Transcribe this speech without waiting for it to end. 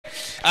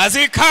as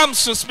he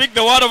comes to speak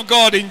the word of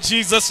God in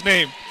Jesus'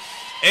 name.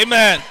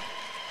 Amen.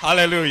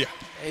 Hallelujah.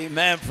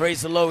 Amen.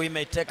 Praise the Lord. We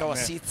may take our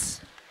Amen.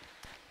 seats.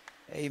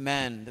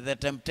 Amen. The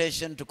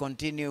temptation to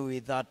continue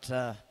with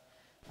that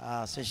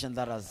session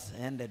that has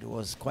ended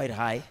was quite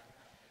high,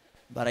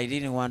 but I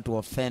didn't want to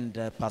offend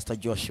Pastor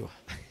Joshua.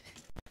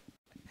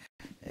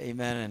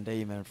 Amen and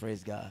amen.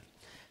 Praise God.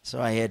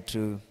 So I had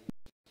to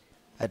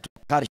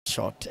cut it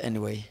short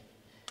anyway.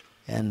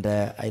 And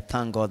I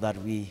thank God that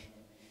we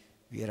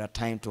had a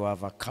time to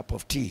have a cup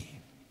of tea.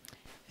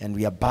 And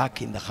we are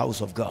back in the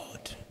house of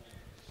God.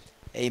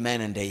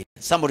 Amen and amen.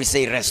 Somebody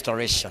say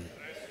restoration.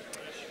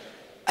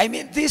 I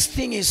mean, this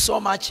thing is so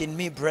much in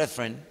me,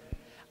 brethren.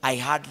 I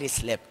hardly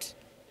slept.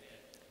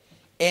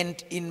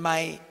 And in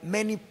my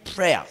many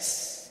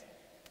prayers,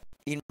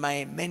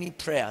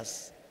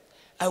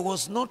 I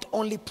was not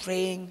only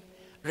praying,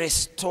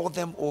 restore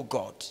them, oh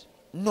God.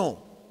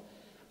 No.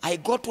 I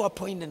got to a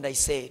point and I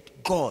said,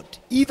 God,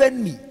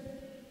 even me.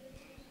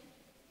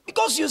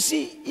 Because you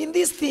see, in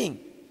this thing,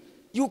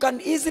 you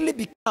can easily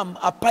become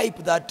a pipe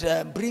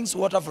that brings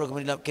water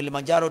from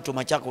Kilimanjaro to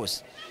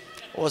Machakos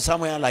or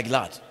somewhere like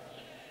that.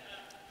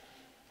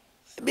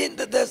 I mean,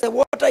 the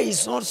water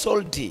is not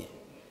salty,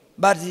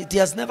 but it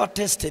has never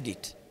tasted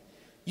it.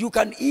 You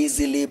can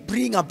easily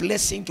bring a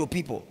blessing to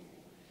people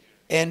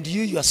and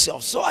you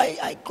yourself. So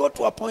I got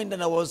to a point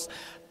and I was,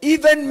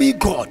 even me,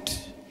 God,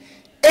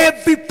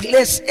 every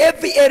place,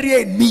 every area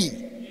in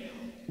me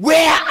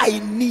where I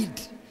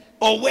need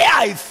or where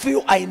I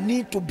feel I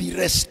need to be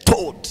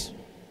restored,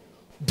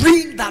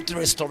 bring that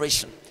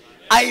restoration.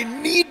 I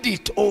need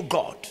it, oh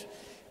God,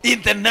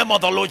 in the name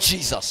of the Lord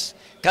Jesus.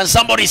 Can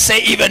somebody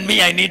say, even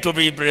me, I need to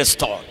be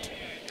restored?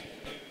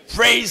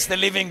 Praise the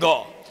living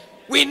God.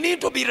 We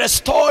need to be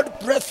restored,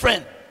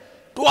 brethren,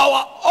 to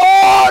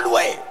our own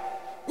way.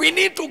 We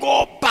need to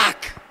go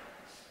back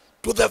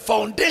to the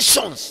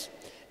foundations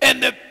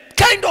and the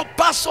kind of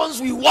persons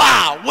we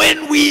were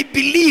when we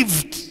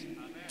believed.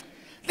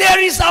 There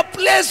is a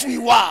place we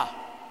were.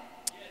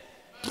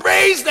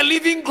 Praise the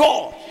living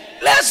God.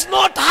 Let's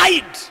not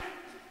hide.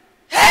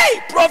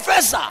 Hey,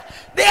 professor,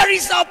 there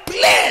is a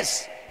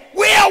place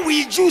where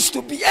we used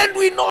to be, and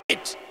we know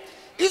it.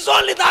 It's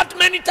only that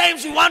many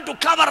times we want to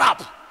cover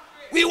up.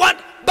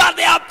 But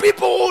there are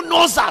people who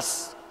knows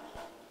us.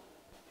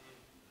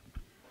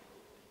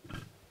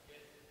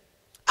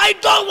 I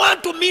don't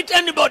want to meet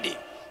anybody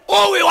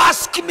who will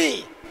ask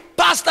me,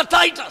 Pastor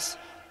Titus,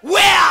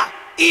 where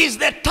is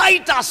the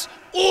Titus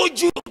who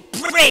you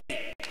pray?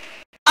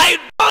 I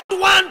don't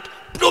want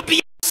to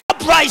be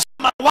surprised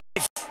by my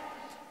wife.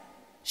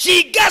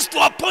 She gets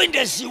to a point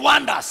that she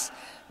wonders,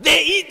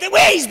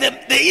 where is the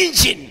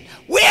engine?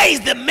 Where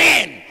is the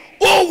man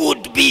who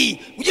would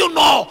be,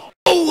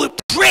 who would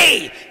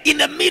pray in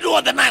the middle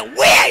of the night?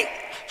 Where?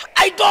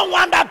 I don't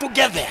want her to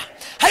get there.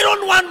 I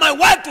don't want my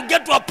wife to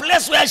get to a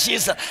place where she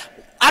is.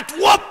 At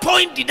what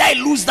point did I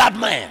lose that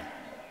man?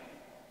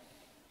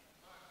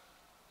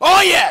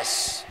 Oh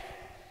yes.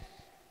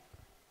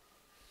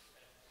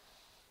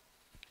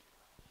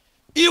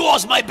 He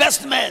was my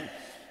best man.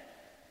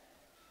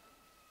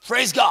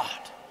 Praise God.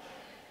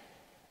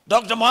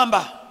 Dr.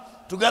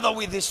 Mwamba, together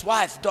with his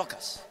wife,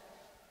 Dorcas.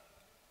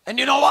 And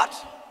you know what?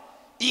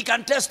 He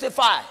can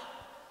testify.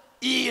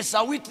 He is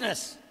a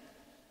witness.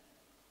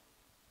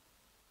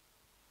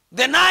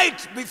 The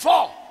night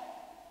before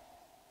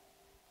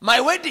my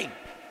wedding,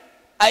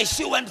 I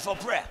still went for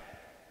prayer.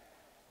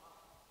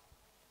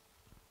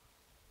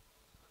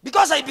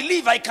 Because I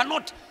believe I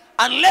cannot,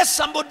 unless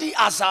somebody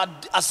has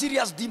a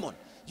serious demon,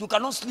 you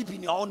cannot sleep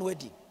in your own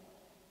wedding.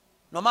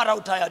 No matter how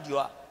tired you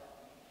are.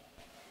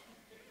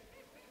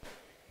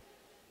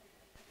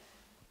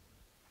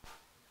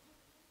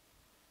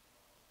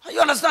 You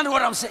understand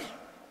what I'm saying?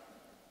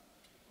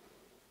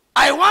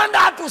 I want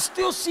her to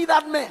still see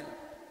that man.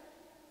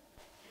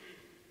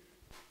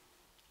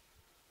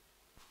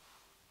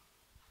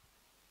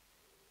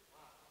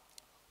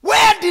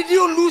 Where did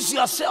you lose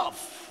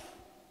yourself?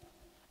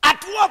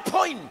 At what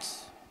point?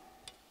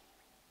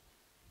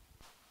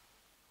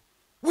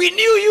 We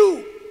knew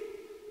you.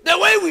 The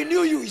way we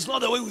knew you is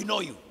not the way we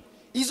know you.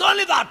 It's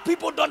only that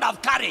people don't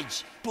have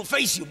courage to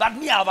face you. But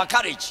me, I have a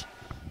courage.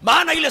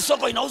 Maana ile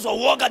soko inauzwa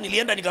uoga,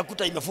 nilienda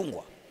nikakuta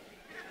imefungwa.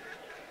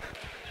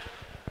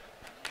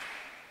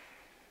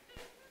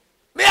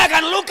 Me, I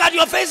can look at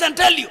your face and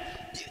tell you,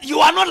 you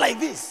are not like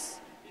this.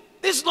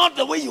 This is not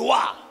the way you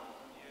are.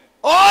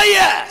 Oh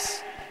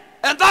yes.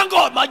 And thank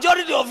God,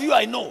 majority of you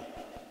I know.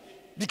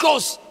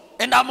 Because,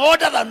 and I'm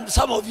older than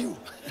some of you.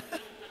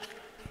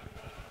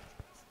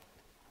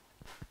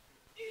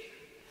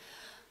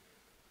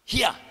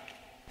 Here.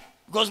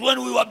 Because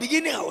when we were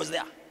beginning, I was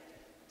there.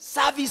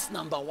 Service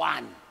number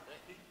 1.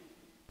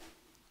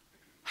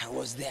 I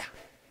was there.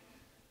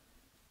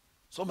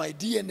 So my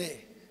DNA.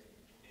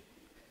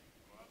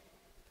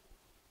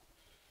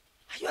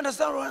 You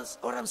understand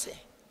what I'm saying?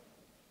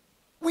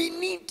 We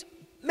need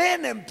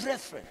men and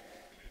brethren.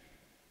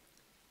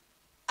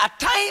 A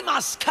time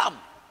has come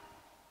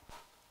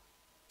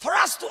for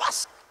us to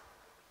ask,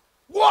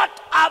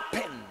 what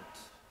happened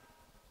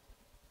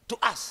to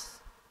us,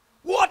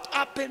 what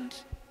happened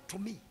to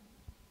me?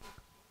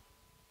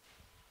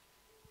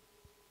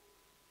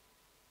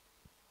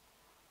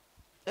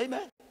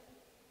 Amen.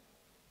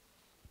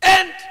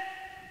 And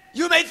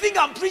you may think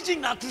I'm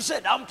preaching a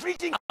crusade, I'm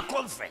preaching a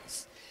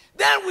conference.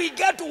 Then we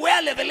get to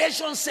where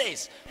Revelation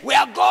says,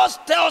 where God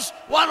tells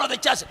one of the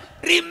churches,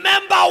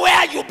 remember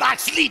where you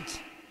backslid.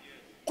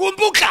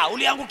 Kumbuka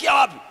uliangukia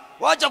wapi.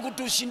 Wacha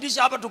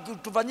kutushindisha hapa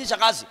tufanyisha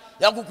kazi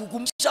ya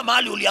kukukumbusha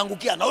mahali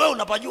uliangukia na wewe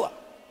unapajua.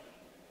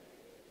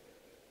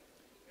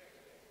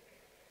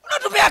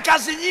 Unatupea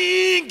kazi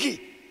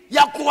nyingi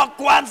ya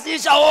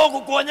kuanzisha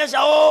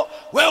kukuonyesha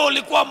wewe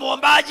ulikuwa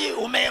muombaji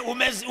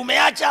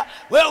umeacha,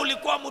 wewe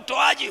ulikuwa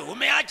mtoaji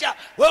umeacha,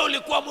 wewe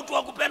ulikuwa mtu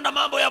wa kupenda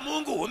mambo ya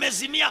Mungu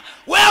umezimia.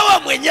 Wewe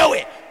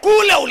mwenyewe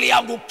kule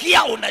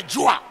uliangukia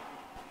unajua.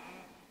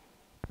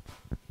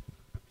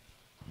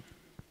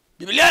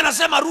 Biblia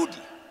inasema rudi.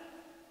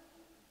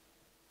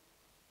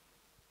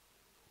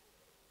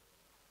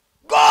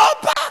 Go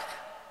back.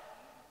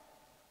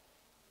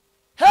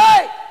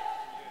 Hey,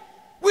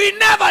 we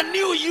never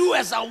knew you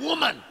as a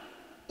woman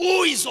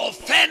who is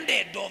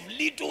offended of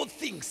little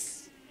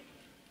things.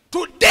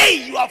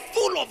 Today you are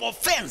full of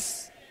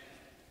offense.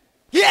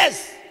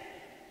 Yes.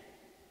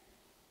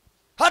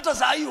 Hata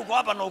saa hii uko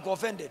hapa na uko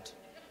offended.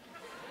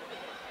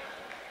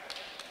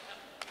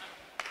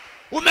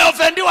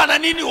 Umeofendiwa na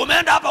nini?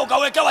 Umeenda hapa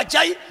ukawekewa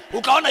chai,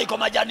 ukaona iko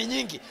majani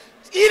nyingi.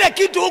 Ile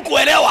kitu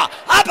hukuelewa,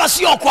 hapa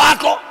sio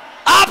kwako,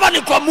 hapa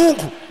ni kwa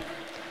Mungu.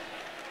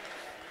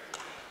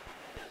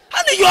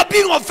 And you are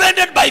being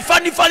offended by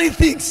funny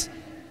things.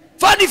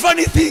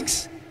 Funny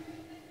things.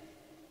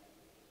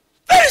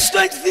 Very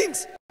strange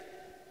things.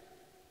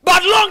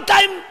 But long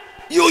time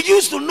you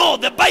used to know,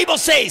 the Bible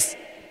says,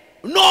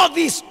 know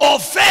this,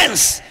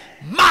 offense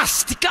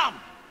must come.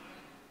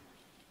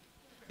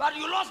 But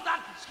you lost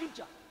that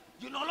scripture.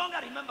 You no longer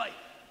remember it.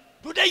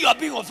 Today you are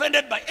being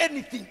offended by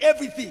anything,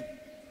 everything.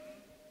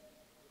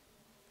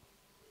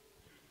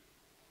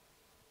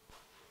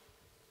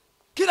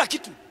 Kila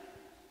kitu.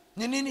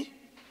 Ni nini?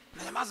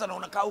 Nanyamaza na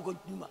unakaa huko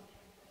nyuma.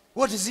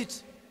 What is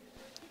it?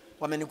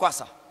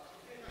 Wamenikwasa.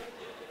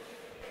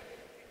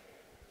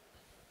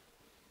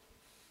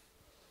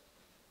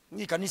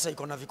 Ni kanisa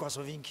iko na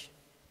vikwaso vingi.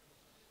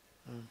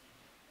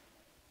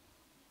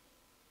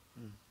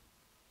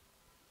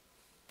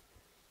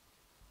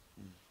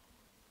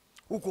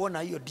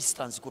 Ukoona hiyo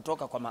distance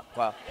kutoka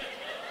kwa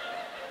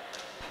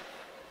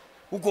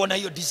ukoona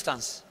hiyo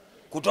distance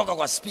kutoka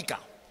kwa speaker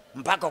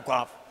mpaka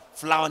kwa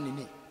flower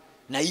nini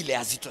na ile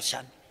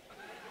hazitoshani.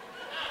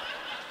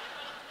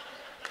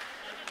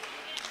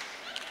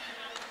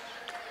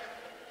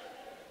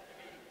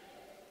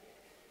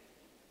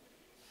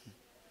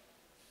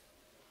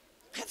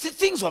 The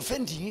things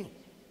offending you,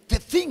 the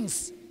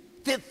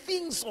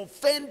things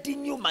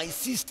offending you, my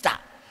sister,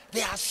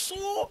 they are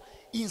so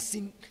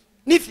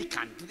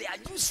insignificant, they are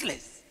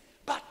useless,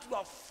 but you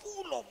are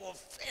full of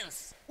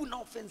offense. Una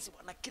offensive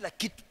na kila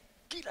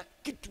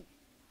kitu.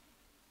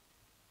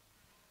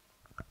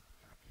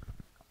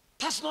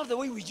 That's not the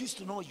way we used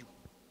to know you.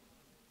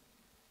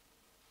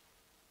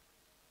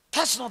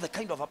 That's not the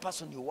kind of a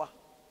person you are.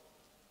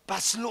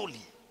 But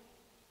slowly,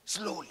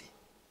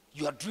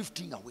 you are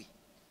drifting away.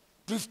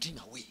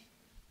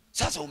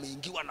 Sasa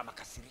umeingiwa na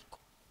makasiriko.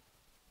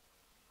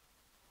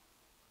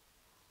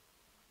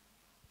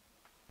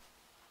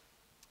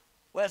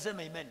 Wewe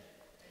sema amen.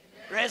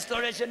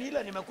 Restoration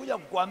ile nimekuja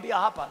kukuambia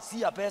hapa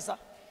si ya pesa.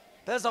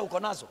 Pesa uko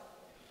nazo.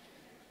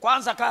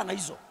 Kwanza kaa na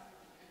hizo.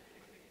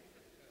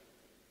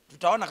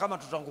 Tutaona kama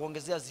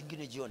tutakuongezea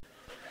zingine jioni.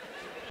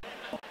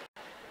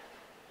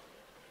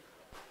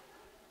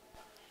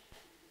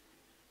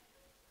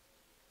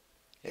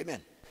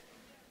 Amen.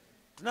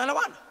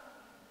 Tunaelewana?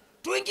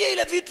 Tuingie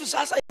ile vitu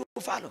sasa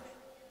ufalme.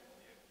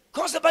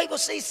 Because the Bible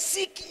says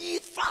seek ye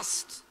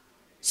first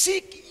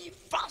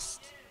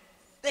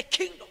the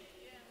kingdom.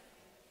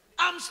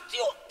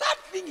 That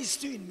thing is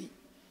still in me.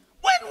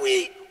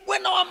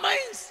 When our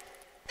minds,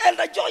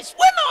 Elder Joyce,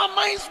 when our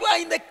minds were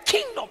in the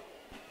kingdom,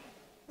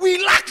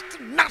 we lacked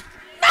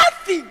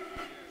nothing.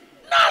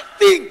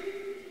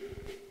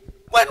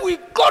 When we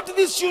got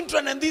these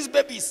children and these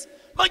babies,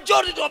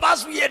 majority of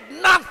us, we had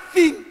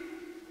nothing.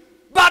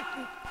 But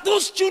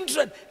those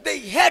children,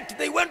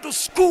 they went to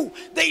school,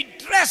 they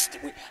dressed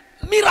with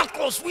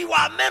miracles. We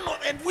were men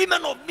and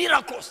women of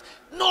miracles.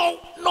 No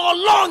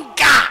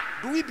longer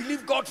do we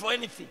believe God for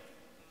anything.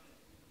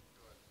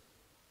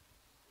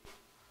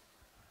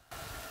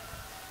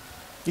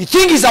 You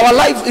think it's our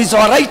life, it's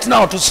our right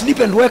now to sleep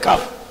and wake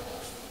up.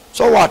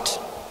 So what?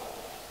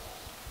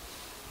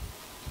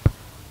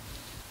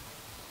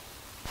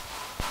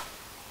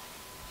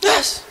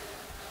 Yes.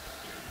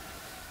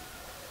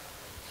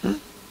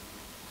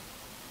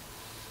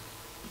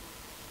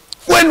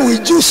 When we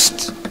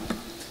just,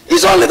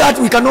 it's only that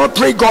we cannot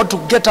pray God to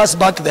get us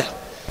back there,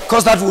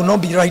 because that will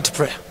not be right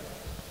prayer.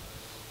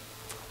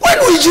 When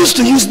we used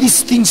to use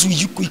these things,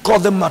 we call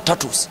them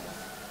matatus.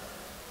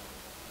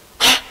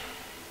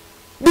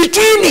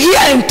 Between here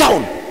and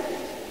town,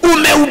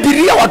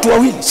 Umehubiria watu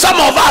wawili.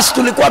 Some of us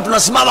tulikuwa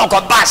tunasimama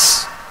kwa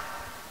bus.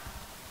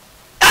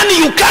 And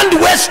you can't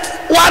waste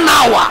 1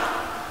 hour.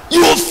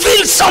 You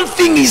feel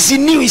something is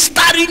in you, is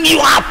stirring you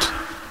up.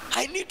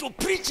 I need to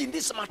preach in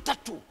this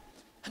matatu.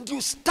 And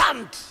you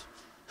stand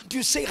and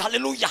you say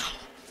hallelujah.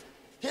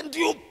 And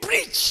you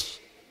preach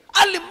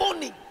early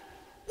morning.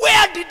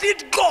 Where did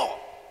it go?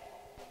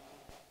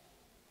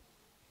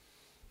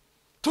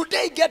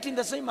 Today get in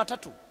the same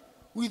matatu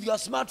with your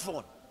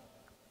smartphone.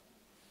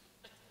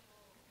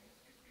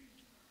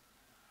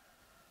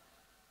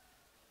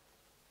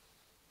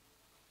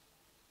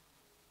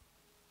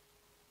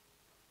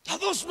 Are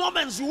those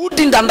moments you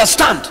wouldn't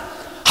understand?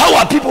 How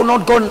are people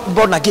not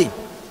born again?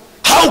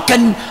 How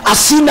can a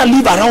sinner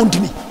live around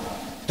me?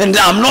 And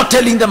I'm not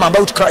telling them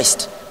about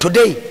Christ.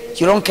 Today,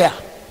 you don't care.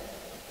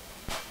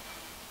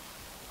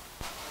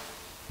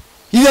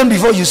 Even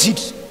before you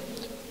sit,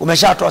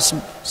 umeshatoa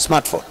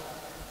smartphone.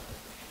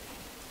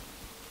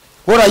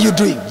 What are you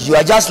doing? You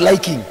are just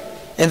liking.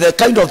 And the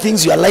kind of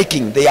things you are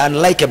liking, they are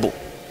unlikable.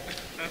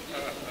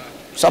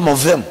 Some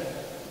of them.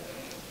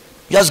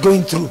 Just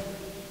going through.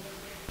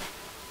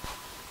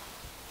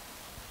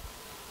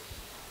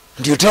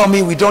 And you tell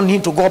me we don't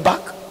need to go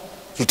back?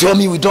 You tell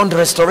me we don't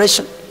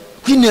restoration?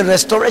 We need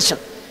restoration.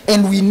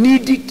 And we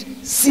need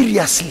it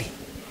seriously.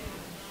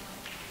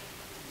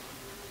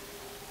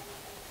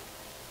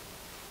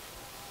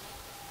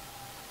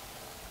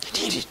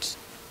 We need it.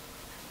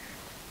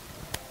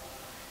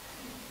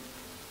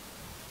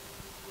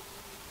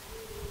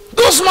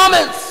 Those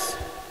moments,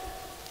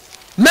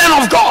 men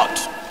of God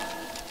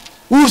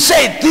will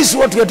say, this is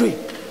what we are doing.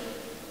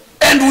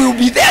 And we will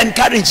be there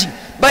encouraging.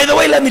 By the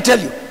way, let me tell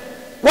you,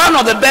 one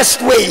of the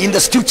best way in the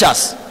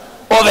scriptures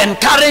of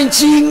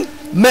encouraging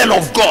men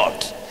of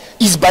God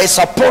is by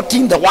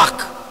supporting the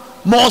work,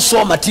 more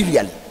so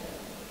materially.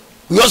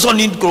 We also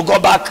need to go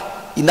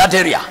back in that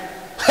area.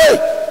 Hey,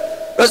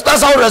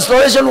 that's how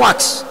restoration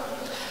works.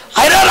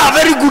 I read a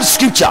very good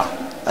scripture,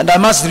 and I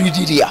must read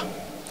it here.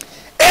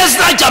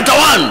 Ezra chapter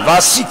 1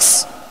 verse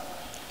 6.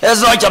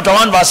 Ezra chapter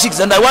 1 verse 6.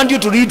 And I want you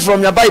to read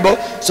from your Bible,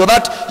 so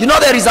that, you know,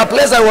 there is a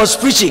place I was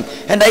preaching,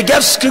 and I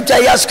gave scripture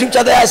here,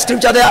 scripture there,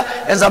 scripture there,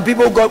 and some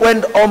people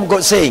went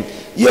home saying,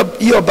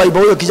 hiyo Bible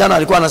huyo kijana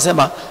alikuwa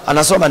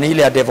anasoma ni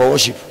ile ya devil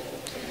worship.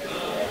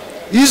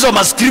 Hizo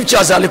ma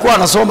scriptures alikuwa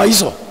anasoma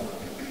hizo.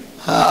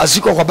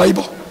 Asiko kwa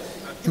Bible,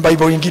 in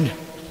Bible nyingine.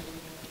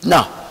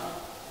 Now,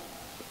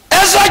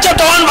 Ezra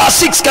chapter 1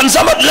 verse 6, can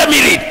somebody let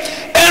me read?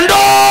 And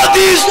all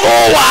these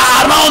who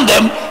were around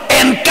them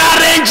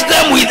encouraged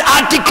them with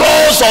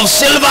articles of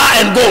silver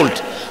and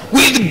gold,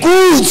 with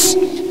goods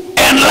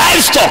and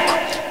livestock,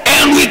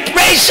 and with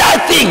precious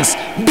things,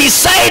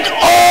 beside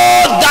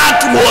all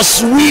that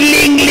was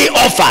willingly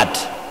offered.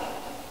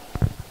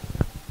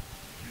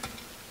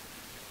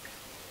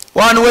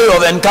 One way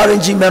of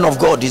encouraging men of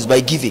God is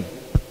by giving.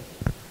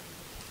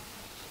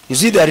 You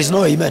see, there is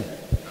no amen.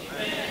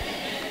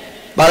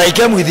 But I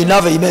came with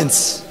enough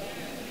amens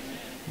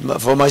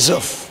for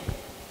myself.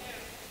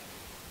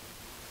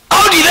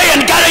 How did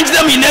they encourage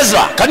them in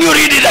Ezra? Can you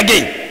read it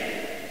again?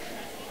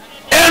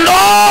 And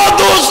all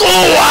those who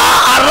were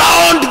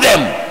around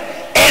them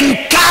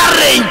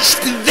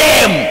encouraged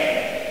them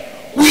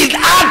with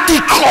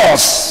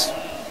articles.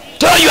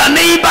 Tell your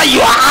neighbor,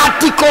 your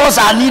articles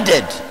are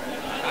needed.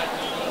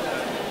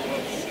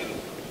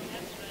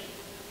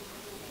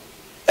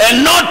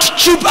 And not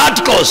cheap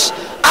articles.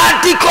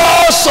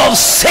 Articles of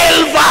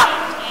silver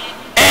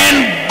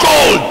and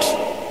gold.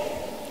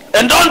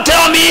 And don't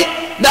tell me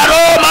that,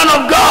 oh man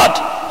of God,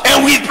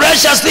 and with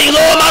precious things,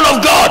 oh man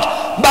of God,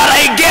 but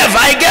I gave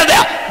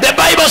there. The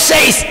Bible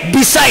says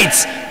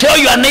besides. Tell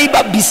your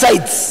neighbor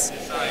besides.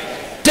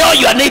 Tell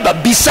your neighbor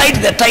beside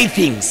the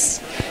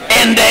tithings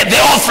and the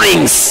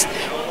offerings,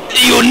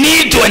 you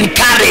need to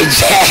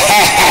encourage.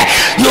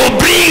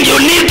 You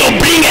need to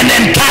bring an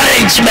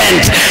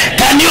encouragement.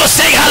 Can you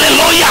say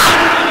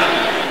hallelujah?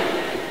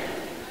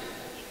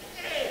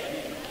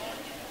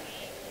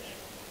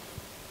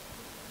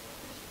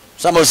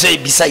 Someone say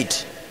beside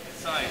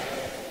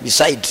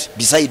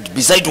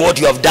what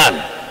you have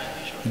done,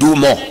 do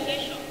more.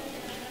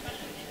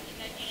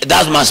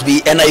 That must be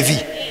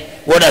NIV.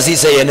 What does he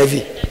say,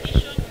 NIV?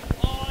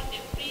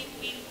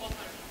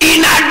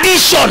 In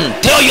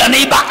addition, tell your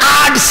neighbor,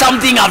 add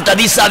something after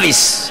this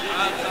service.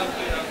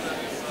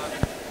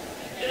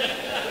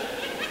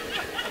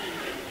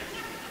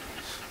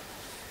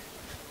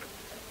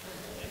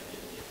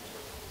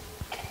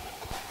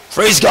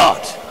 Praise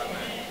God.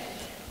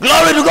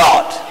 Glory to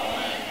God.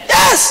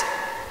 Yes.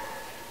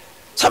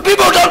 Some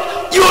people don't.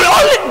 You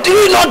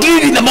not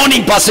read in the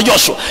morning, Pastor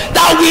Joshua,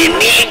 that we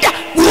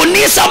will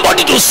need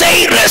somebody to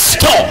say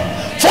restore.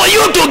 For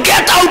you to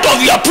get out of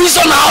your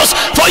prison house,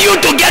 for you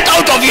to get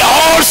out of your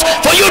holes,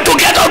 for you to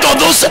get out of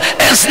those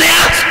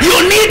snares, you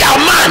need a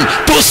man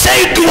to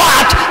say do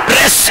what?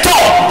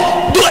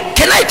 Restore.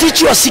 Can I teach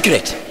you a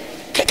secret?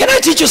 Can I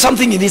teach you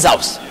something in this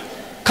house?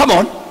 Come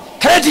on.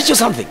 Can I teach you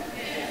something?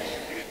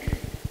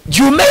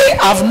 You may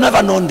have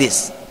never known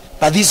this,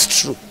 but this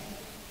is true.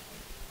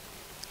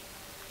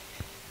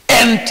 A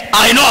And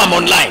I know I'm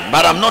online,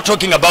 but I'm not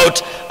talking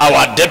about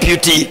our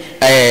deputy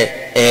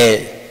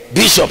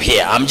bishop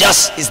here. I'm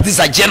just, is this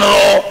a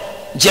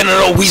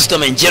general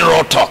wisdom and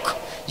general talk?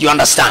 You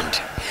understand?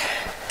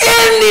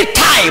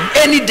 Anytime,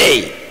 any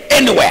day,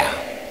 anywhere,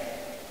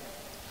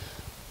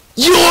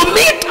 you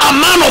meet a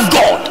man of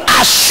God,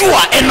 a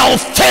sure and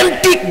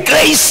authentic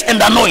grace and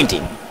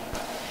anointing,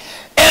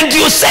 and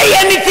you say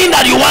anything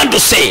that you want to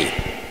say,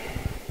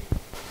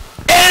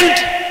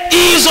 and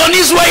he is on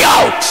his way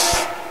out.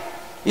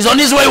 He's on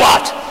his way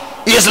what?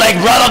 He is like,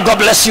 brother, God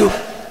bless you,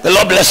 the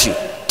Lord bless you,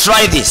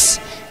 try this.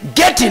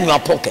 Get in your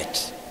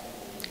pocket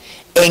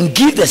and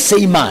give the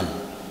same man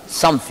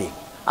something.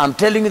 I'm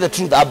telling you the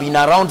truth, I've been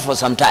around for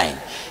some time.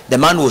 The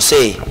man will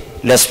say,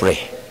 let's pray.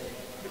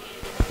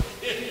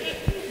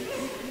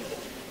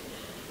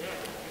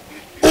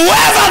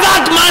 Whoever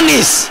that man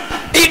is,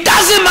 it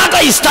doesn't matter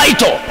his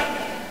title.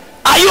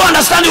 Are you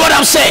understanding what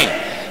I'm saying?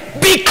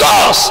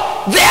 Because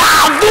there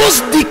are those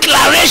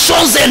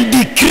declarations and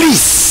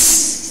decrees.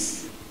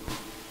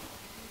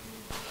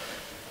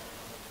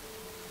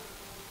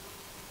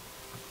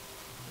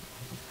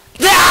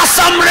 There are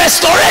some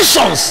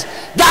restorations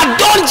that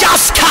don't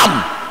just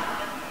come.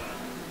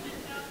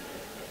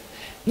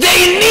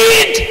 They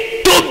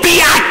need to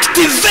be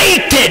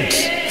activated.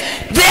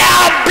 There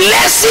are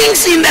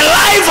blessings in the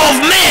life of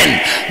men,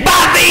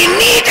 but they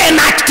need an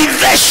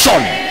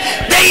activation.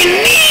 They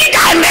need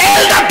an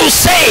elder to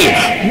say,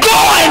 go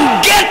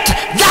and get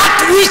that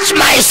which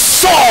my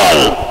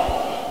soul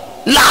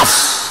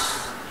loves.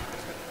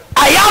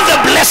 I have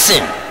the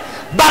blessing,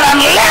 but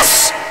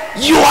unless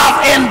you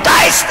have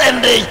enticed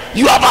and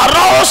you have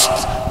aroused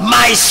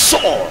my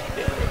soul,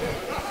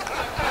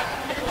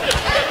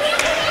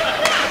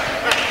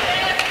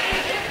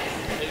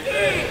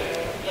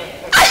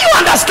 are you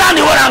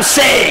understanding what I'm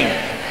saying?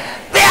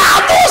 There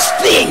are those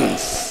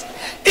things.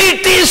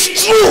 It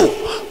is true,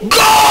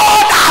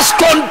 God has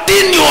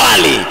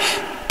continually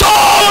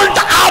told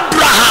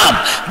Abraham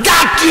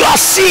that your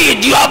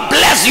seed, your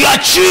blessed, your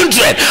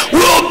children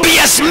will be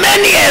as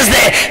many as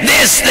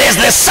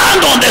the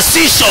sand on the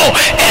seashore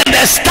and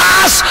the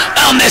stars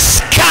on the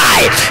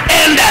sky.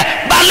 And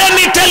but let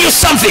me tell you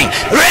something,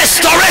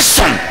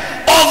 restoration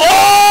of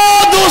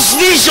all those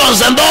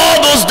visions and all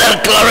those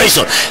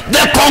declarations,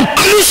 the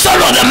conclusion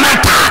of the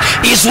matter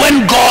is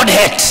when God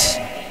hates.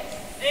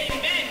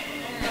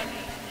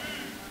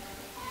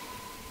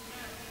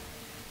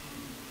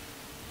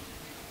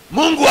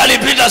 Mungu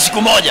alipita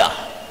siku moja,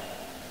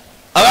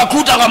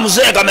 akakuta kama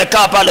mzee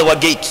kamekaa pale wa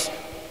gate,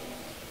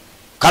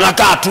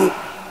 kanakaa tu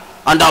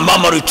under a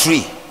mulberry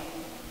tree.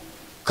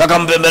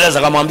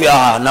 Kakampembeleza,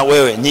 kamwambia, na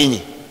wewe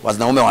nyinyi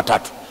wanaume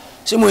watatu,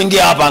 si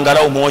muingie hapa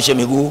angalau muoshe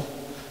miguu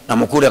na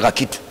mkule ka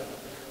kitu.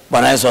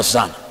 Bwana Yesu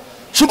sana.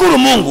 Shukuru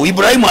Mungu,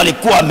 Ibrahimu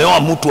alikuwa ameoa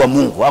mtu wa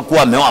Mungu,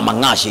 hakuwa ameoa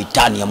mang'aa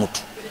shetani ya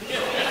mtu.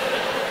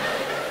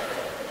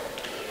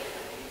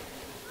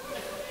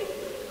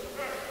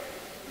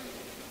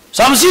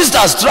 Some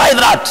sisters try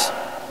that,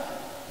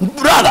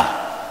 brother.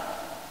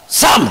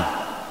 Some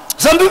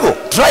people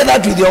try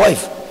that with your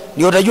wife.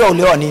 Ni utajua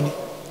ulewa nini.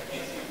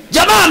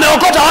 Jamaa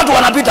ameokota, watu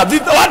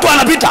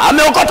wanapita,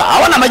 ameokota,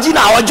 hawana majina,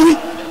 hawajui,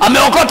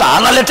 ameokota,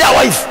 analetea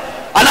wife,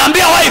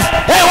 anaambia wife,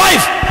 hey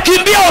wife,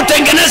 kimbia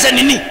utengeneze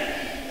nini.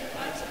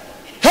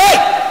 Hey,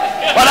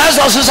 Bwana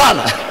Yesu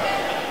sana.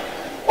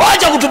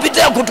 Wacha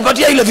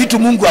kutupatia ile vitu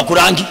Mungu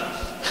akurangi.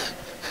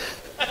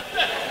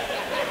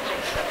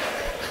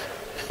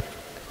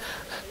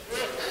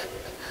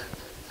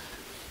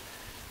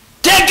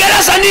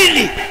 Tekeleza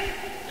nini?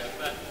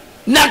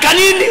 Na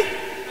kanini?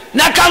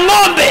 Na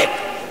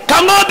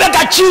kang'ombe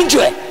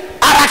kachinjwe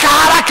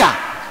haraka.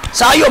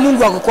 Saa hiyo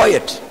Mungu ako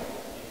quiet.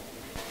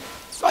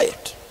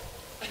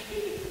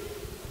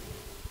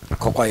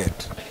 Ako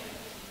quiet.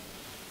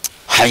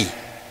 Hai.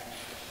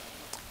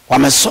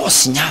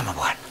 Wamesosi nyama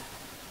bwana.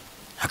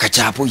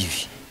 Akachapo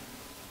hivi.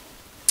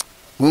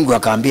 Mungu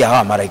akaambia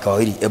hawa malaika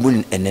wawili,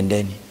 hebu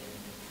enendeni.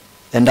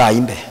 Enda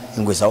aimbe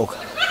ingwe sauka.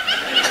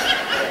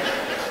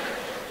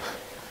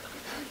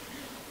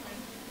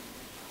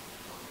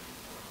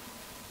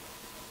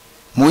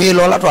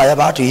 Muilo la toa ya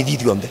batu hivi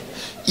thiombe.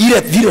 Ile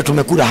vile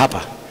tumekula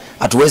hapa,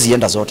 hatuwezi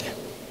enda zote.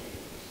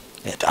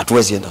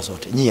 Hatuwezi enda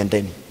zote. Nyinyi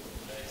endeni.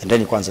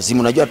 Endeni kwanza. Si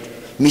mnajua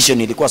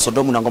mission ilikuwa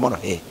Sodomu na Gomora?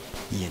 Nyinyi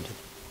endeni.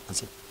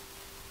 Anza.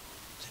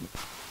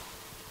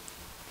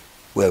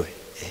 Wewe,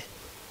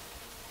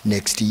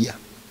 next year,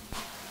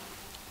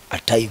 a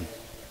time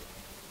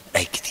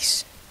like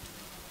this.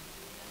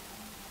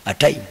 A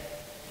time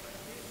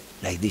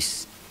like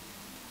this.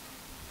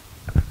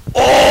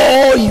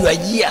 All your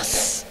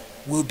years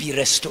will be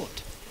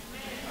restored.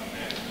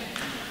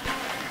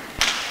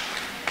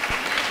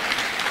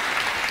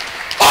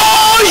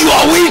 All you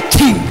are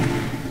waiting.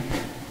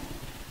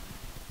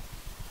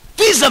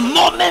 This is a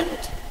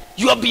moment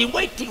you have been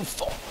waiting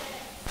for.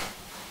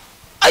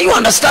 Are you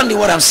understanding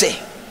what I'm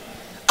saying?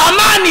 A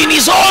man in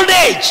his old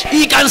age,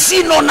 he can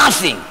see no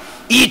nothing.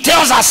 He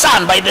tells a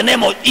son by the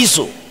name of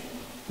Esau,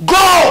 go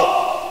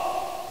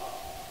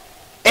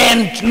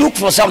and look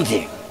for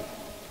something.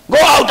 Go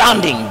out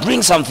hunting,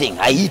 bring something.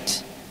 I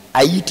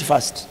eat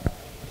first.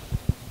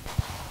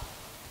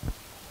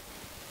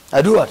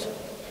 I do what?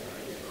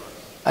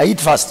 I eat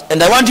first.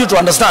 And I want you to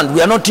understand,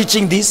 we are not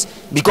teaching this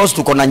because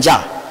tuko na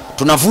njaa.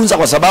 Tunafunza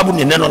kwa sababu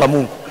ni neno la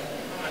Mungu.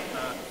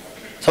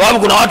 Sababu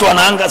kuna watu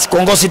wanaanga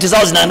kongositi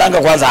zao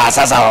zinaendanga kwanza,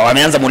 sasa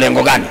wameanza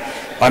mlengo gani?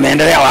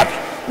 Wameendelea wapi?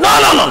 No.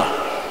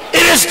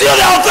 It is still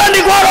the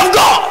authentic word of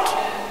God.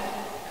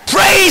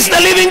 Praise the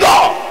living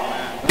God.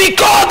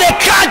 Because the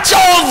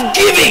culture of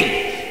giving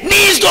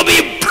needs to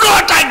be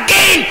brought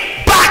again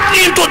back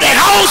into the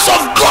house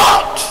of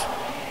God.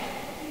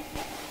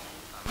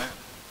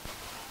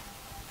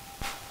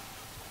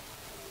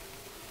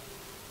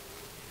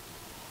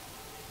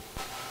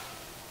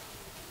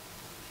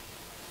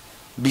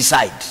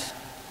 Besides,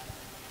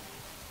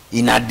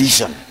 in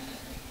addition.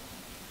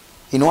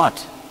 In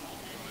what?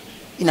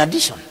 In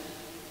addition.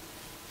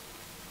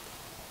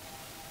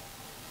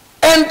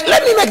 And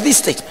let me make this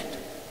statement.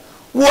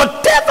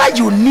 Whatever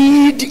you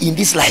need in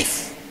this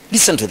life,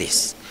 listen to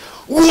this.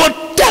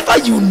 Whatever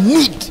you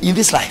need in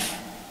this life,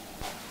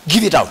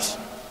 give it out.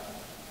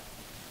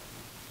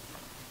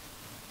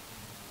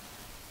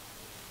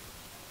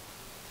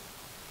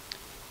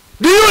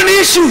 Do you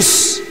need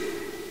shoes?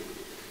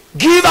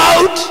 Give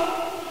out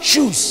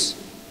shoes.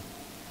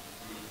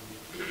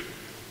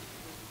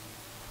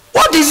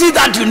 What is it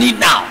that you need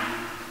now?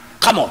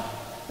 Come on.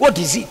 What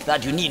is it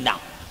that you need now?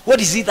 What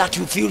is it that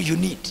you feel you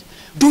need?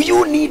 Do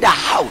you need a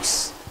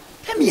house?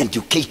 Let me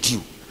educate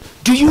you.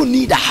 Do you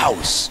need a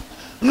house?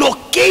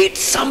 Locate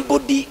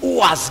somebody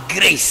who has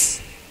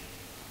grace.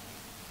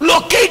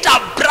 Locate a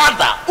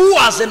brother who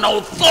has an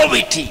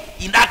authority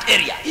in that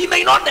area. He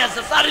may not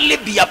necessarily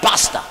be a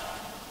pastor.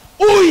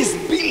 Who is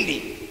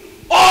building,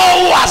 or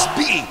who has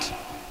built,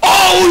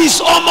 or who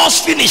is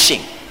almost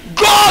finishing.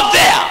 Go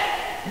there.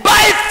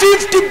 Buy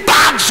 50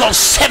 bags of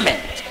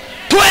cement,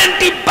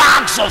 20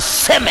 bags of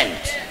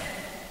cement.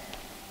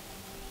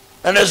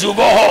 And as you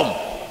go home,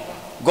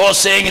 go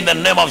saying, in the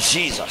name of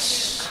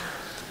Jesus,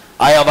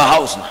 I have a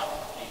house now.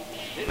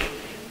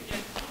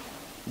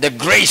 The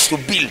grace to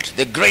build,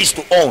 the grace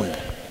to own.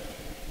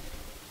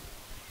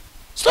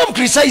 Stop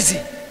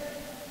criticizing.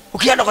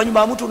 Ukienda kwa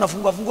nyumba ya mtu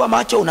unafungua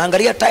macho,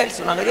 unaangalia tiles,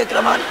 unaangalia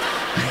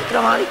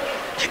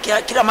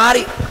kila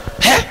mahali.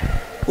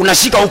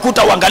 Unashika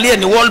ukuta uangalie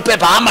ni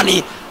wallpaper ama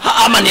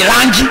ni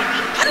rangi.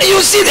 And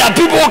you see there are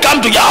people who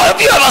come together.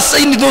 Have you ever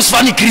seen those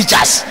funny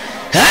creatures?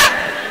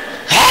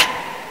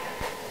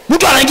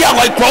 Mtu anaingia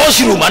kwa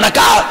washroom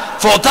anakaa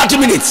for 30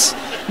 minutes.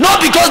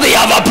 Not because they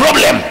have a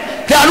problem.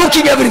 They are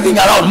looking everything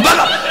around.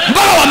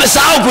 Mpaka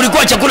wamesahau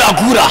kulikuwa chakula ya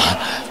kula.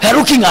 They are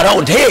looking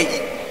around. Hey,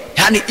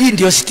 yani hii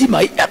ndio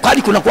stima.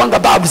 Kwani kuna kuanga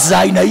bulbs za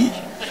aina hii?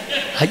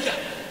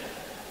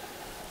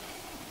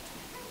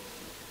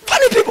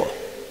 Funny people.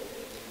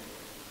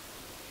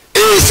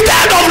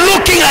 Instead of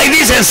looking like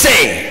this and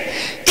saying,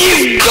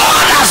 if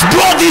God has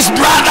brought this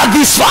brother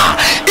this far,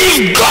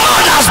 if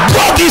God has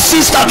brought this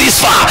sister this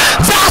far,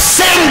 that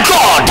same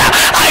God,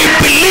 I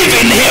believe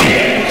in him.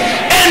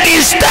 And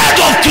instead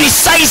of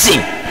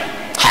criticizing,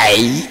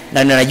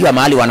 na ninajua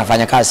mahali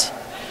wanafanya kazi.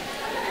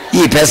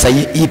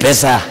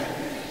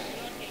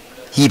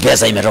 Hii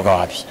pesa imetoka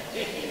wapi?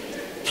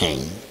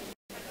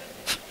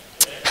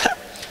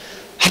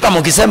 Hata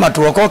mkisema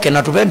tuokoke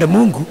na tupende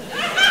Mungu,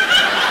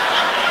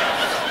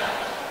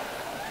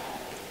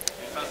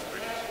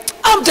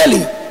 I'm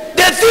telling you,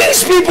 the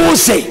things people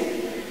say,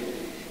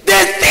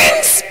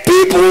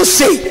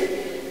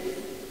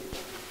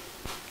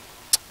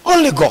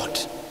 only God.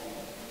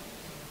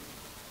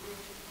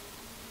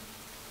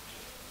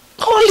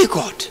 Only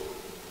God.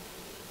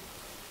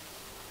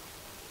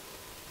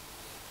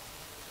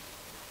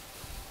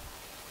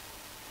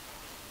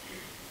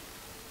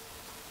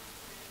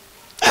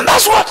 And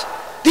that's what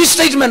this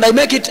statement, I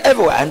make it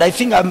everywhere, and I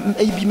think I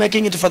may be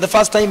making it for the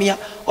first time here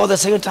or the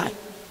second time.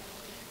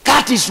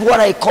 That is what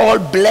I call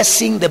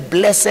blessing the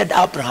blessed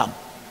Abraham.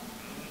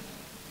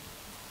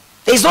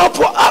 There is no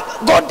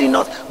God did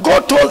not.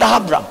 God told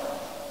Abraham,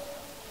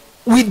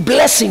 with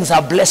blessings I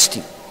blessed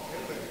him.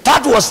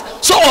 That was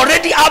so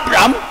already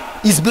Abraham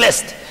is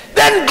blessed.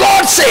 Then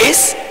God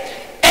says,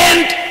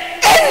 and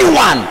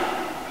anyone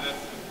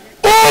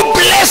who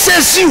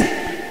blesses you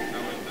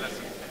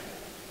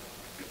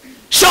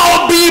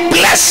shall be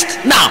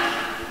blessed. Now,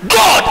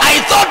 God,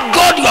 I thought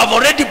God, you have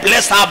already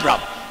blessed Abraham.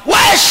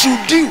 Why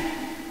should you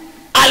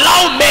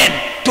allow men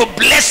to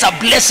bless a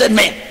blessed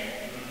man?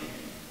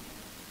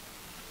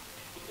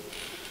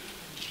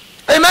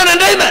 Amen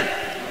and amen.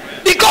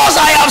 Because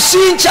I have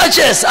seen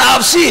churches,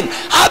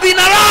 I've been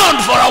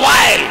around for a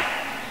while.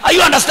 Are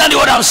you understanding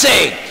what I'm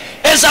saying?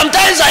 And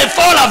sometimes I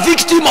fall a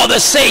victim of the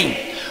same.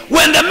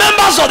 When the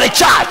members of the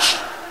church,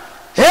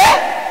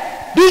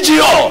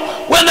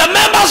 DGO, when the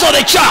members of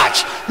the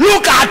church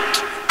look at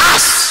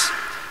us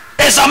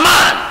as a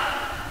man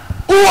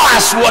who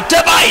has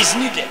whatever is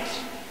needed,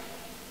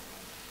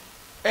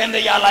 and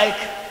they are like,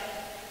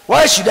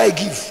 why should I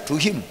give to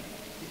him?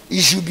 He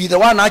should be the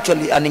one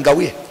actually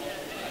aningawe.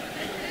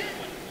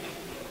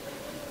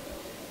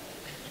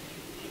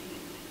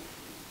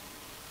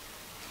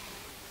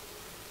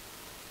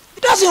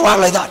 doesn't work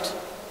like that.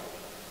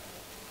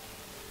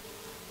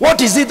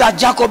 What is it that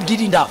Jacob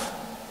didn't have?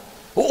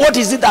 What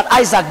is it that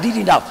Isaac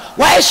didn't have?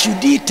 Why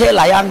should he tell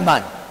a young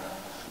man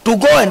to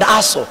go and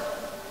hustle?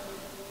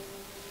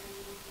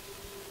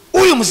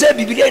 Huyu mzee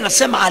Biblia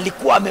inasema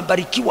alikuwa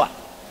amebarikiwa.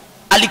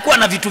 Alikuwa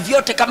na vitu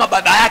vyote kama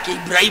baba yake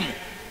Ibrahimu.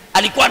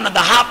 Alikuwa na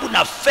dhahabu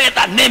na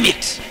fedha, name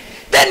it.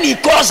 Then he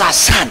calls her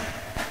son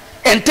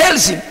and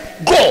tells him,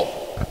 go.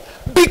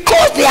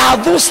 Because there are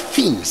those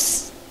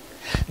things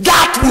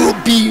that will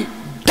be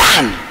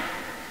done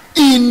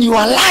in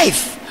your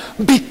life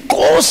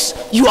because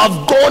you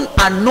have gone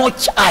a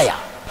notch higher.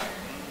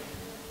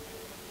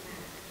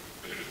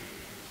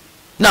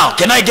 Now,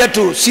 can I get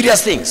to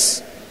serious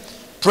things?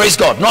 Praise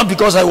God. Not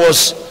because I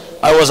was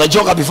a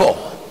joker before.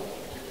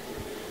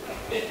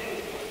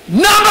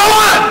 Number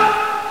one,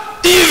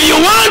 if you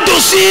want to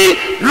see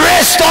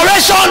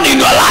restoration in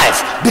your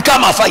life,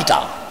 become a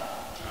fighter.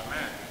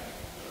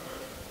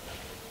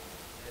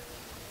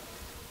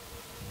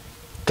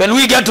 Can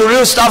we get to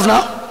real stuff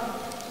now?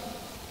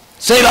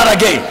 Say that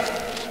again.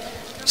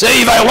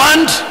 Say, if I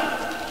want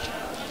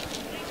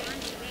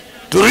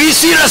to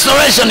receive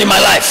restoration in my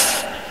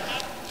life,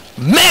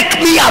 make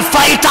me a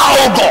fighter,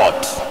 oh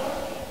God.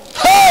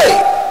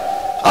 Hey,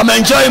 I'm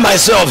enjoying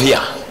myself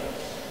here.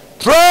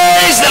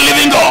 Praise the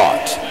living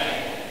God.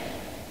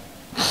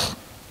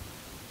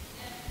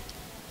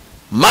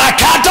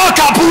 Makato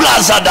kapula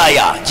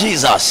zadaya.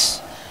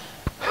 Jesus.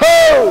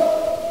 Oh.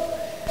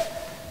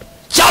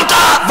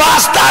 Chapter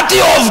verse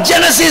 30 of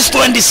Genesis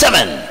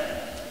 27.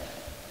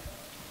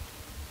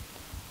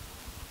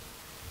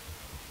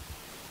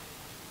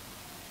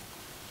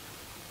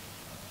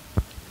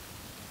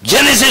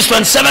 Genesis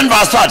 27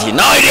 verse 30.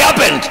 Now it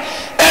happened,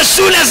 as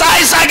soon as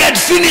Isaac had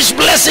finished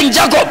blessing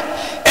Jacob,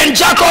 and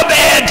Jacob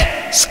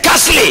had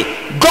scarcely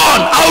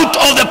gone out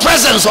of the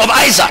presence of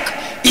Isaac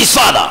his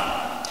father,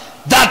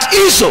 that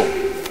Esau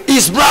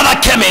his brother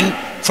came in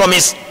from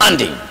his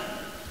hunting.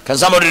 Can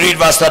somebody read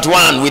verse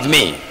 31 with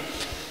me?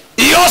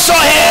 He also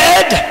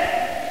had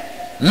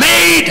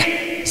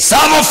made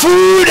some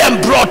food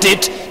and brought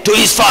it to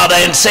his father,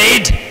 and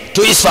said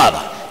to his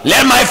father,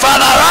 let my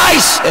father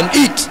arise and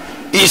eat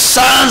his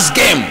son's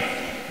game,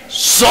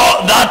 so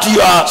that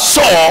your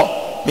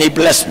soul may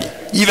bless me.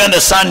 Even the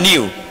son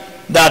knew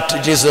that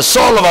it is the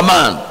soul of a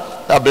man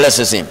that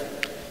blesses him.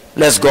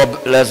 Let's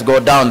go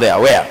down there.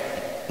 Where?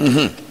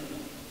 Verse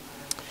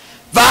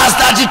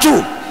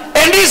 32.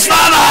 And his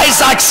father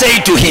Isaac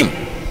said to him,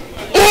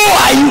 who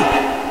are you?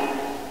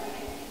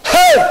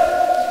 Hey!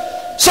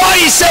 So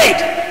he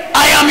said,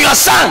 I am your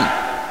son,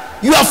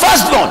 your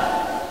firstborn.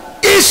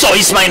 Esau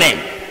is my name.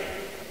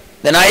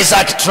 Then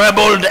Isaac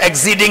trembled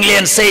exceedingly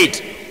and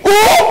said,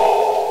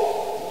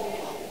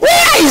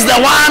 where is the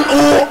one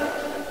who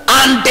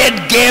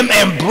hunted game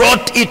and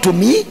brought it to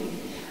me?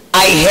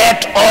 I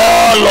ate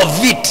all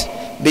of it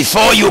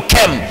before you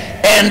came,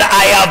 and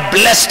I have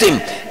blessed him,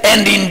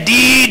 and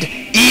indeed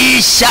he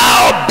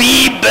shall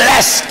be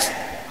blessed.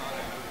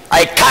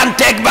 I can't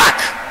take back.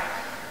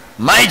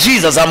 My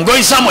Jesus, I'm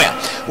going somewhere.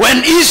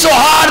 When Esau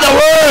heard the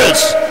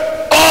words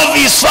of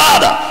his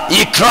father,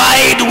 he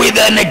cried with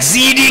an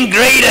exceeding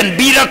great and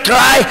bitter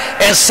cry,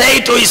 and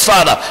said to his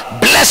father,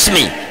 bless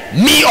me,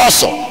 me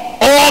also,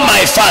 oh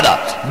my father.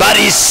 But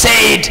he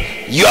said,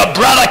 your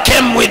brother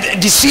came with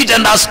deceit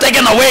and has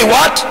taken away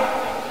what?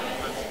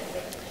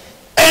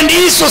 And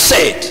Esau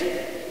said,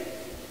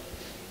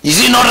 is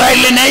he not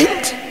rightly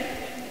named?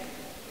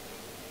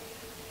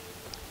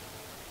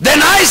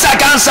 Then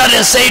Isaac answered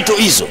and said to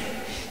Esau,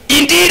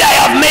 indeed I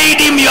have made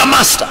him your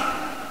master.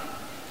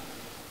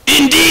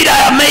 Indeed I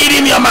have made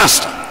him your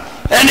master.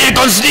 And it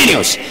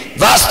continues,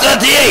 verse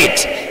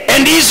 38.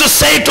 And Esau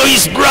said to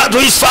his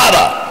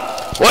father,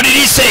 what did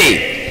he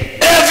say?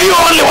 Have you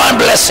only one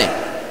blessing?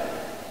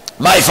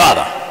 My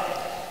father,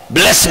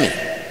 bless me,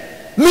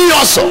 me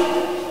also,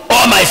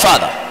 oh my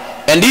father.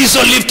 And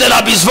Esau lifted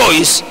up his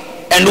voice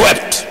and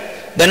wept.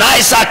 Then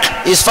Isaac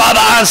his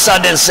father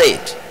answered and said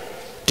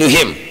to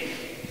him,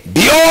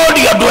 behold,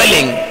 your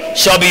dwelling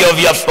shall be of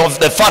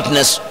the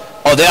fatness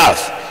of the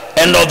earth,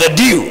 and of the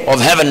dew of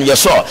heaven your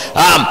soul.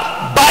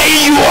 By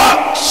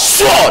your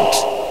sword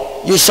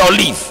you shall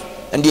live,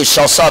 and you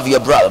shall serve your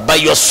brother. By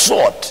your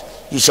sword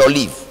you shall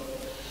live.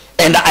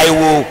 And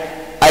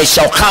I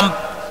shall come,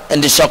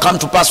 and it shall come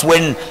to pass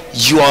when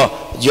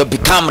you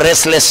become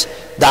restless,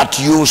 that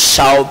you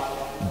shall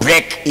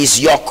break his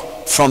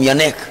yoke from your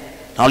neck.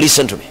 Now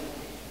listen to me.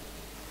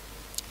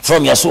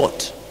 From your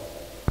sword.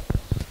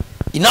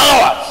 In other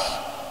words,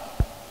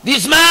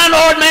 this man,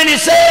 old man,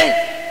 is saying,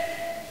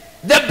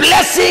 the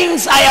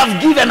blessings I have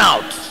given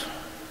out,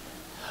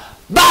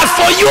 but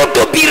for you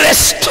to be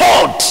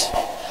restored,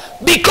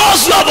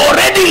 because you have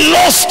already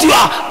lost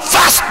your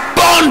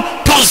firstborn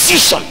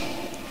position,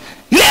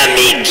 let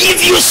me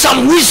give you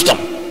some wisdom.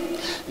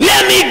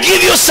 Let me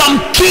give you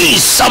some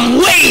keys, some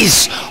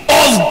ways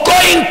of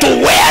going to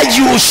where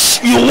you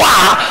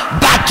are,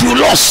 but you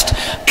lost.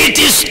 It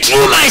is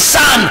true, my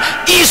son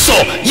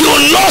Esau, you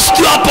lost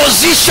your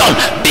position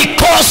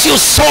because you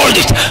sold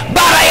it,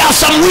 but I have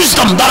some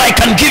wisdom that I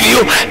can give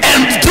you,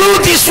 and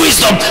through this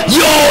wisdom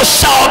you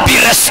shall be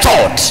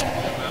restored.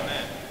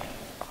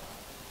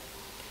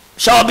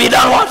 Shall be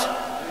done what?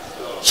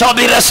 Shall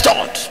be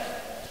restored.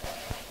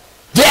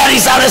 There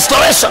is a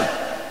restoration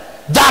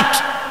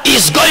that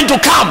is going to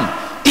come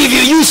if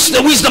you use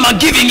the wisdom I'm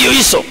giving you,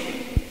 Esau.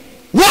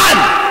 One,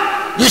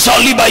 you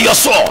shall live by your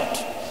sword.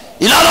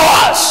 In other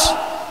words,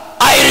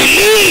 I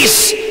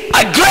release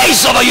a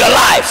grace over your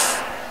life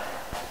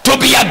to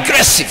be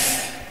aggressive.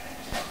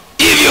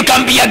 If you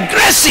can be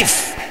aggressive,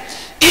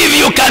 if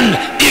you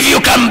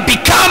can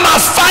become a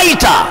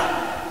fighter,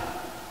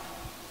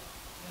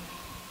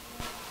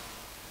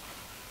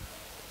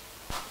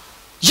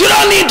 you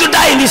don't need to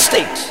die in this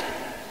state.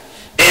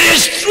 It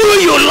is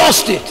true you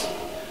lost it,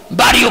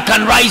 but you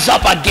can rise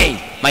up again,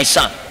 my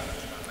son.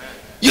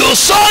 You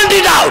sold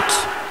it out,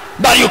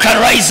 but you can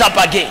rise up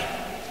again.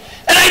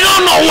 And I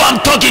don't know who I'm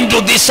talking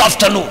to this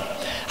afternoon.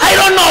 I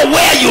don't know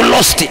where you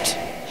lost it.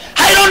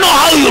 I don't know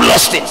how you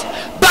lost it.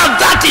 But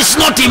that is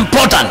not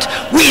important.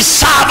 We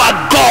serve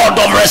a God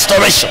of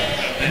restoration.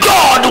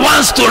 God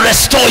wants to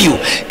restore you.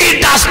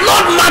 It does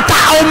not matter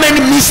how many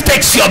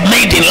mistakes you have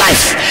made in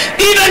life.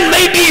 Even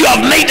maybe you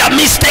have made a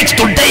mistake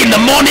today in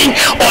the morning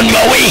on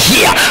your way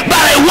here.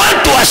 But I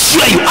want to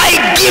assure you, I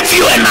give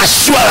you an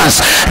assurance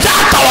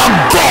that our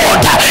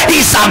God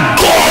is a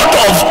God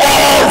of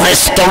all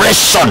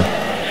restoration.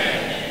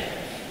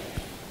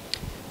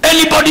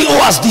 Anybody who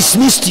has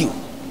dismissed you,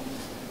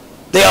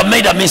 they have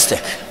made a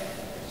mistake.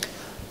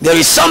 There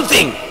is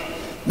something.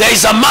 There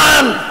is a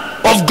man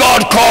of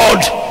God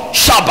called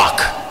Shabak,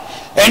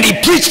 and he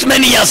preached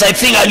many years. I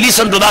think I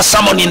listened to that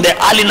sermon in the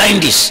early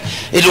 90s.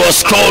 It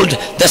was called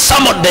the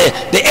sermon,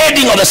 the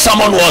heading of the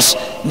sermon was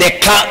the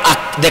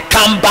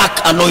comeback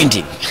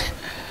anointing.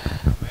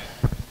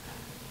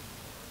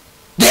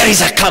 There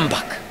is a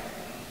comeback.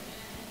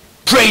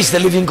 Praise the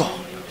living God.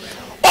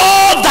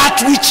 All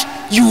that which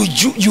you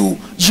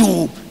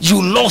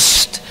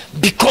lost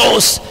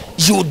because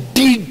you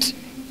did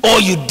or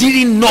you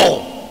didn't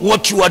know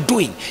what you are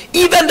doing.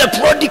 Even the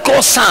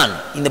prodigal son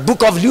in the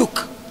book of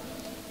Luke,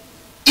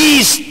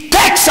 he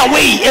takes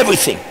away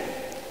everything,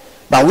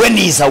 but when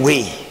he is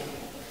away,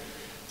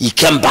 he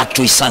came back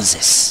to his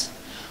senses.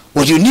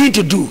 What you need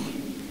to do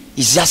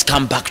is just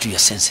come back to your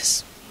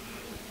senses.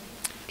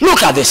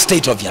 Look at the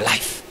state of your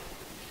life.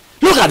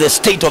 Look at the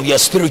state of your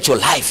spiritual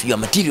life, your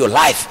material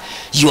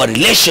life, your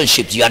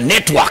relationships, your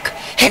network,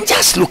 and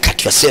just look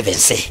at yourself and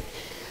say,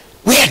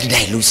 where did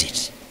I lose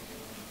it?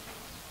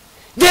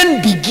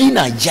 Then begin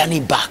a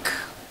journey back.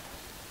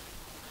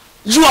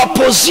 Your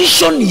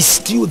position is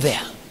still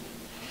there.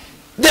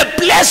 The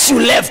place you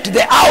left,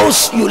 the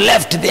house you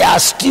left,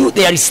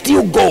 there is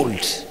still gold.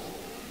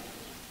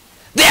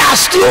 There are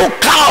still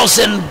cows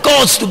and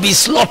goats to be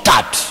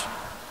slaughtered.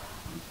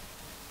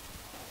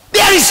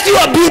 There is still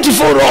a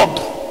beautiful robe.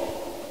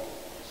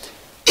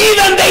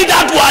 Even they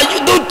that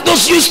were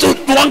those used to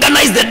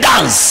organize the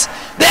dance,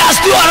 they are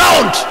still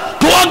around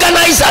to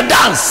organize a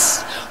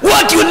dance.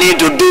 What you need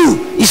to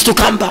do is to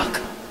come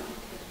back.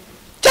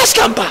 Just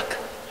come back.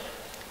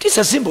 It is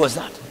as simple as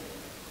that.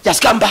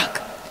 Just come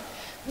back.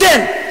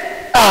 Then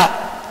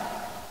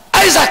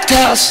Isaac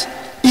tells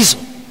Esau,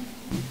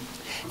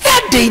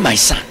 that day, my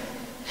son,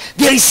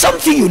 there is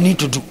something you need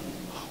to do.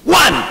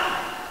 One,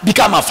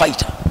 become a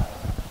fighter.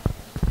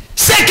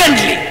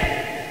 Secondly,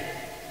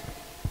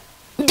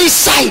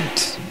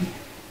 decide.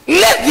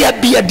 Let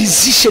there be a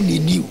decision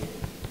in you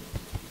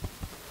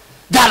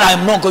that I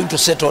am not going to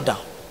settle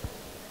down.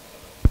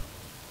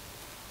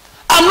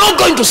 I'm not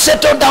going to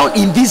settle down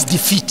in this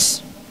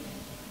defeat.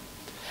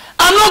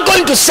 I'm not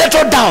going to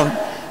settle down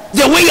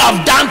the way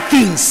I've done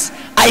things.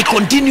 I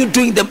continue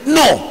doing them.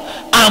 No,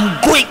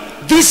 I'm going.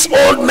 This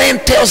old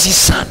man tells his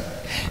son,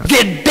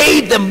 the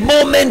day, the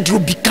moment you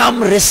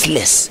become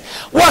restless,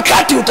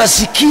 wakati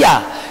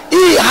utasikia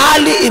hii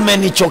hali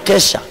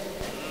imenichokesha,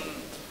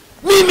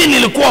 mimi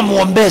nilikuwa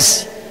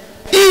muombezi,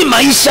 hii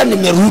maisha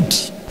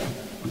nimerudi,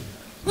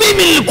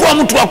 mimi nilikuwa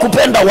mtu wa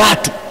kupenda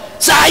watu,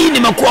 saa hii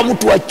nimekuwa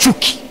mtu wa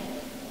chuki,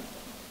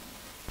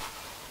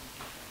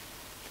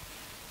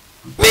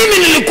 mimi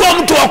nilikuwa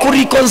mtu wa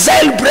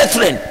kureconcile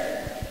brethren,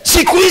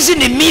 siku hizi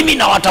ni mimi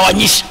na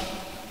watawanyisha.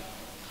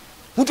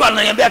 Mtu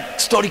ananiambia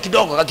story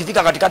kidogo,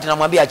 akifika katikati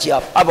namwambia achia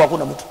hapo, hapo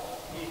hakuna mtu.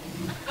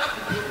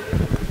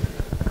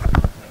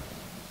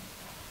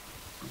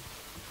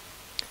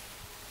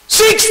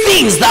 Six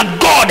things that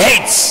God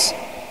hates,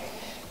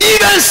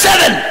 even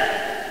 7,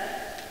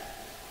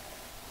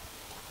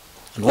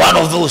 and one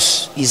of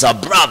those is a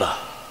brother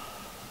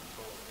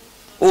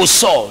who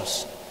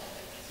sows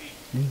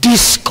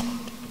discord,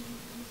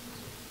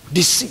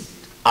 deceit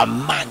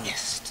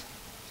amongst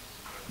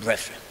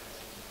brethren.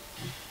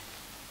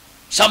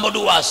 Somebody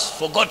who has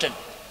forgotten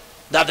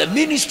that the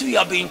ministry you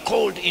are being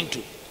called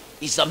into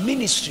is a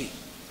ministry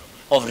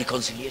of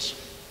reconciliation.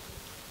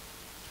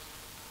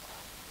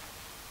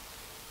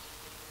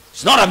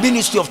 It's not a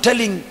ministry of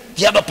telling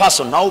the other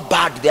person how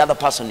bad the other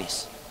person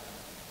is.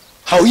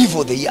 how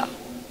evil they are.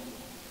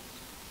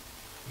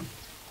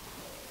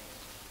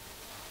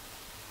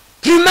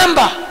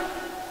 Remember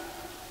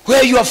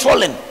where you are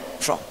fallen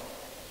from.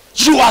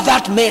 You are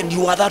that man,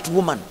 you are that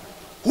woman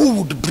who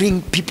would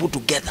bring people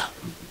together.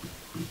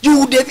 You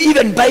would have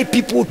even buy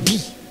people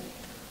tea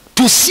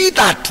to see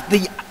that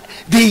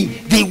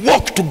they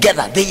walk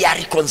together, they are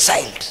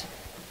reconciled.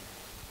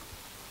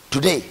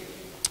 Today,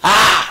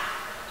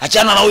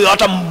 achana na huyo,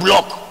 hata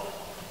mblock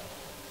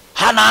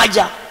hana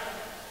haja.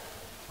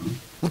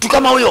 Mtu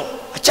kama huyo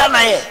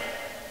achana yeye.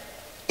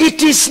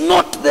 It is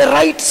not the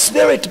right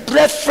spirit,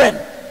 brethren.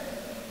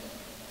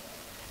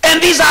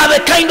 And these are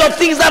the kind of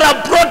things that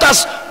have brought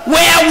us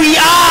where we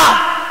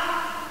are.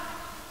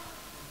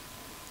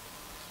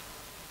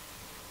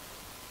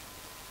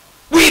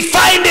 We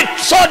find it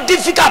so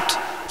difficult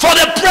for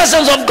the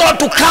presence of God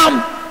to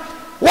come.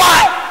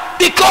 Why?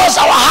 Because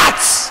our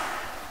hearts,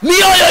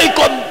 mioyo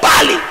iko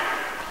mbali.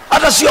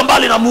 Hata sio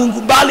mbali na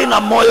Mungu, mbali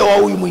na moyo wa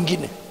huyu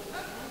mwingine.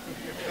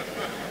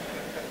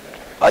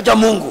 Acha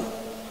Mungu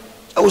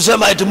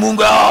usema eti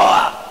Mungu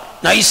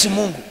nahisi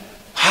Mungu.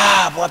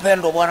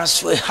 Wapendwa, Bwana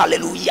siwe,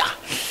 haleluya,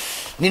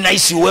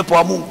 ninahisi uwepo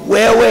wa Mungu.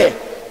 Wewe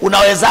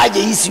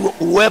unawezaje hisi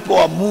uwepo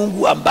wa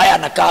Mungu ambaye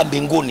anakaa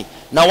mbinguni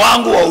na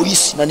wangu wa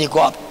uisi na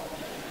niko hapa?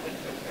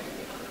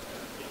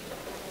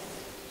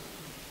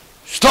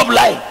 Stop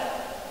lying.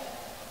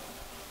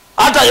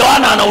 Hata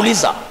Yohana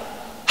anauliza,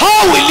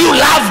 how will you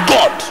love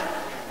God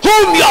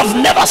whom you have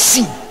never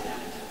seen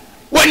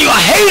when you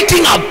are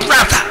hating a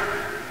brother?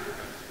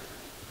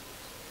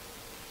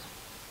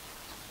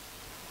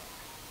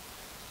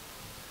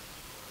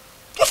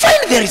 You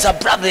find there is a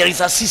brother, there is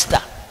a sister,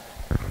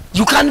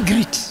 you can't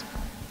greet.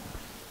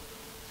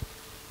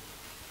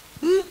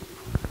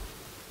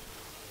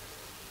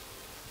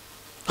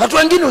 Watu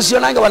wengine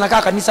usionanga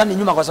wanakaa kanisani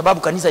nyuma kwa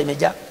sababu kanisa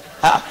imejaa.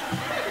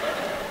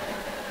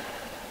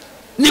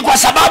 Ni kwa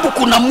sababu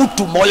kuna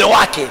mtu moyo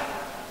wake,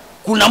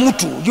 kuna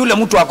mtu, yule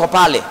mtu ako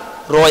pale,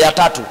 roho ya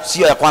tatu,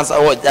 sio ya kwanza,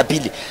 roho ya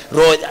pili,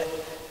 roho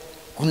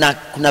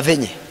kuna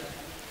venye.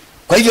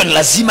 Kwa hivyo ni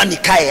lazima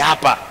nikae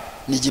hapa,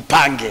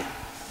 nijipange,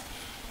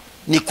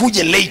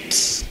 nikuje late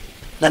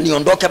na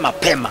niondoke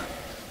mapema,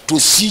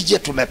 tusije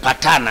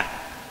tumepatana.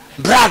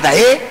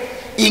 Brother,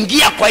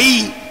 ingia kwa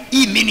hii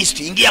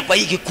ministry, ingia kwa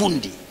hii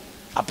kikundi.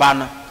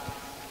 Hapana.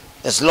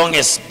 As long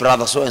as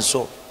brother so and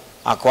so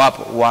ako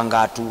hapo,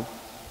 uanga tu.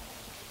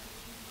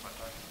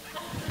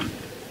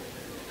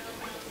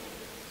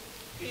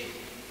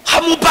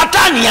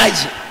 Hamupatani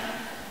aje.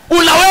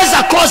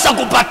 Unaweza kosa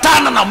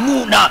kupatana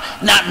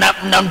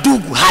na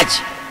ndugu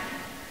haji.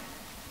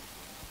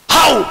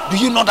 How do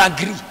you not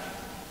agree?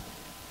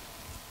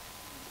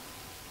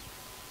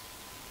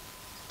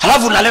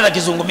 Halafu unaleta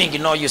kizungu mingi.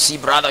 No, you see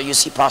brother, you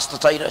see Pastor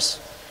Titus,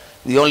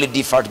 we only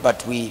differed,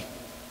 but we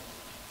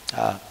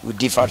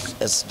differed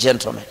as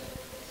gentlemen.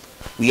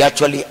 We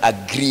actually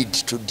agreed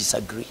to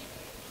disagree.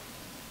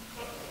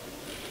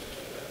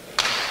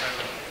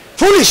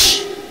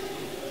 Foolish.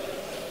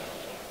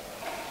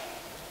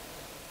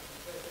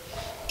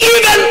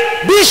 Even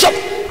Bishop,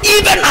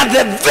 even at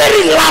the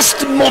very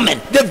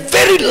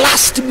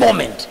last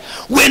moment,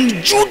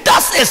 when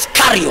Judas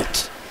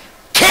Iscariot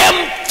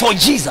came for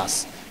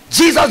Jesus,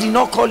 Jesus did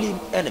not call him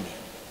enemy.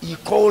 He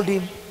called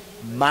him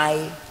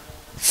my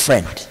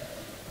friend.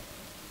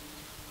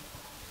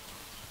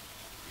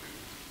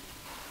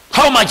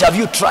 How much have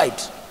you tried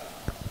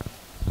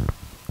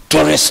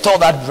to restore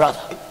that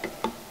brother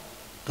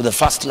to the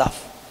first love?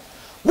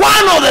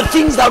 One of the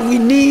things that we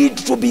need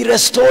to be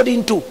restored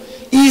into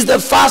is the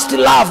first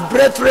love,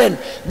 brethren.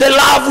 The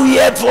love we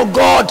had for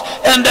God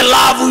and the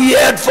love we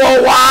had for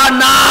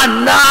one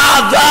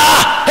another.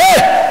 Hey,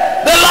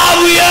 the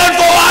love we had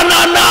for one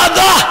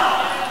another.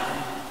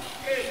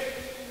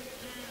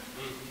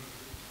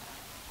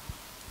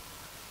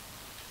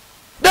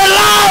 The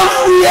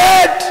love we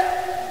had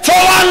for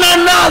one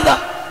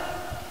another.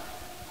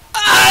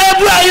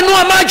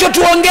 Inua macho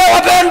tuongee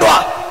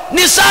wapendwa.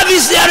 Ni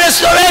service ya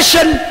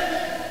restoration.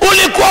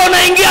 Ulikuwa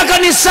unaingia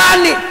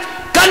kanisani,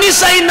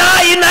 kanisa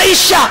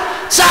inaisha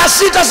saa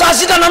 6, saa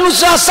 6:30,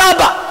 saa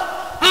 7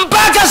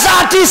 mpaka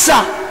saa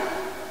 9.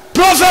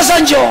 Profesa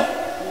njoo,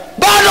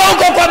 bado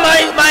uko kwa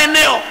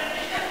maeneo.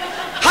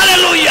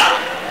 Haleluya.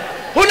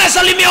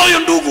 Unasalimia huyo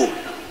ndugu,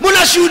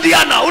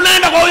 mnashuhudiana,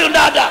 unaenda kwa huyo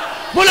dada,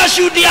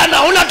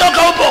 mnashuhudiana,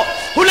 unatoka huko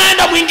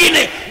unaenda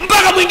mwingine,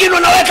 mpaka mwingine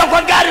unaweka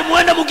kwa gari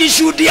muende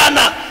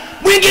mkishuhudiana.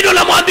 Mwingine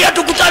unamwambia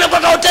tukutane kwa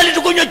hoteli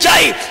tukunywe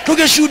chai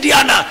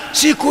tukishuhudiana.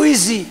 Siku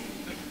hizi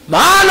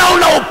maana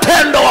una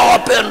upendo wa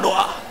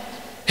wapendwa.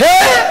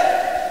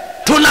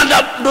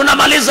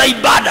 Tunamaliza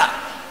ibada,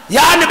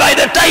 yani by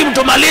the time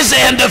tumalize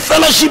and the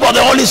fellowship of the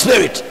Holy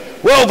Spirit,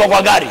 wewe uko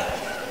kwa gari.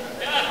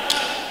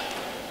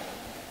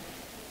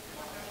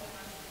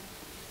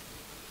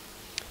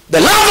 The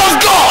love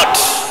of God.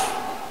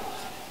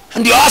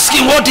 And you're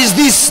asking, what is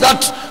this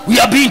that we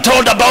are being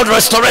told about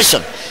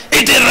restoration?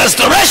 It is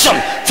restoration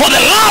for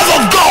the love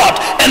of God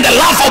and the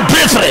love of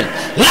brethren.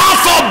 Love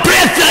for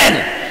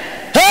brethren.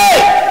 Hey,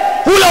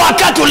 ule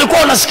wakati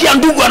ulikuwa unasikia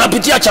ndugu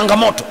anapitia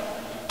changamoto,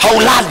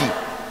 haulali,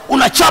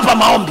 unachapa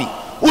maombi,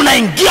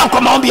 unaingia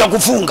kwa maombi ya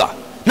kufunga,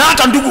 na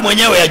hata ndugu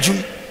mwenyewe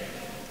yajui,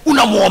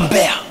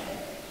 unamuombea,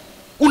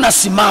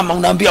 unasimama,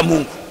 unaambia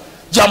Mungu,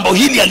 jambo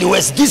hili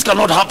aliwezi, this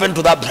cannot happen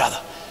to that brother.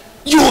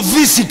 You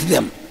visit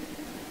them.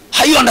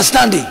 Are you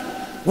understanding?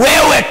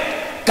 Wewe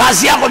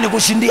kazi yako ni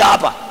kushindia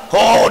hapa.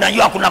 Oh,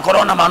 unajua kuna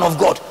corona, man of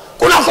God.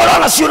 Kuna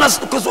corona,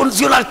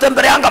 si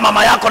unatembeleanga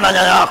mama yako na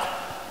nyanya yako,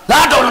 na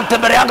hata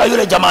unatembeleanga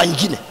yule jamaa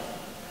nyingine.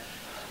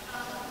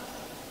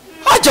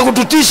 Acha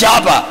kututisha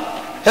hapa.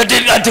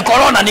 Eti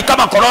corona ni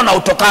kama corona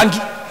utokangi.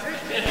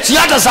 Si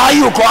hata saa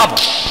hii uko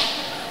hapa.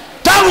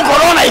 Tangu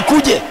corona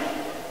ikuje,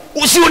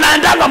 usi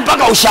unaendanga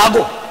mpaka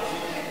ushago.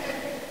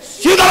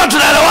 Sio kama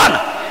tunaelewana?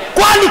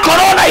 Kwani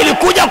corona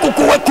ilikuja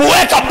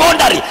kuweka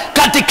boundary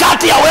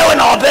katikati ya wewe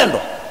na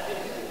wapendwa.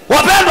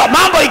 Wapendwa,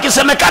 mambo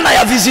ikisemekana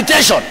ya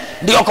visitation,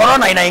 ndio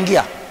corona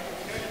inaingia.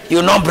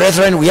 You know,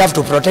 brethren, we have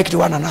to protect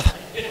one another.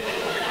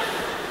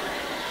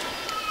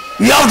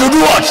 We have to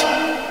do what?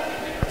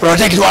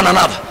 Protect one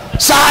another.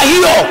 Saa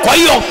hiyo, kwa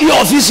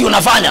hiyo ofisi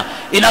unafanya,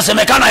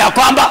 inasemekana ya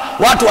kwamba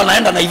watu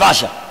wanaenda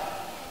Naivasha.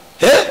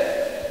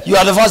 You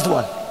are the first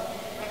one.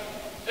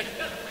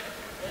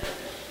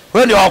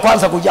 Wewe ndio wa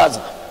kwanza kujaza.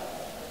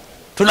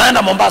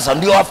 Tunaenda Mombasa,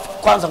 ndio wa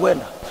kwanza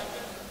kwenda.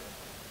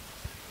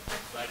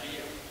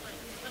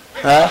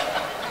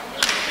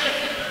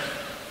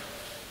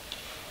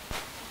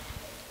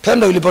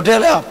 Pendo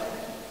ilipotelea hapo.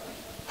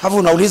 Hapo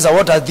unauliza,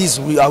 what are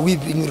these are we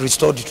being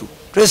restored to?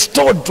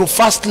 Restored to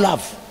first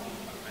love.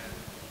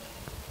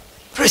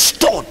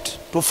 Restored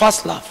to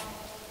first love.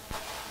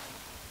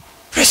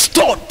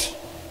 Restored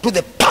to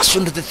the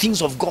passion, to the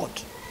things of God.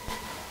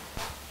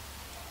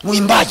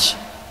 Muimbaji,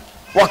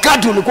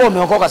 wakati ulikuwa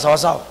umeokoka sawa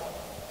sawa,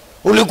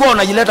 ulikuwa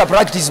unajileta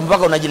practice,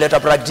 mpaka unajileta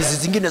practice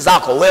zingine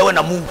zako wewe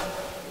na Mungu.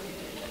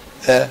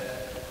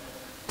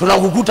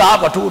 Tunakukuta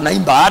hapa tu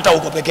unaimba, hata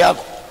uko peke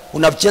yako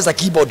unacheza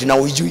keyboard na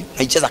uijui,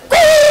 unaicheza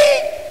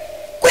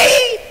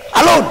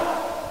alone.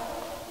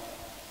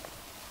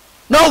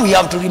 Now we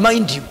have to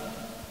remind you,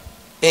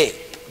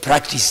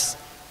 practice.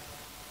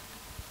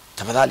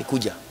 Tafadhali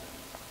kuja.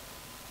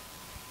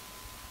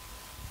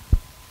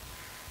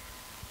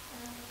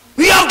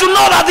 We have to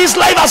know that this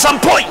life at some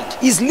point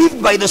is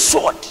lived by the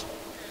sword.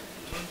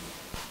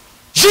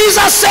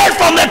 Jesus said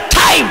from the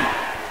time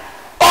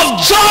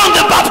of John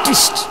the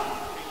Baptist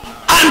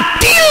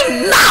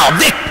until now,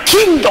 the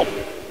kingdom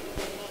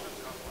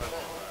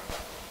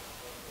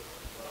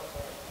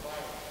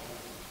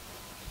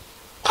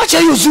acha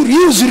hiyo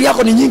uzuri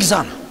yako ni nyingi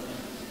sana.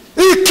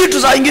 Hii kitu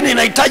za ingine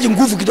inahitaji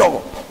nguvu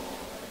kidogo.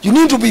 You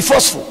need to be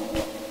forceful.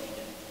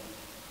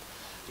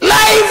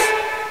 Life,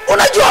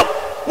 unajua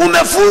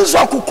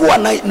umefunzwa kukua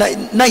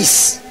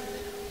nice.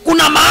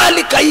 Kuna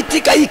mahali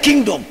kaitika hii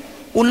kingdom,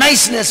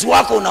 uniceness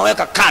wako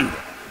unaweka kando.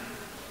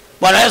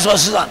 Bwana Yesu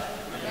asifiwe.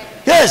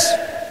 Yes.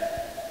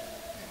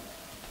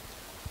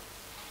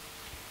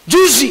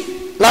 Juzi,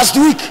 last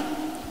week,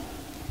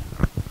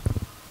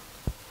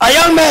 a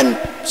young man,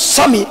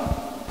 Sammy,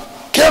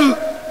 came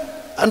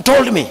and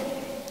told me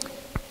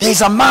there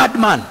is a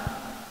madman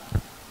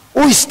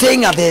who is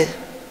staying at the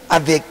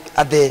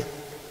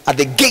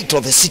gate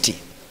of the city,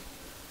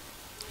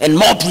 and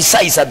more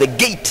precise at the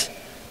gate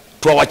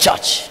to our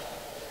church.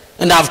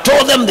 And I've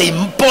told them the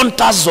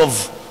importance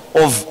of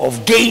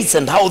gates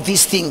and how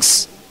these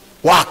things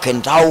work,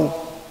 and how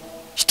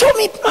he told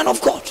me, man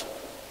of God,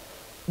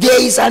 there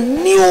is a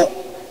new,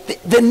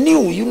 there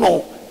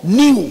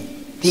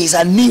is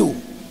a new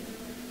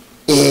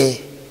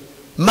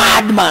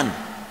madman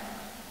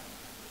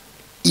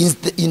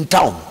in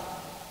town,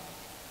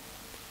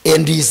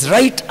 and he's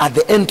right at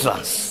the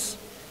entrance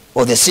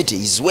of the city,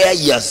 is where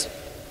he has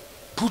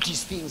put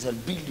his things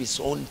and built his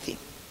own thing.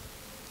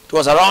 It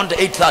was around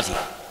 8:30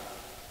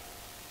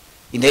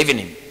 in the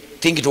evening. I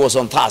think it was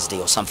on Thursday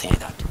or something like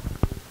that.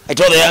 I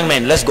told the young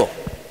man, let's go,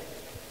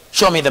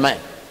 show me the man.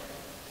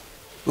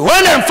 We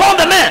went and found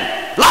the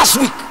man last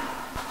week.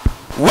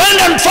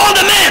 Went and found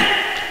the man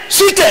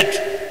seated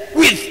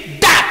with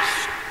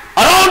darts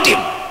around him.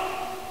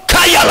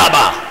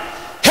 Kayalaba.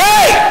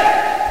 Hey,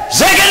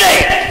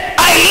 Zegede,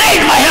 I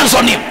laid my hands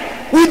on him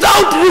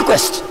without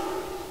request.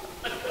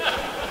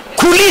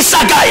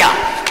 Kulisagaya,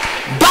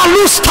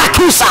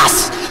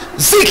 Balustakusas,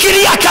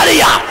 Zikiria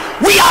Karia.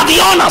 We are the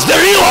honors, the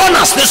real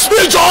honors, the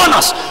spiritual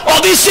honors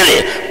of this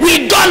city.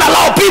 We don't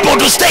allow people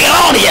to stay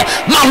around here.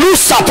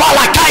 Malusa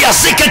Palakaya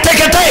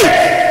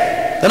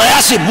Ziketekete. Then I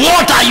asked him,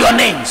 what are your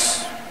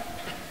names?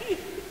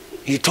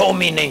 He told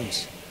me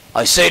names.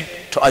 I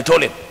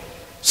told him,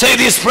 say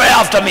this prayer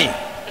after me.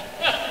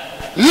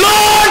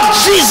 Lord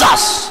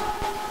Jesus,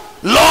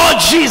 Lord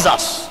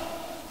Jesus,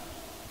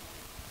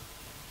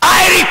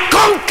 I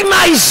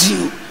recognize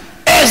you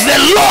as the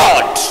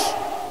Lord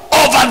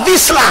over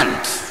this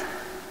land,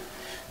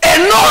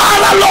 and no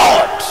other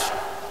Lord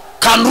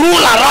can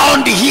rule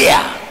around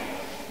here.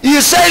 He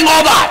is saying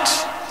all that.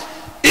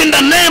 In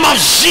the name of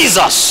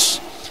Jesus,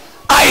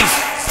 I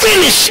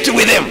finished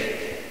with him.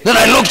 Then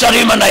I looked at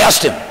him and I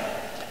asked him,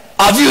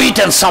 have you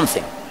eaten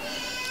something?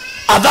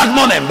 At that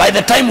moment, by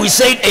the time we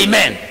said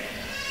amen,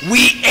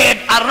 We had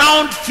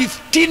around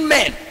 15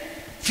 men,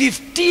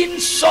 15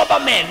 sober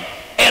men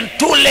and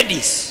 2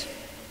 ladies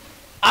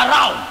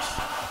around.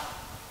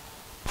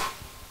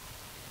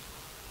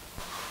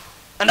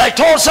 And I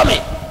told Sammy,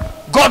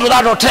 go to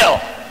that hotel,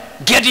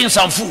 get in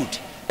some food.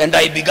 And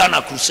I began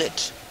a crusade.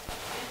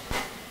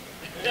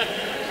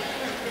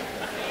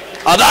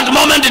 At that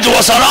moment it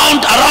was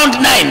around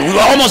 9. We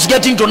were almost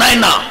getting to 9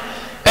 now.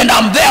 And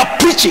I'm there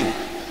preaching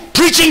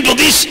to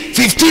these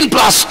 15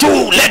 plus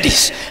 2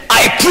 ladies.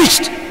 I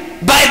preached.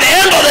 By the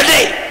end of the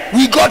day,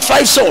 we got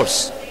 5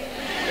 souls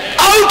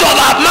out of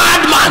a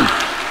madman.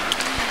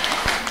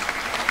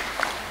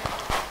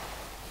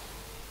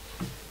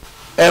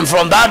 And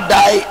from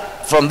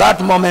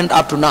that moment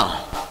up to now,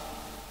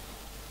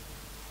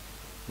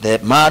 the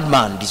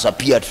madman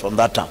disappeared from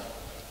that town.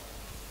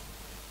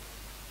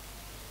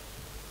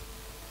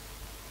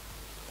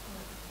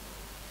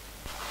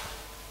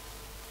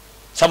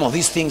 Some of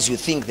these things you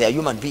think they are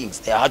human beings,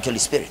 they are actually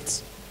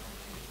spirits.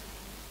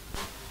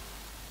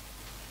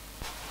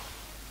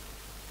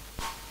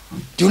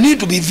 You need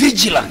to be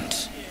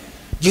vigilant.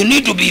 You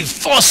need to be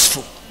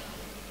forceful.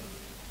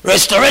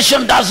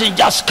 Restoration doesn't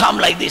just come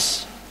like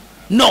this.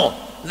 No,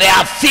 there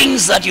are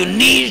things that you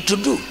need to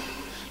do.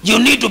 You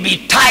need to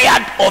be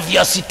tired of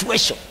your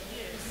situation.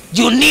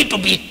 You need to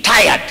be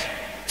tired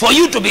for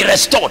you to be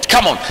restored.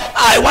 Come on,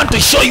 I want to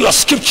show you a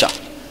scripture.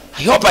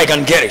 I hope I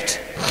can get it.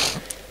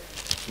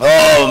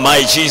 Oh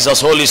my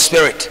Jesus, Holy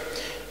Spirit,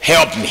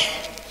 help me.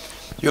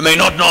 You may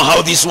not know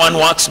how this one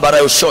works, but I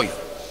will show you.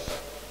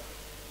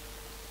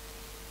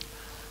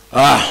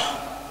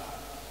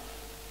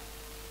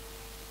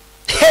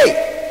 Hey,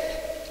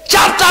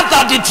 chapter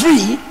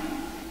 33,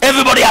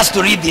 everybody has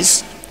to read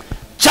this.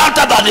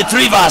 Chapter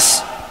 33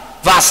 verse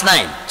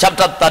 9.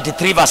 Chapter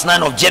 33 verse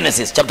 9 of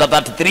Genesis. Chapter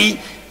 33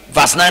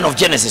 verse 9 of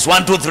Genesis.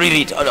 1, 2, 3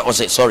 read. Oh,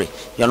 sorry,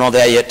 you're not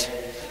there yet.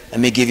 Let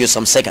me give you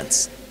some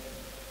seconds.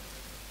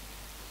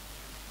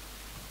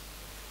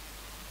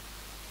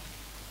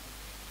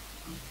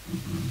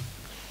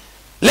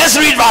 Let's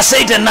read verse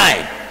 8 and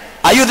 9.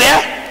 Are you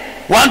there?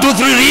 1, 2,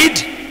 3 read.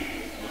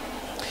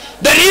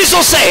 Then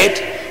Esau said,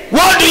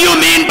 what do you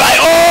mean by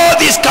all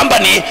this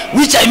company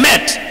which I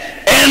met?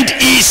 And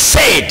he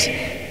said,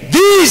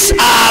 these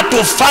are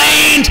to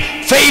find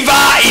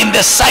favor in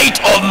the sight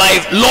of my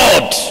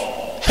Lord.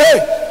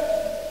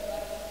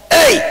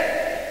 Hey,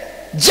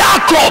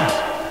 Jacob,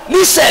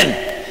 listen.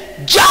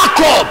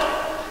 Jacob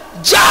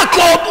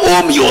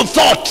whom you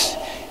thought,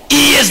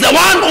 he is the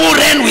one who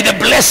ran with the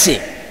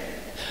blessing.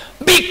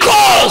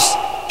 Because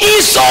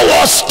Esau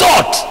was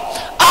taught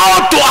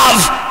how to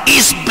have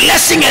his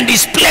blessing and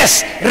his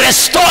place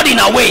restored in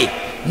a way.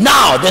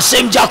 Now the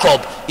same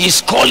Jacob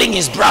is calling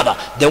his brother,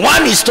 the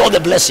one he stole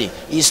the blessing,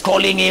 is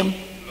calling him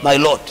my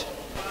Lord.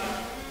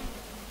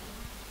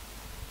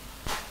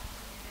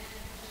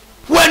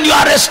 When you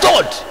are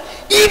restored,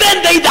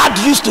 even they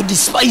that used to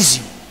despise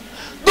you,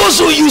 those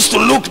who used to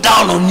look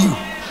down on you,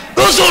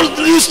 those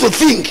who used to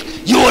think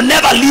you will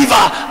never live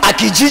a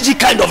Kijiji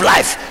kind of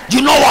life,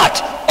 you know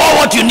what? All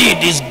what you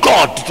need is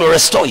God to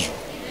restore you.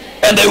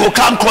 And they will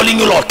come calling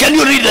you Lord. Can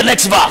you read the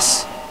next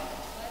verse?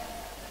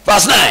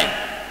 Verse 9.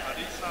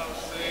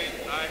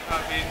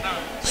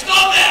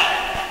 Stop there.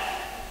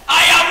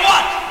 I have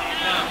what?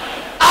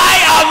 I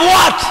have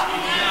what?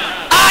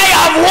 I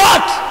have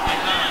what?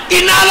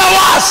 In other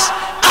words,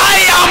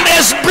 I am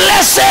as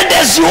blessed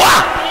as you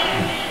are.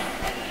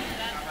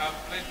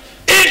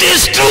 It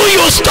is true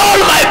you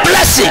stole my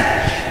blessing.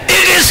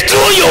 It is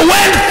true you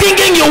went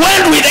thinking you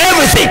went with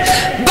everything.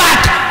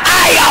 But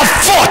I have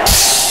fought.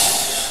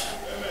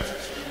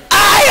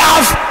 I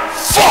have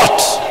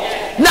fought.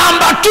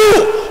 Number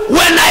 2,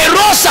 when I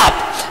rose up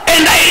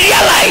and I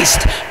realized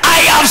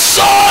I have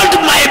sold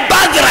my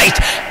birthright,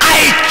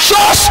 I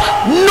chose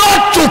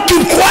not to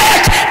keep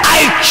quiet.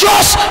 I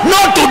chose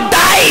not to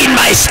die in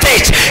my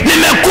state.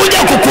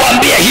 Nimekuja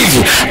kukuambia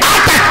hivi,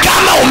 hata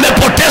kama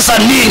umepoteza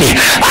nini,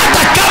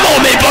 hata kama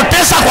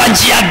umepoteza kwa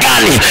njia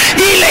gani,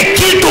 ile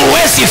kitu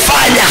huwezi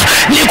fanya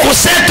ni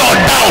kusettle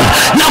down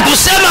na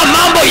kusema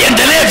mambo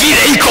iendelee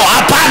vile iko.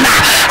 Hapana,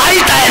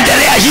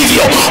 haitaendelea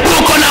hivyo.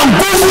 Uko na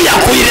nguvu ya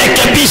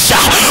kuirekebisha.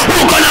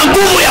 Uko na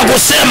nguvu ya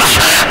kusema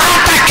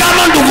hata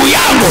kama ndugu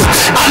yangu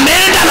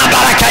ameenda na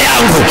baraka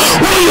yangu,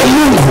 huyo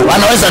Mungu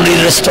anaweza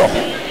ni-restore.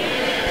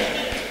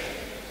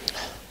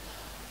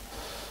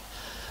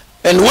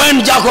 And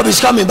when Jacob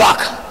is coming back,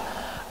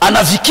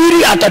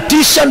 anafikiri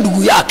atatisha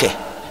ndugu yake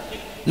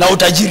na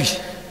utajiri.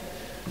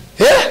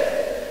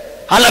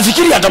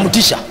 Anafikiri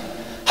atamutisha.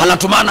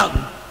 Anatumana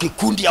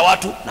kikundi ya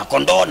watu na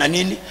kondoo na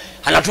nini,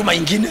 anatuma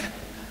ingine.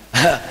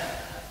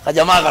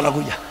 Kajamaa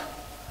kanakuja,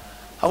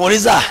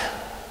 amuuliza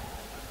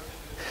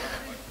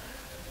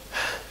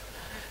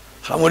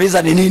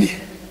ni nini?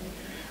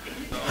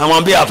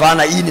 Anamwambia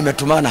hapana, hii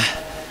nimetumana.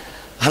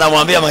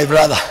 Anamwambia my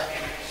brother,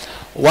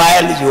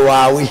 while you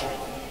are away,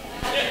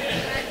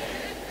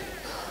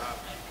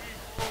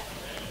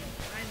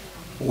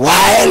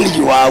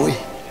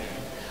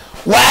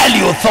 while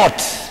you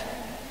thought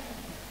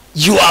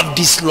you have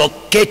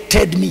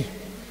dislocated me,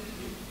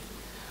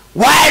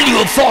 While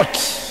you thought,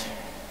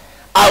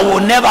 I will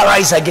never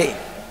rise again,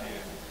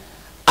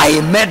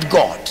 I met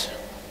God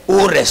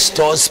who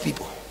restores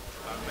people.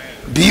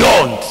 Amen.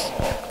 Beyond,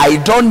 I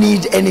don't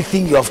need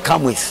anything you have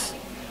come with.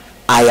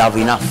 I have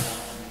enough.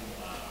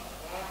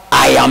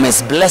 I am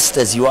as blessed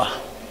as you are.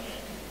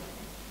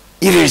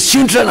 If it is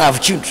children, I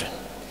have children.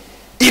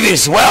 If it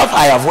is wealth,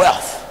 I have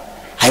wealth.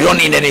 I don't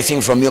need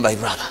anything from you, my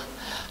brother.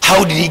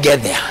 How did he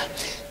get there?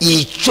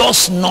 He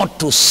chose not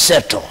to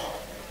settle.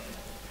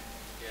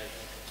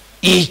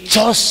 He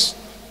chose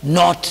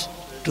not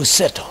to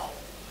settle.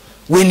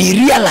 When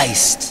he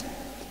realized,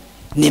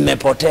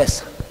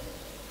 nimepoteza,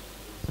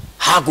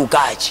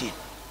 hakukaa chini,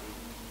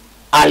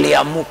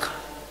 aliamuka.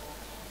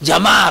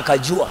 Jamaa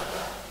akajua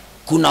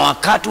kuna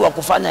wakati wa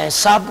kufanya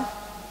hesabu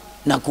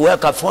na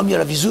kuweka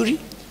formula vizuri,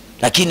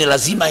 lakini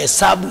lazima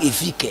hesabu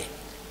ifike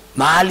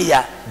mahali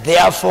ya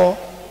therefore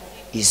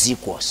is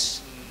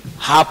equals.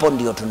 Hapo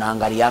ndio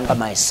tunaangalianga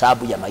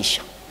mahesabu ya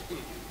maisha.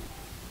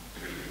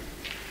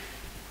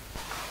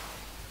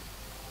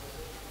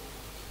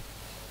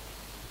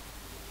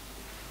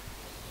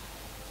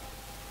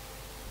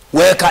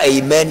 Weka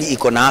amen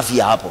iko na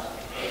afya hapo.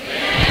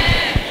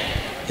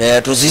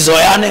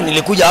 Tusizoeane,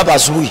 nilikuja hapa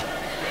asubuhi.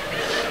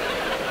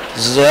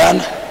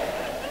 Tusizoeane.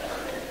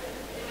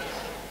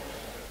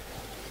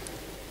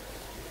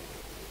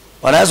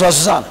 Bwana Yesu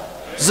asifiwe.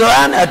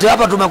 Zoeane, ati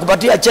hapa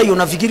tumekupatia chai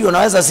unafikiri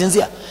unaweza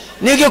sinzia.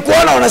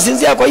 Nikikuona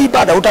unasinzia kwa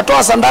ibada,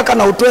 utatoa sandaka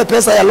na utoe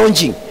pesa ya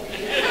launching.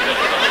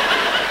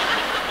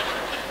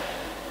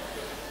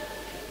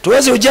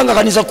 Tuwezi ujenga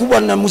kanisa kubwa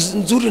na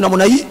nzuri na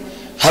mna hii.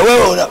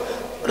 Wewe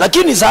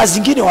lakini saa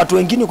zingine watu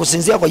wengine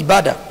kusinzia kwa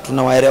ibada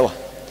tunawaelewa.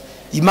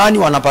 Imani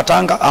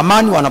wanapatanga,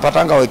 amani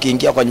wanapatanga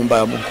wakiingia kwa nyumba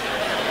ya Mungu.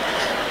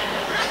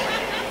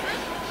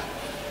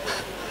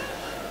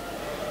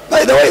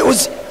 By the way,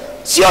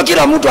 sio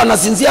kila mtu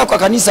anasinzia kwa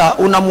kanisa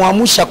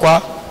unamuamsha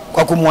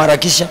kwa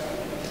kumharakisha.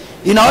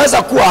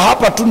 Inaweza kuwa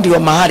hapa tu ndio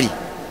mahali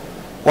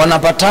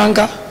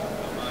wanapatanga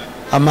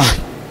amani.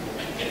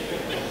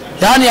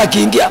 Yaani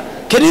akiingia,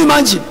 can you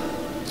imagine?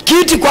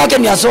 Kiti kwake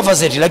ni sofa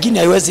set lakini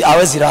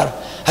hawezi lala.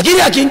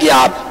 Lakini akiingia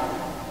hapa,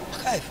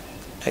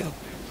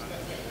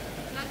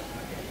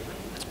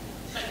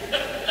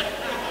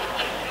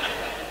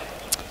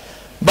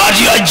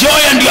 but your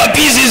joy and your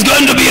peace is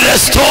going to be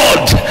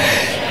restored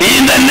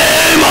in the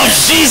name of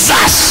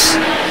Jesus.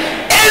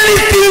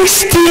 Anything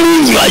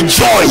stealing your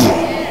joy,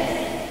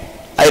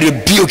 I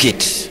rebuke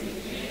it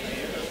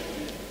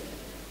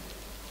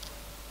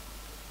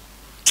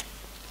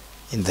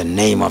in the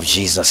name of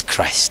Jesus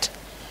Christ.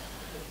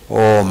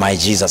 Oh my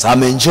Jesus,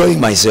 I'm enjoying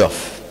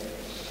myself.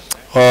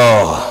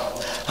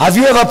 Oh, have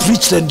you ever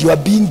preached and you are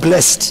being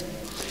blessed?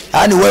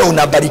 Yani wewe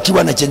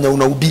unabarikiwa na chenye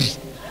unahubiri.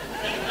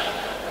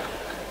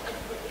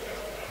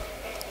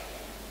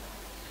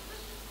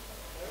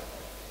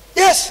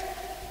 Yes.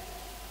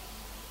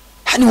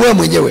 Yani wewe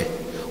mwenyewe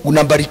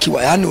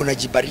unabarikiwa, yani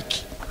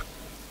unajibariki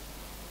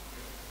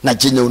na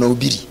chenye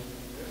unahubiri.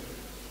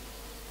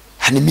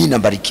 Yani mimi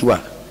nabarikiwa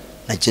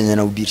na chenye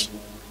nahubiri,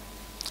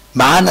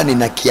 maana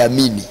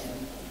ninakiamini.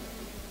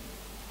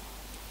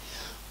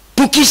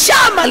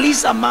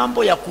 Tukishamaliza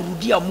mambo ya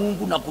kurudia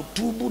Mungu na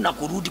kutubu na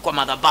kurudi kwa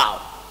madhabahu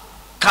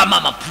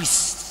kama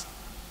mapriest,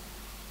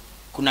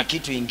 kuna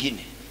kitu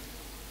ingine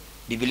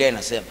Biblia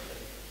inasema.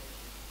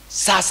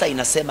 Sasa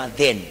inasema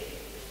then.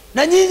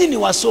 Na nyinyi ni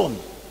wasomi,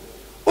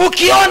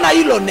 ukiona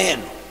hilo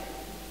neno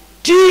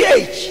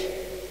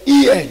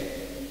THEN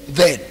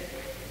then,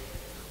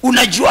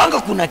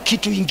 unajuanga kuna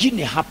kitu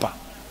ingine hapa.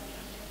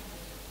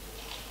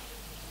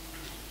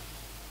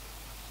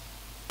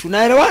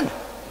 Tunaelewana?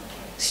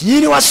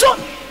 Nyinyi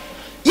wasomi.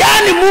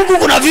 Yani Mungu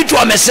kuna vitu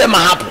amesema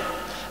hapo.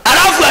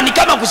 Alafu ni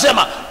kama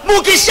kusema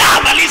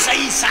mkishamaliza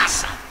hii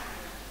sasa,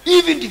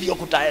 hivi ndivyo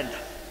kutaenda.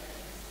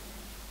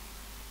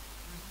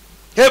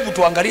 Hebu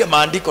tuangalie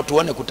maandiko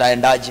tuone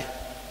kutaendaje.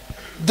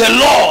 The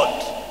Lord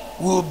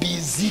will be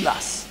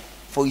zealous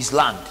for his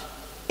land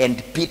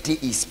and pity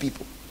his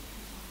people.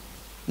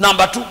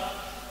 Number 2,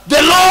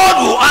 the Lord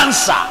will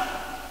answer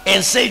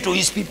and say to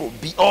his people,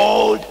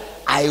 behold,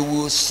 I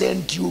will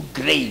send you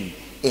grain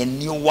and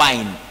new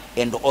wine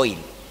and oil.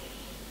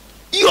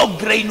 Hiyo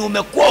grain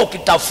umekuwa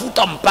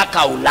ukitafuta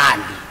mpaka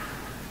ulali,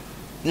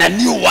 na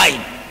new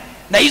wine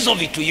na hizo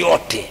vitu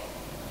yote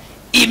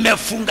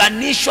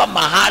imefunganishwa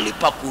mahali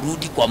pa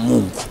kurudi kwa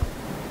Mungu.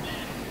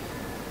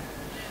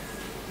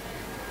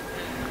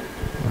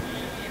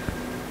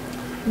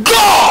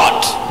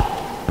 God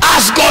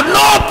has got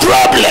no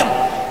problem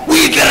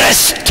with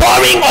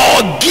restoring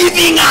or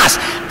giving us.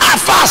 At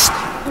first,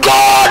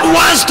 God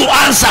wants to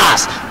answer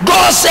us.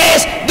 God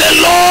says the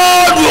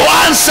Lord will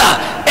answer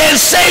and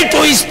say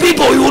to his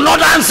people, he will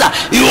not answer,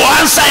 he will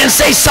answer and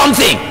say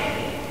something.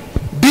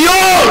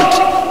 Behold,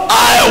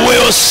 I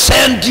will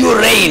send you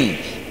rain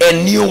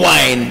and new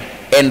wine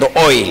and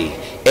oil,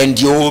 and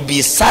you will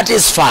be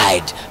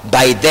satisfied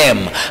by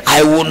them.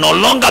 I will no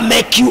longer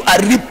make you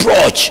a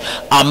reproach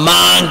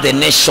among the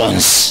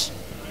nations.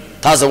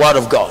 That's the word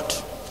of God.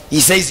 He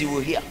says he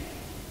will hear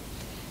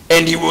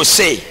and he will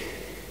say,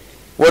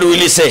 what will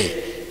he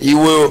say? He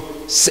will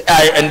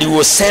and he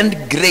will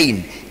send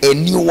grain, a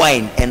new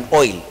wine, and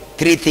oil.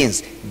 3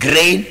 things: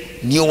 grain,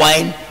 new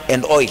wine,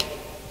 and oil.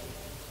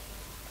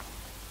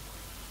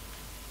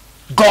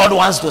 God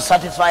wants to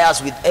satisfy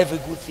us with every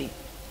good thing.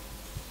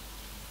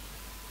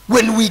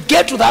 When we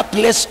get to that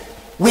place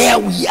where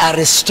we are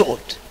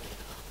restored,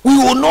 we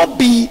will not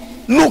be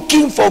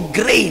looking for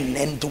grain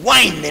and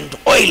wine and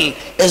oil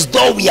as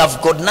though we have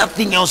got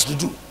nothing else to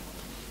do.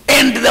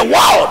 And the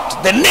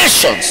world, the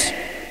nations,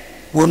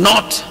 will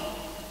not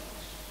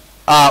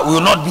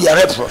be a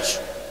reproach.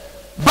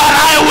 But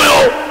I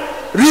will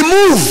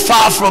remove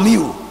far from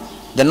you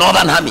the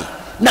northern army.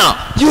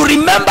 Now, you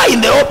remember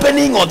in the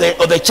opening of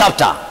the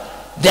chapter,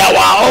 there were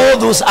all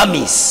those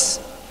armies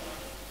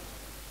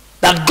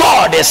that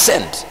God has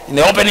sent in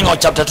the opening of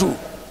chapter 2.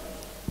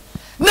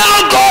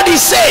 Now God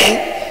is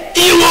saying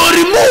he will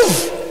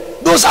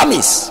remove those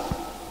armies.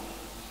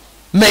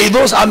 May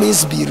those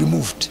armies be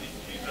removed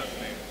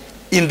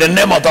in the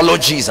name of the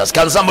Lord Jesus.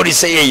 Can somebody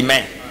say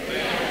amen?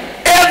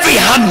 Amen. Every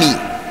army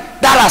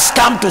that has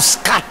come to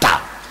scatter,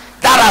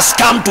 that has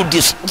come to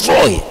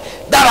destroy,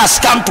 that has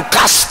come to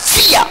cast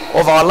fear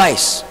of our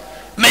lives,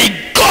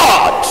 may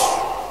God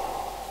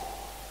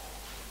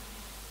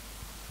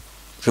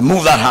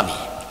remove that army.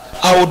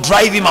 I will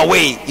drive him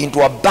away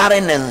into a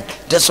barren and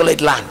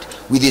desolate land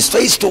with his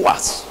face to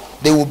us.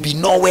 They will be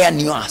nowhere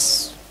near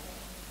us.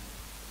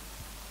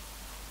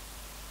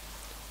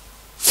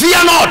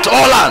 Fear not,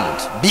 all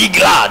land, be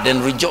glad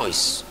and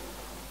rejoice,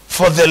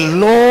 for the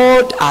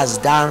Lord has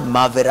done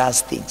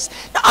marvelous things.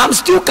 Now I'm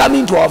still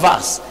coming to our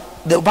verse,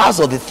 the verse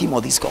of the theme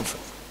of this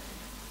conference.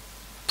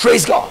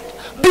 Praise God.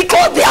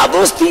 Because there are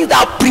those things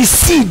that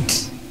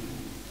precede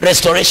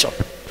restoration.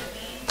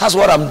 That's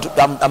what I'm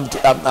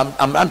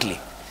handling.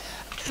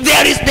 There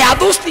are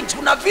those things.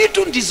 Kuna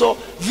vitu ndizo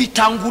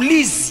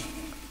vitangulizi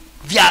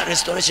vya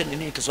restoration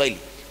nini Kiswahili,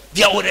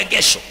 vya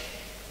uregesho,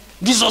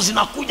 ndizo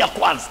zinakuja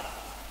kwanza.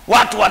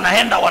 Watu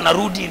wanaenda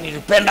wanarudi in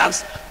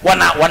repentance,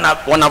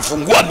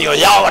 wanafungua mioyo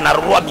yao,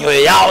 wanarudua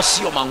mioyo yao,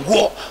 sio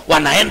manguo.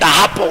 Wanaenda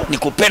hapo ni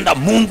kupenda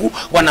Mungu,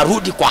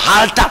 wanarudi kwa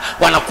altar,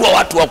 wanakuwa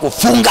watu wa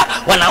kufunga,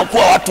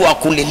 wanakuwa watu wa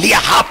kulilia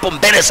hapo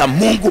mbele za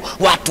Mungu,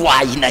 watu wa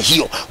aina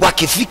hiyo.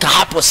 Wakifika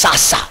hapo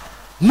sasa,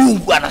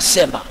 Mungu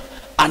anasema,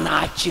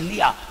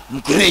 anaachilia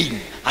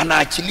grain,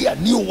 anaachilia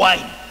new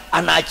wine,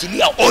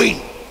 anaachilia oil.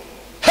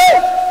 Hey!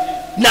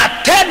 Na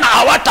tena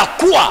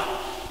hawatakuwa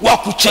wa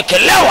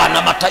kuchekelewa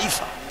na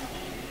mataifa.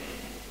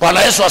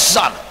 Bwana Yesu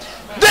asante.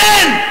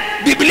 Then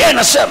Biblia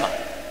inasema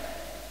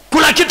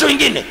kuna kitu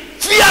kingine,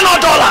 fear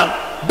not all,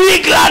 be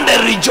glad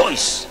and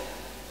rejoice.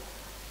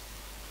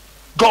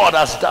 God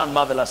has done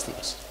marvelous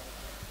things.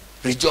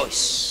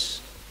 Rejoice.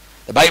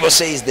 The Bible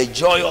says the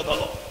joy of the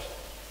Lord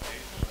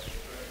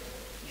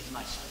is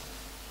my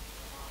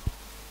strength.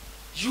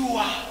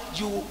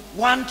 You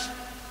want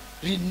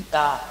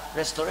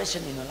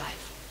restoration in your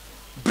life.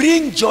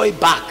 Bring joy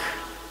back.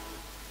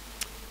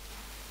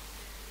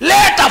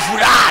 Leta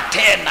furaha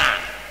tena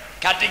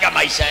katika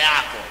maisha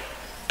yako.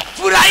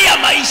 Furahia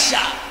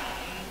maisha.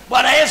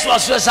 Bwana Yesu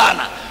asifiwe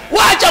sana.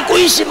 Wacha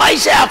kuishi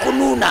maisha ya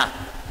kununa.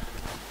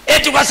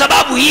 Eti kwa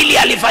sababu hili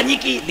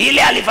halifanyiki,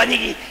 lile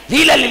halifanyiki,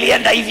 lile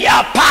lilienda hivi.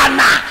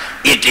 Hapana.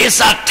 It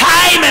is a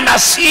time and a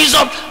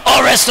season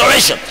of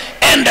restoration.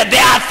 And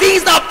there are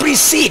things that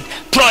precede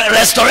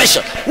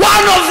restoration.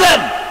 One of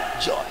them,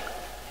 joy.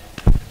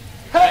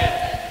 Hey.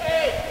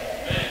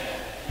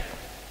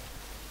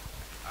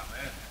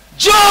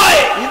 Joy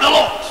in the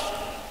Lord.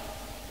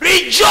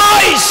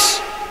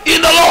 Rejoice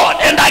in the Lord.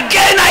 And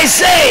again I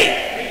say,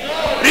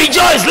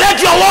 rejoice.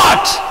 Let your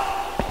what?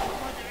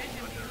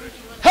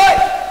 Hey.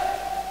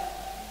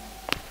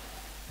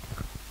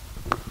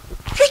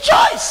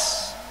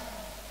 Rejoice.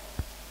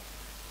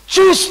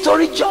 Choose to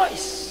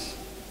rejoice.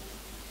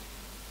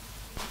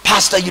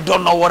 Pastor, you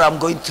don't know what I'm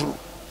going through.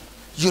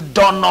 You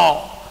don't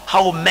know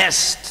how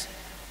messed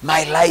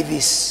my life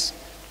is.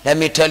 Let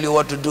me tell you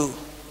what to do.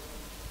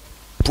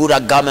 Put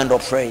a garment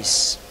of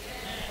praise.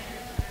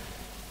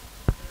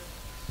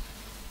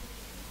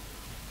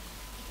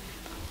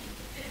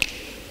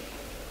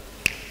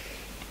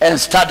 And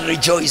start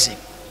rejoicing.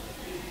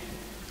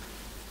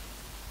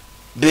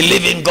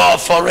 Believing God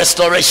for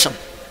restoration.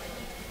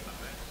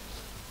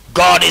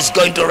 God is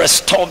going to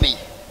restore me.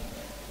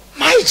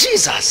 My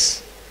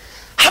Jesus.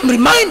 I'm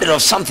reminded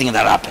of something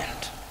that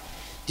happened.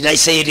 Did I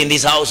say it in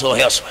this house or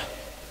elsewhere?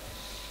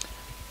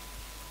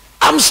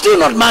 I'm still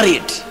not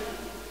married.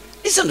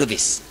 Listen to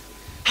this.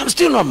 I'm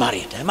still not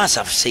married. I must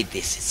have said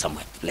this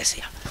somewhere. Bless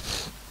you.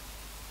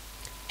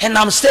 And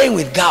I'm staying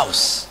with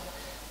girls.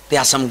 There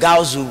are some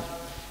girls who,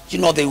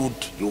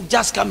 you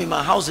just come in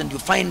my house and you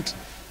find,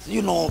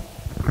 young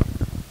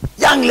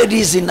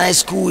ladies in high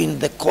school, in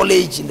the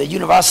college, in the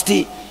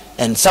university,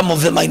 and some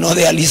of them I know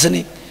they are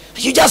listening.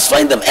 You just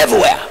find them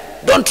everywhere.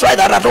 Don't try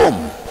that at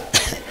home.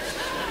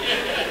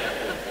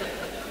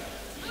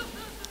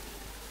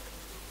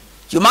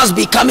 You must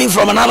be coming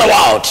from another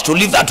world to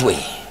live that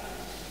way.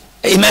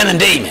 Amen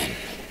and amen.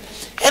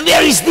 And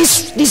there is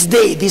this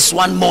day, this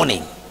one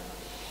morning,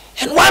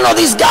 and one of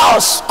these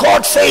girls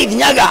called Faith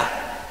Nyaga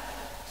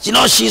You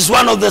know, she's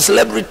one of the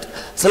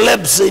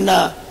celebs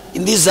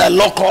in this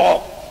local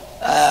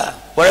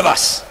wherever.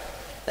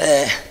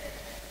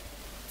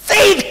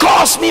 Faith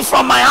calls me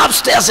from my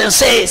upstairs and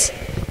says,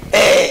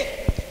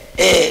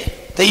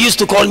 they used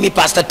to call me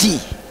Pastor T.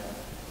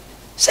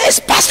 Says,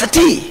 Pastor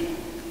T,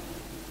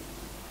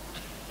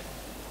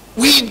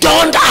 we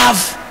don't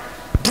have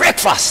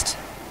breakfast,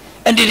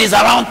 and it is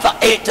around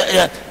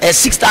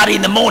 6:30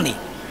 in the morning.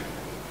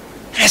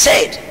 I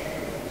said,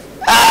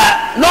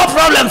 no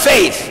problem,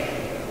 Faith.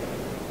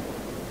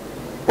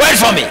 Wait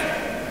for me,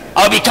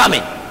 I'll be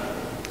coming.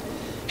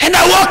 And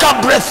I woke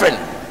up, brethren.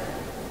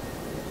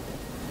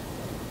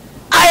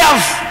 I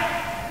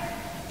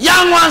have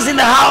young ones in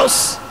the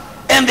house,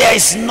 and there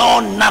is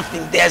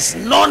nothing. There's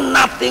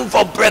nothing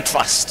for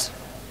breakfast.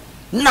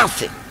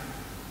 Nothing.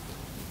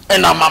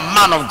 And I'm a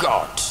man of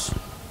God,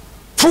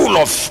 full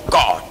of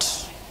God.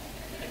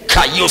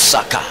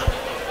 Kayusaka.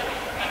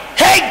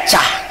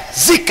 Heja.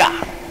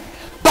 Zika.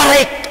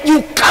 But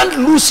you can't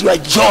lose your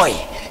joy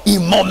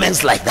in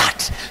moments like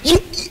that.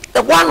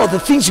 One of the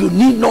things you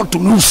need not to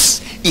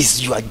lose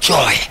is your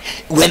joy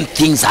when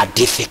things are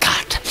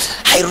difficult.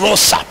 I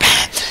rose up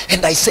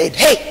and I said,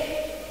 hey,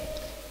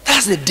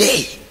 that's the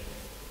day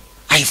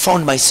I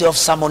found myself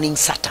summoning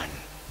Satan.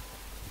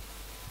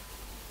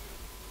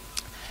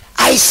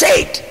 I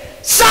said,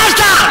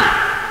 Satan,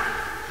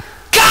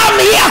 come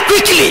here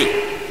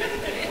quickly.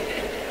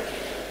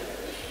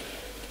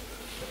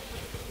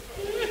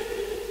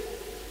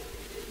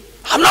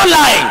 I'm not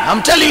lying,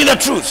 I'm telling you the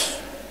truth.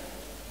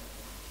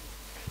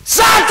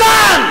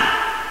 Satan,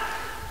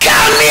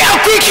 come here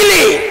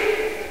quickly.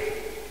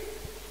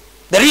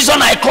 The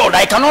reason I called,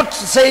 I cannot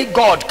say,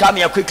 God, come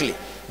here quickly,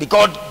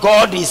 because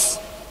God is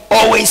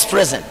always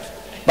present,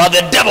 but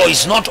the devil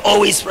is not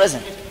always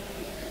present.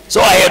 So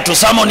I had to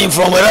summon him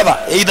from wherever,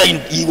 either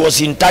he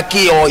was in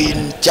Turkey or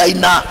in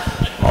China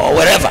or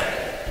wherever.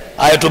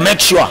 I had to make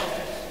sure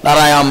that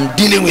I am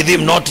dealing with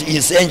him, not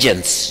his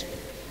engines.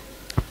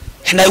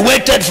 And I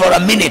waited for a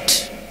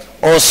minute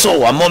or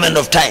so, a moment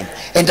of time,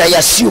 and I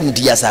assumed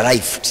he has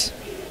arrived.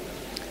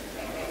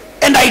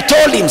 And I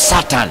told him,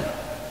 Satan,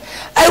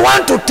 I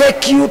want to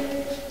take you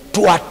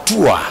to a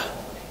tour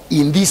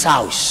in this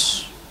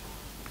house.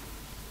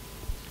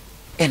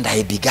 And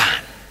I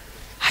began.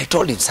 I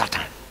told him,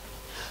 Satan,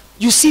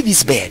 you see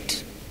this bed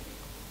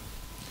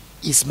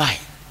is mine.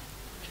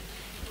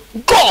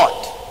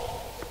 God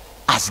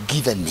has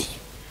given me.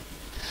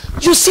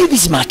 You see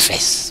this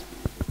mattress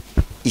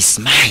is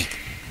mine.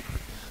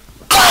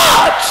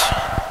 God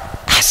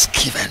has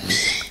given me.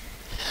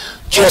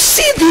 You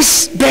see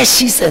these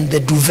bedsheets and the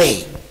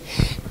duvet,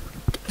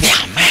 they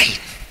are mine.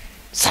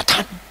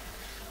 Satan,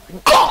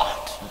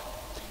 God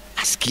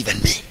has given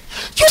me.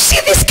 You see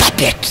this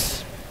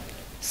carpet,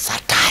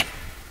 Satan,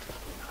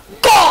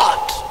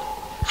 God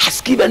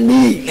has given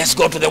me. Let's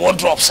go to the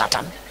wardrobe,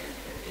 Satan.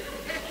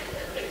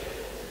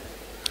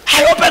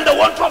 I opened the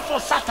wardrobe for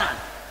Satan.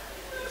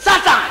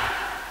 Satan,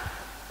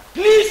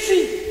 please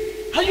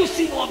see. Have you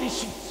seen all these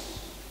suits?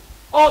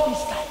 All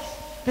these ties?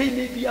 They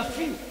may be a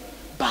few,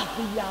 but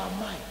they are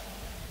mine.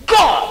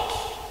 God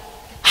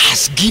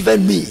has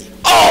given me.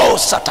 Oh,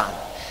 Satan.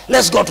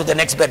 Let's go to the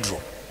next bedroom.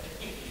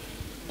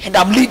 And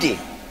I'm leading,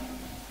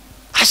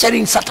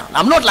 ushering Satan.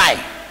 I'm not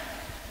lying.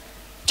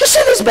 Just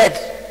see this bed.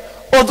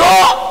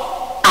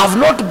 Although I've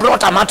not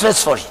brought a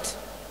mattress for it,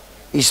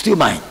 it's still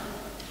mine.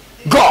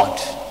 God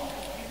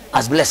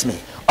has blessed me.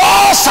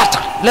 Oh,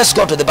 Satan. Let's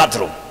go to the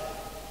bathroom.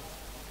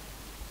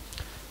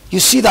 You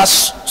see that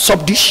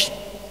soap dish?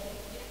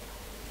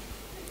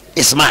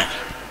 It's mine.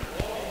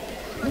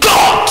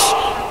 God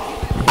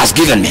has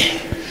given me.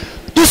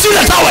 You see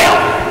the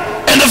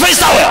towel and the face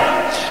towel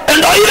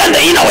and even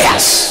the inner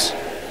wears?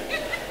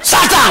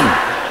 Satan,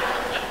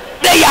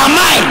 they are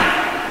mine.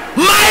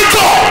 My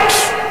God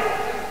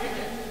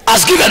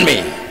has given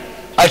me.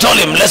 I told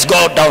him, let's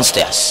go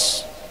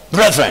downstairs.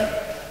 Brethren,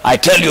 I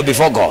tell you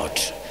before God,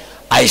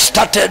 I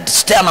started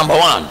stair number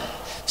 1,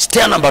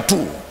 stair number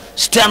 2,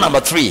 stair number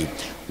 3.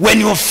 When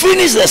you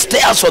finish the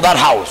stairs for that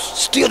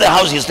house, still the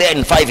house is there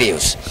in 5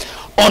 years.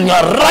 On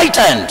your right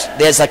hand,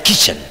 there's a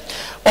kitchen.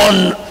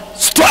 On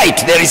straight,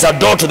 there is a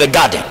door to the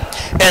garden.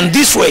 And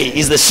this way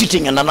is the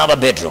sitting and another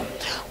bedroom.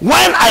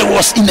 When I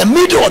was in the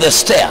middle of the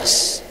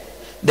stairs,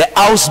 the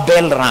house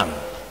bell rang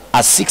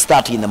at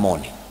 6:30 in the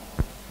morning.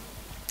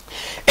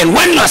 And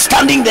when you are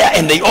standing there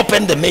and they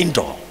open the main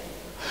door,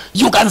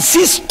 you can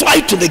see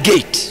straight to the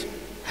gate.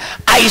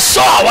 I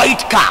saw a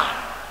white car.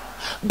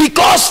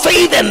 Because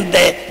Faith and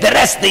the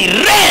rest, they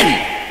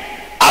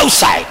ran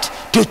outside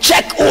to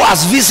check who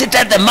has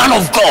visited the man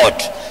of God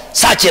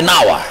such an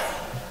hour.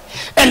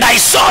 And I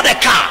saw the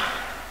car.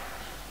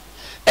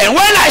 And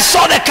when I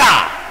saw the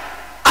car,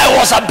 I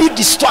was a bit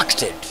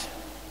distracted.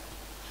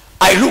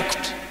 I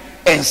looked,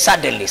 and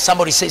suddenly,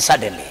 somebody say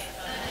suddenly,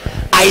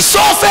 I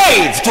saw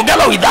Faith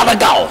together with other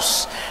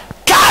girls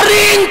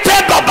carrying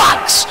paper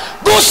bags.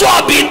 Those who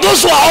are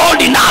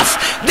old enough,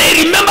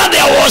 they remember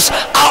there was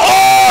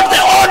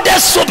the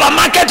oldest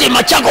supermarket in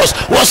Machakos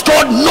was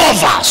called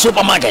Nova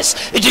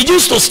Supermarkets. It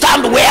used to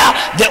stand where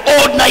the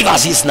old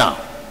Naivas is now.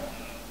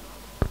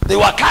 They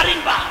were carrying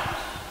bags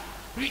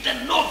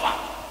written Nova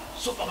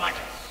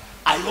supermarket.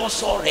 I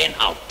also ran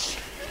out.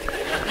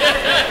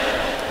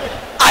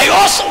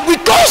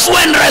 Because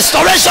when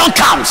restoration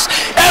comes,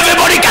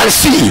 everybody can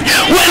see.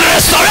 When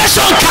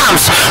restoration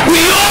comes, we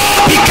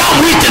all become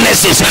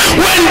witnesses.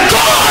 When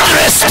God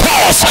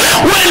restores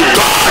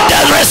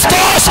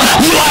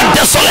your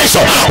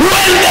desolation,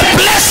 when the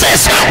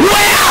places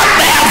where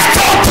they have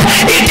thought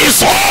it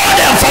is old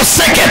and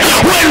forsaken,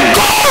 when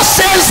God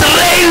sends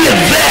rain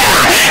there,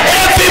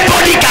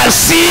 everybody can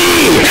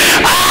see.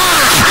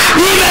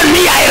 Even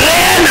me, I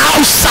ran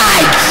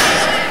outside.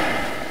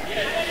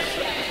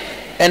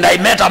 And I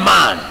met a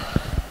man,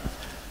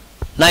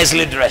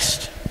 nicely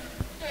dressed.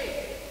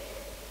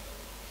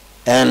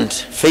 And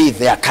Faith,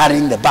 they are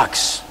carrying the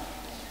bags.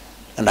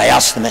 And I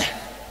asked the man.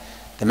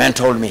 The man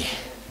told me,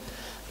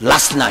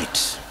 last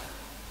night,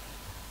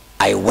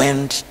 I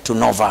went to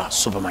Nova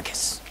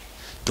supermarkets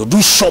to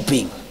do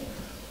shopping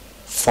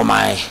for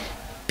my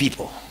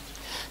people.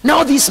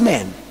 Now these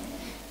men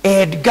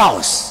had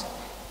girls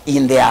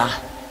in their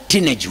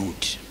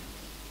teenagehood.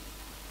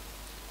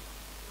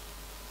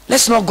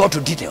 Let's not go to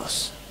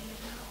details.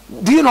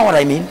 Do you know what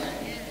I mean?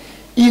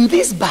 In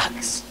these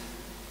bags,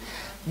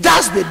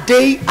 that's the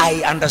day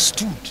I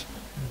understood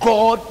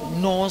God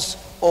knows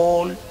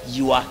all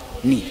your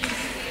needs.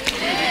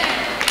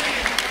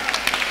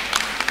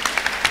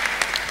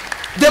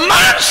 The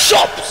man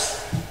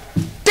shops,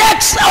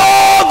 takes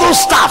all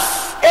those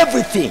stuff,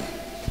 everything,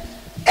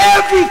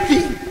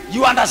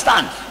 you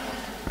understand,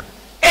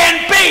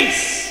 and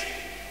pays.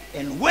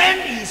 And when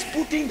he's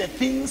putting the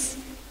things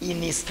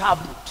in his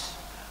cupboard,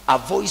 a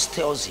voice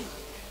tells him,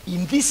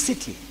 in this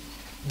city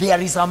there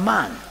is a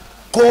man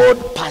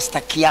called Pastor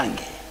Kiange.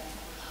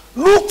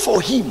 Look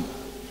for him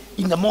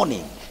in the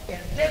morning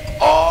and take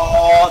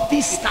all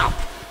this stuff.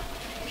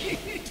 Take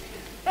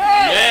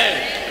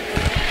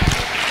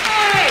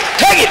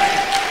it.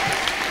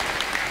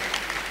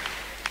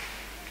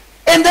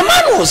 And the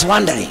man was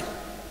wondering,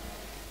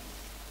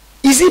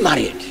 is he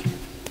married?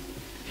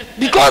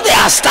 Because there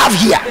are stuff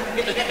here.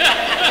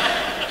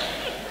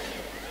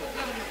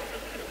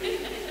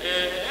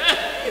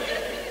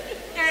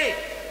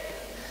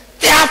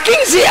 There are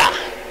things here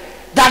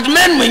that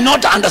men may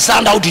not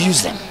understand how to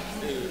use them.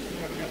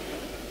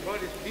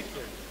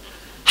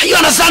 Are you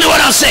understanding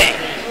what I'm saying?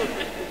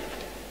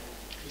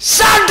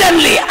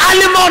 Suddenly,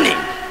 early morning,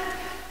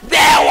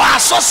 there were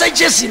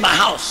sausages in my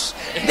house.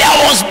 There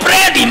was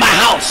bread in my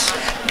house.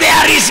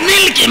 There is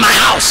milk in my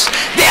house.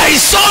 There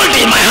is salt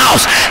in my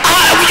house.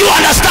 Are you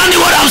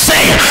understanding what I'm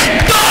saying?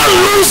 Don't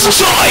lose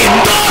joy.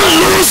 Don't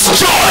lose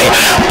joy.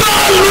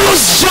 Don't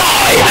lose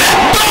joy.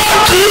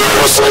 Don't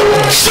lose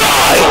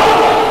joy.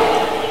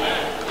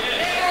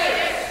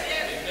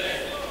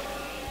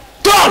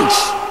 Don't.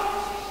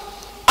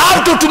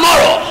 Up to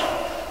tomorrow,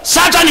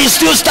 Satan is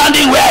still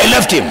standing where I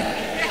left him.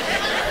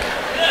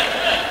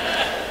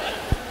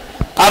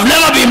 I've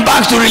never been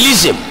back to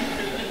release him.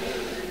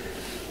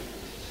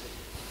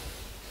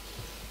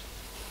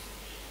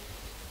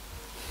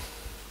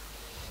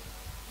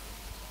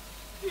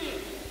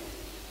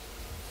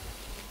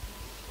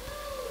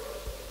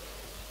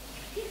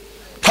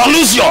 Don't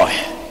lose joy.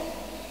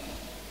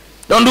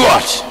 Don't do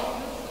what?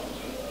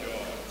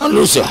 Don't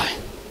lose joy.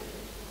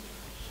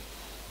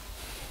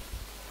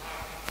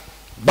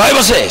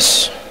 Bible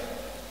says,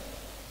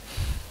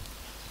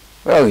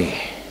 where are we?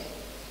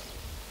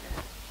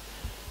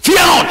 Fear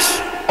not,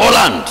 O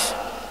land,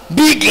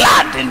 be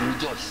glad and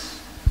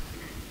rejoice.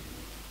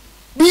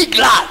 Be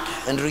glad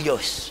and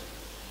rejoice.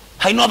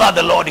 I know that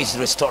the Lord is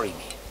restoring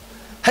me.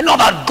 I know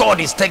that God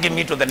is taking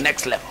me to the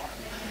next level.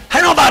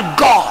 I know that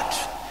God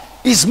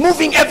is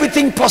moving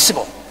everything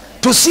possible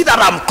to see that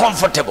I'm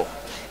comfortable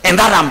and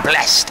that I'm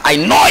blessed. I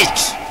know it.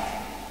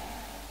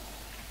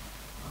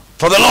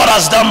 For the Lord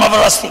has done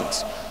marvelous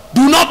things.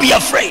 Do not be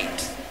afraid.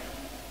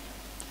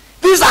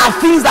 These are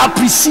things that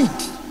precede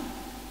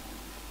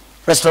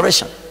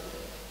restoration.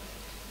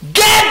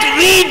 Get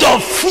rid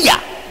of fear.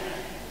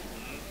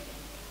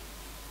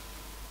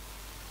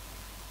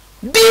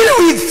 Deal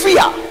with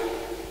fear.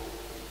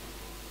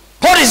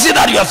 What is it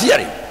that you are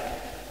fearing?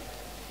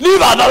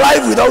 Live a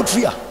life without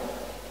fear.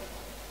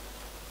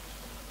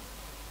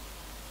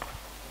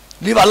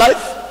 Live a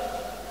life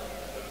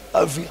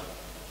without fear.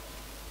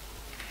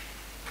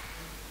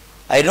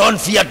 I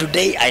don't fear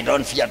today, I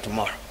don't fear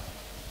tomorrow.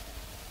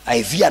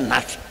 I fear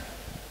nothing.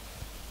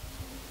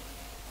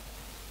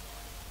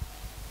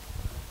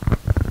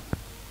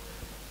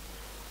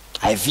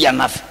 I fear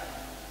nothing.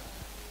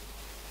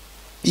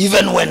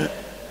 Even when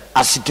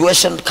a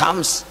situation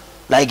comes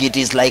like it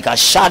is like a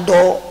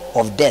shadow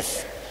of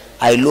death,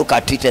 I look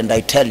at it and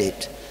I tell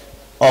it,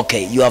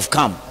 okay, you have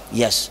come.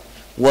 Yes.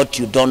 What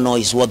you don't know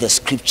is what the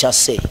scriptures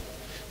say.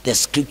 The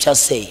scriptures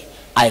say,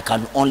 I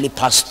can only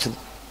pass through.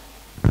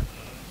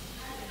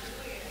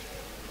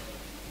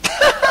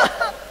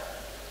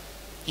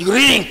 You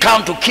didn't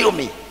come to kill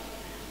me.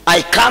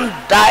 I can't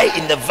die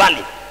in the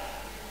valley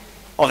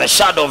of the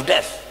shadow of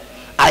death.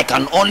 I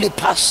can only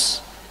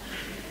pass.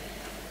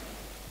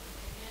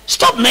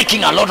 Stop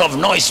making a lot of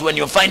noise when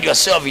you find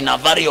yourself in a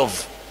valley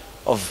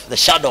of the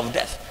shadow of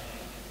death.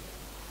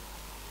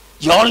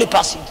 You're only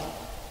passing through.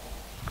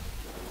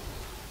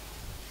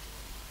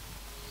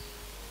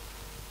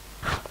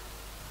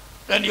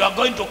 Then you are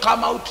going to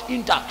come out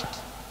intact.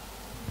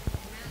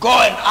 Go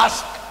and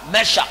ask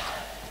Meshach,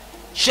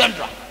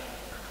 Shadrach,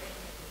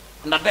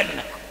 and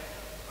Abednego.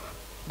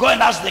 Go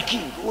and ask the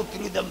king who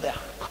threw them there.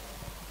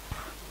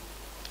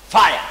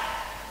 Fire.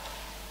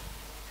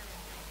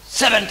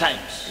 7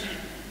 times.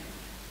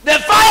 The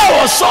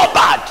fire was so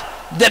bad,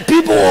 the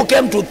people who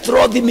came to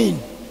throw them in,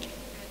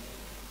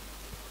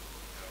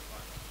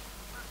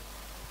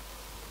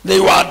 they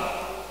were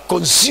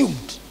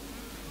consumed.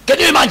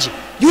 Can you imagine?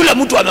 Yule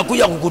mtu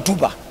amekuja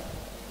kukutupa,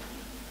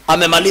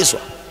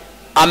 amemalizwa,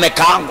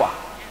 amekaangwa,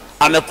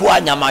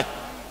 amekuwa nyama,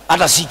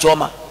 hata si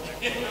choma,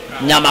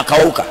 nyama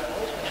kauka.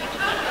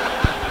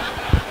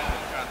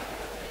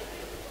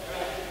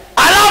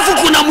 Alafu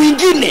kuna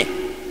mwingine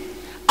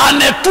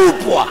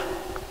ametupwa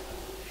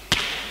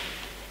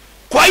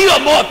kwa hiyo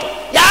moto,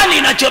 yani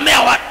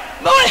inachomea watu.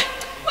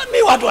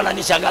 Mimi watu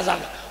wananishangaza.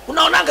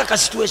 Unaonanga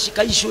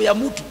kaishu ya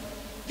mtu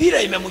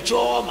vile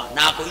imemchoma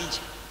na ako nje,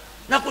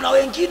 na kuna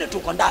wengine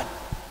tuko ndani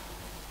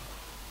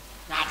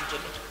na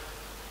hatuchomeki.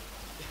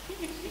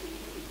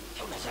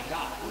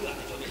 Unashangaa huyu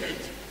amechomeka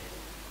nje,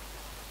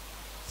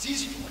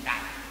 sisi tuko ndani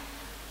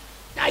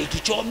na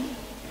ituchomi,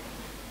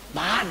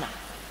 maana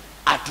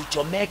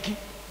atuchomeki.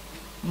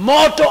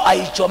 Moto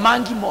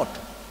haichomangi moto.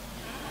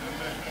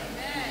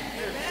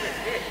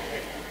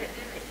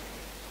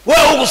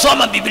 Wewe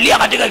ukusoma Biblia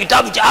katika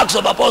kitabu cha Acts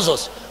of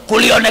Apostles,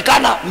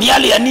 kulionekana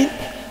miali ya nini?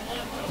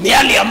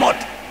 Miali ya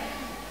moto.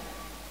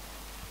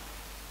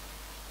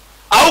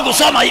 Au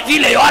kusoma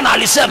vile Yohana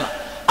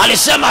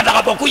alisema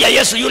atakapokuja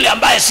Yesu yule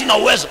ambaye sina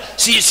uwezo,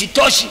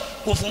 sitoshi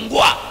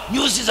kufungua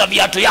nyuzi za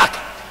viatu yake,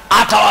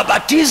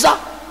 atawabatiza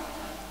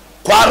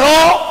kwa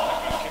Roho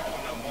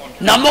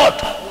na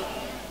moto.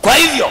 Kwa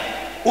hivyo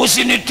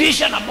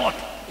usinitishe na moto.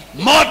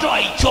 Moto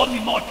haichomi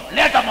moto.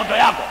 Leta moto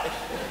yako.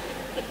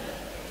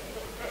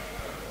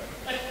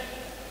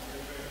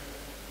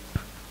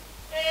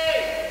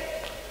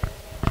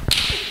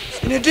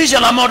 Usinitishe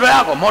na moto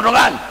yako. Moto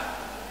gani?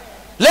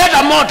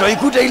 Leta moto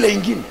ikute ile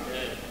ingine.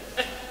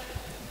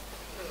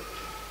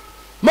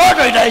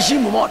 Moto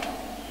itaheshimu moto.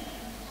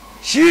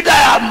 Shida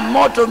ya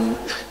moto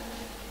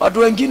watu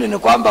wengine ni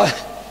kwamba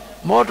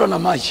moto na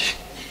maji.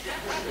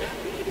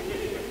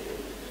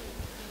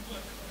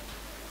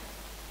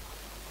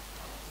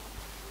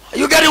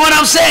 You getting what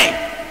I'm saying?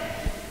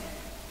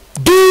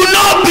 Do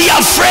not be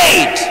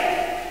afraid,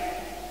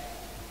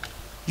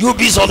 you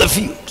beasts of the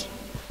field.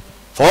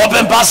 For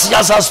open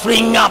pastures are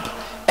springing up,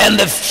 and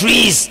the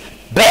trees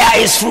bear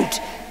its fruit,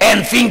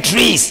 and fig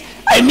trees.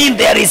 I mean,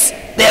 there is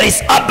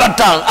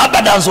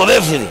abundance of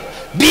everything.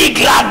 Be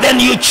glad then,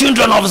 you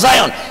children of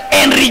Zion,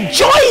 and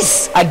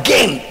rejoice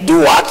again. Do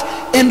what?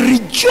 And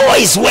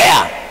rejoice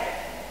where?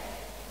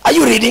 Are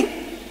you reading?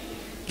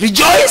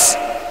 Rejoice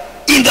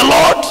in the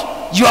Lord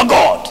your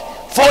God,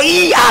 for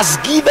he has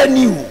given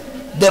you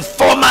the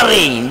former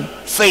rain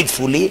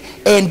faithfully,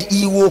 and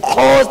he will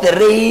cause the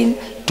rain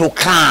to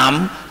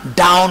come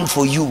down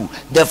for you,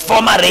 the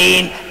former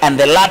rain and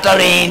the latter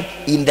rain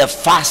in the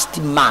first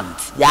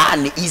month.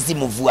 Yani hizi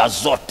mvua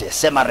zote.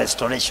 Sema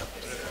restoration.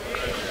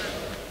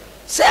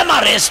 Sema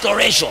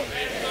restoration.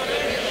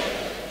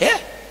 Yeah?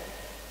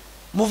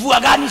 Mvua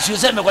gani? Si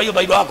useme kwa hiyo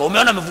Biblia yako.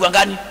 Umeona mvua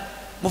gani?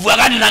 Mvua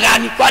gani na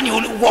gani? Kwani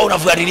huwa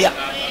unafuatilia?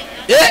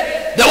 Yeah?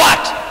 The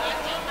what?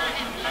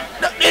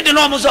 Ndio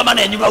no musoma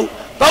na nyumba.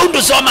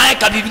 Paundo soma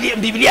eka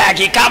Biblia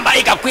yake kamba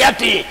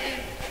ikakuyati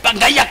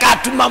pangaya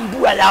katuma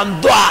mbua ya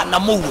ndoa na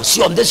Mungu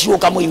sio ndesi yo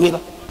kama iweka.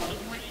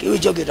 Kiwe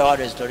joke ta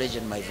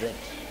restoration my friend.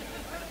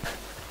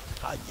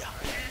 Haja.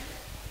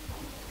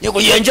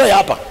 Niko enjoy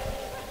hapa.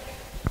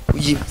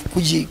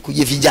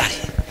 Kujivijari.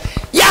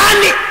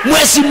 Yani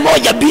mwezi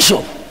mmoja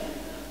bishop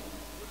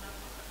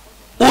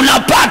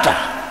unapata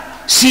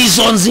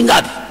seasons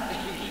ngapi?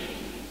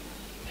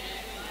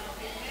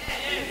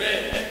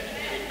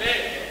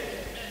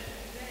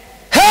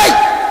 Hey,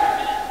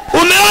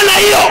 umeona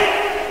hiyo?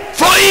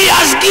 For he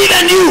has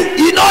given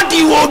you, not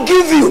he will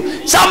give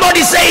you.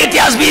 Somebody say it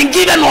has been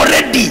given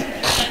already.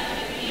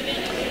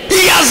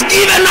 He has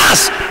given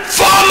us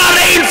former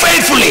rain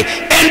faithfully,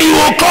 and he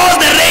will cause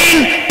the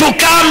rain to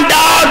come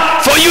down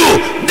for you,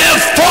 the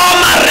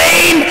former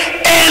rain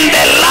and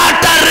the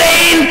latter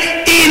rain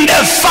in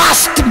the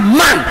first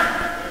month.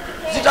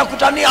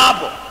 Zitakutania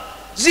hapo.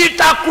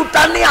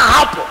 Zitakutania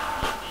hapo.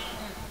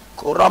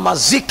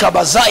 Koramazika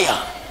bazaya.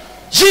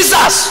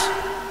 Jesus,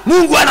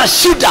 Mungu ana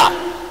shida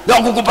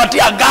ya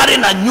kukupatia gari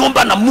na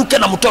nyumba na mke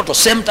na mtoto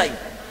same time.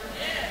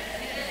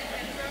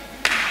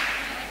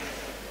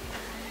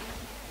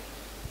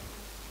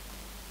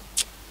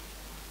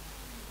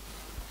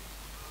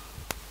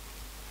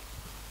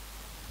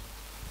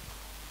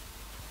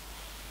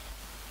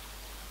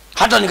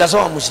 Hata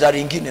nikasoma mstari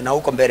mwingine na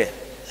huko mbele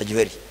ya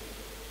Juveri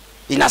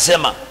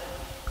inasema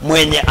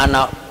mwenye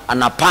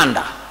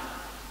anapanda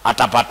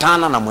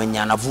atapatana na mwenye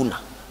anavuna.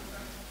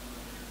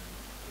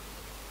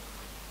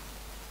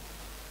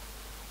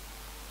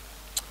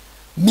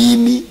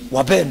 Mimi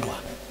wapendwa,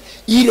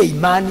 ile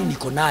imani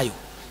niko nayo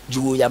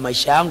juu ya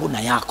maisha yangu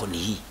na yako ni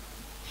hii.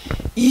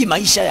 Hii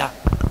maisha ya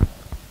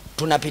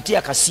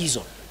tunapitia ka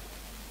season,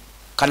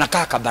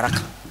 kanakaa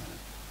kabaraka,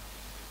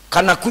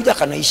 kanakuja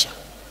kanaisha.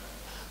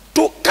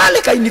 Tu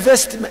kale ka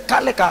investment,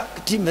 kale ka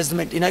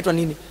investment inaitwa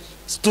nini?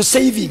 To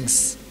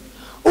savings.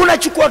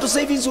 Unachukua tu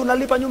savings,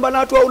 unalipa nyumba na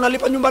watu,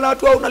 unalipa nyumba na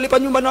watu, unalipa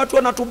nyumba na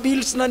watu, na tu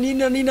bills na nini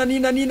na nini na nini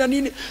na nini na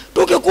nini.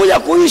 Tukikuja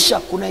kuisha,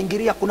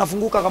 kunaingilia,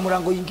 kunafunguka kama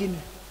mlango mwingine.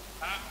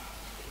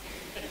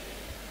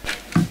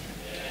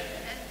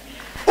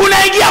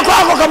 Unaingia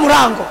kwako kama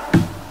mlango.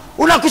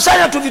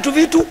 Unakusanya tu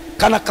vitu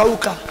kana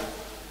kauka.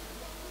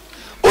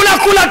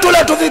 Unakula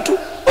tule tu vitu,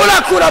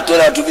 unakula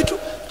tule tu vitu.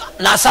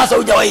 Na sasa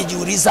hujawahi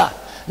jiuliza,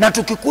 na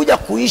tukikuja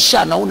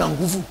kuisha na una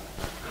nguvu?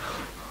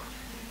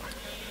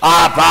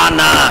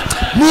 Hapana.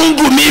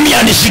 Mungu mimi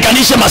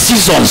anishikanishe ma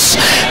seasons.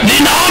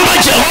 Ninaomba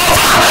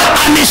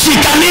Jehova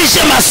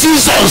anishikanishe ma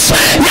seasons.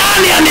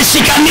 Nani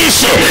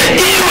anishikanishe?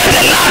 Iwe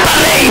the latter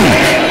rain.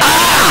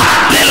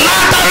 The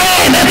latter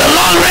rain and the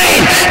long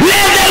rain.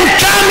 Let them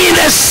come in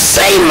the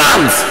same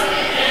month.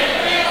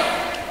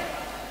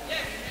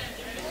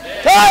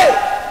 Hey!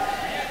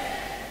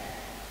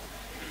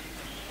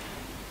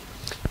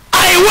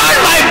 I want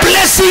my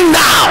blessing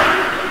now.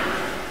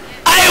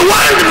 I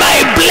want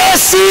my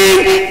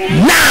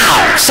blessing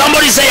now.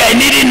 Somebody say, I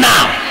need it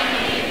now.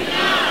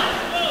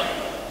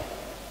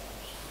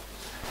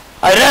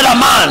 I read a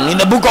man in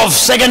the book of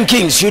 2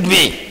 Kings, should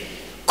be,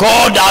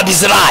 called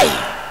Abizrai.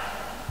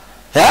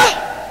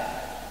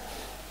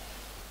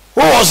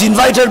 Who was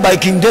invited by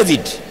King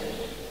David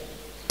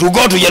to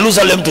go to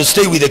Jerusalem to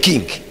stay with the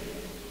king.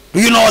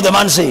 Do you know what the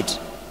man said?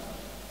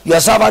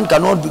 Your servant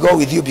cannot go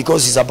with you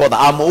because he's a brother.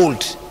 I'm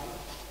old.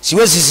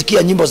 Siwezi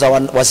sikia nyimbo za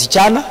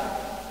wasichana.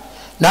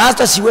 Na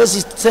hata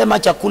siwezi sema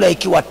chakula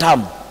ikiwa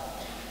tamu.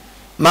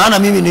 Maana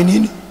mimi ni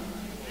nini?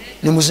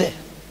 Ni mzee.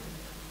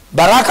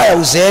 Baraka ya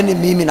uzeeni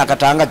mimi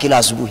nakataanga kila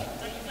asubuhi.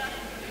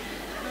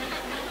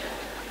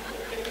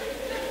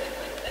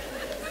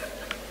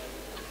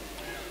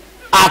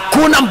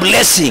 Hakuna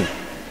blessing,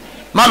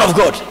 man of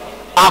God,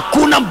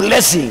 hakuna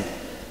blessing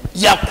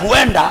ya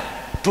kuenda,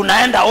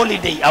 tunaenda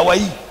holiday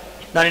Hawaii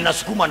na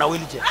ninasukuma na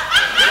wheelchair.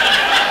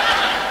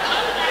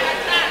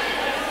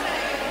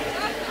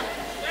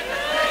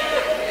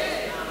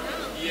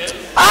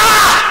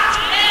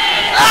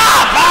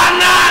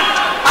 Bana,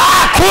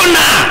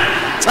 hakuna.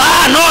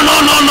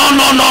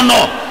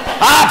 No.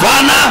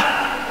 Bana.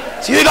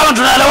 Sijui kama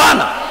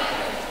tunaelewana.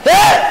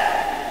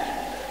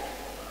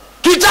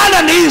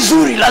 Kitanda ni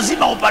nzuri,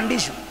 lazima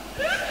upandishwe.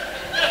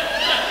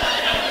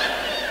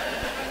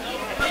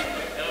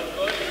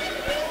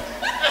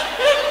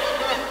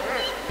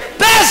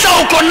 Pesa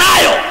uko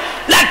nayo,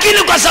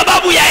 lakini kwa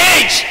sababu ya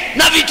age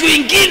na vitu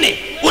vingine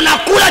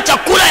unakula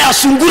chakula ya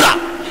sungura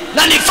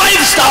na ni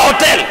 5-star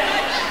hotel.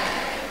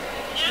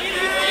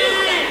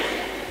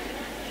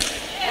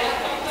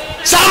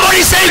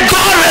 Somebody say,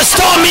 God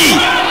restore me.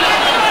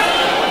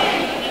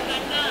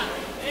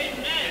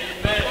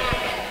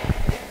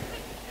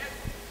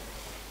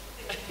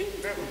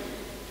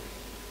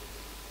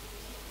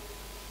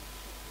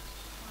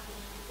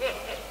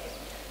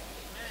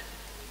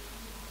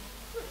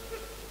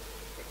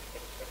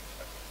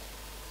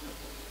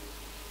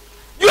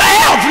 Your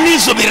health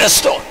needs to be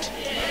restored.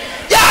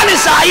 Yani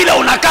saa ile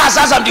unakaa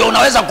sasa ndio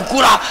unaweza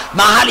kukula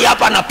mahali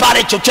hapa na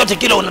pale, chochote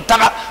kile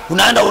unataka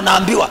unaenda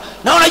unaambiwa.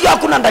 Na unajua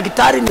kuna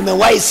daktari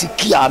nimewahi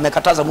sikia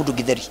amekataza mtu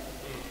githeri.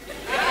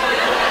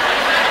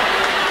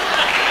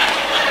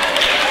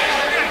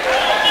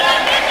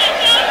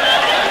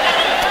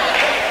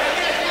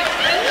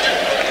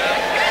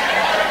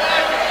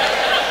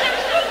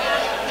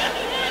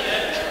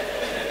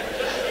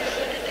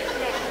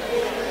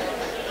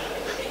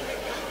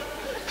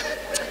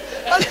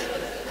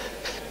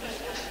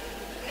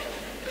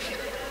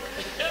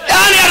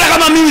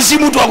 Mimi si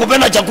mtu wa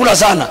kupenda chakula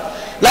sana,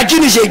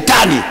 lakini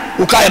shetani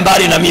ukae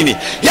mbali na mimi.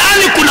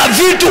 Yani kuna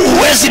vitu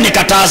uwezi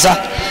nikataza,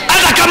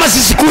 hata kama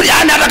sisikuli,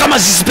 yani hata kama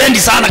sisipendi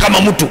sana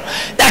kama mtu,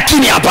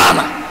 lakini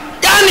hapana.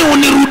 Yani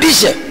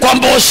unirudishe kwa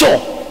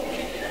mbosho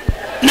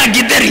na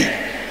githeri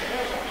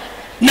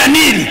na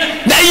nini,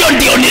 na hiyo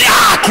ndio ni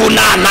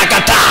kuna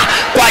nakataa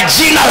kwa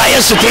jina la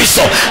Yesu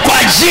Kristo.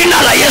 Kwa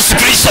jina la Yesu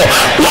Kristo,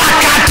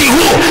 wakati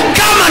huu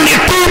kama ni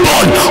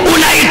tubon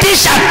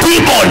unaitisha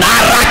tubon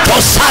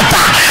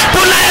harakosata.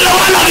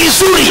 Tunaelewana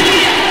vizuri?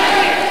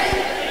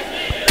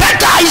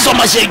 Kata hizo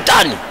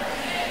mashaitani.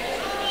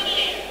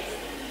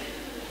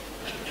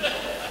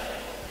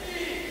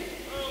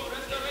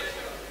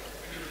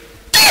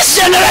 This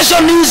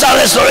generation needs a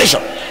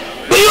restoration.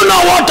 Do you know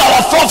what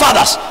our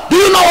forefathers, do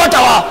you know what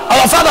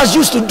our fathers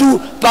used to do,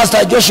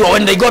 Pastor Joshua,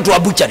 when they go to a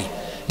butchery?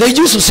 They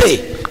used to say,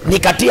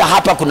 nikatia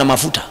hapa kuna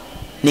mafuta,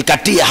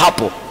 nikatia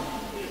hapo.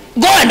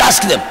 Go and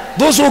ask them,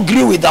 those who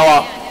agree with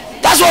our,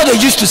 that's what they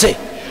used to say.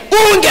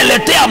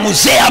 Ungeletea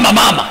mzee ama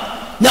mama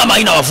nyama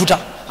ina mafuta.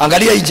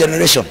 Angalia hii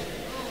generation.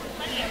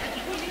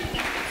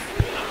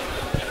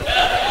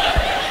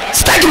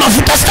 Sitaki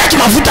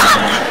mafuta.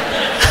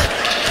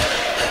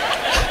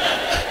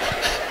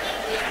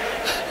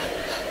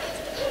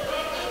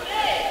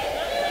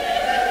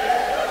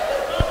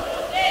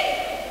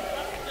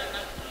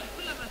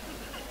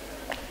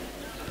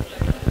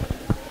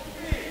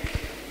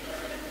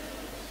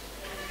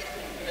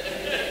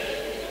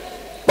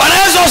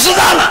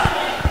 Susana,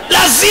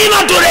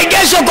 lazima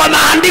turegeshwe kwa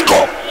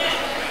maandiko.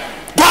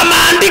 Kwa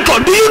maandiko.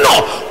 Do you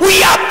know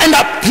we have and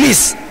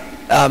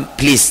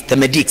please the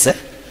medics,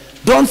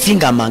 don't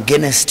think I'm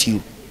against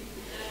you.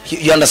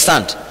 You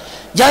understand?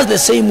 Just the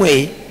same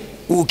way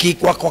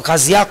kwa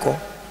kazi yako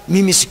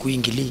mimi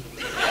sikuingilii.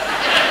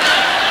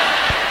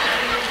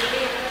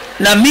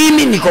 Na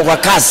mimi niko kwa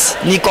kazi,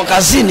 niko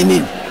kazini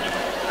mimi.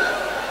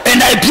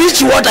 And I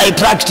preach what I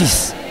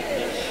practice.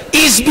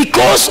 It's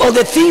because of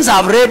the things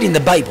I've read in the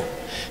Bible.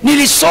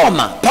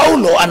 Nilisoma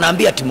Paulo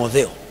anaambia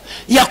Timotheo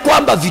ya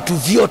kwamba vitu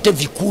vyote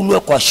vikulwe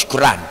kwa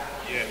shukrani.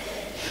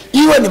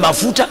 Iwe ni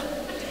mafuta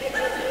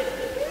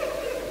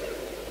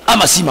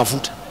ama si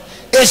mafuta,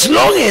 as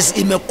long as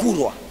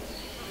imekulwa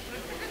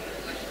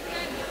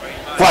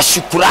kwa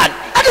shukrani,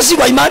 hata si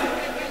kwa imani,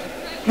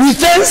 with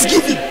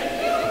thanksgiving.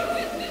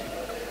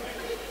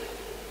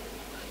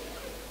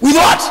 With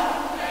what?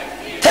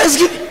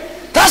 Thanksgiving.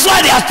 That's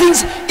why there are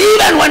things,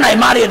 even when I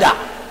married her,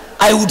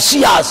 I would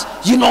see us,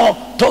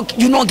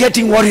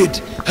 getting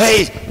worried.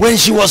 Hey, when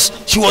she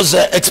was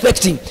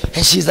expecting,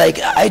 and she's like,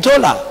 I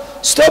told her,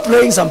 stop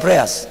praying some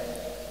prayers.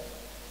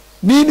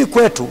 Mimi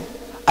kwetu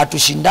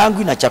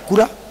atushindangwi na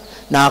chakula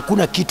na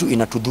hakuna kitu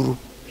inatudhuru.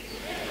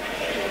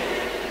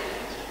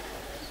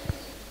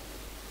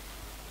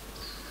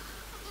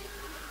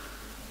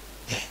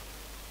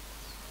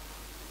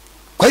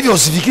 Kwa hivyo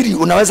usifikiri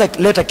unaweza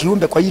leta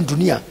kiumbe kwa hii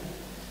dunia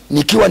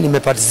nikiwa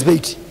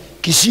nimeparticipate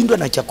kishindwa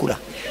na chakula.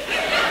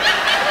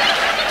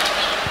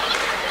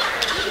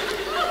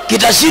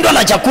 Kitashindwa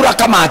na chakula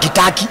kama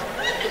hakitaki.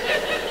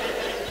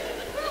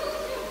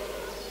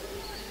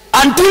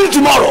 Until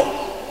tomorrow,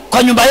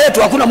 kwa nyumba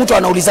yetu hakuna mtu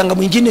anaulizanga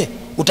mwingine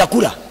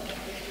utakula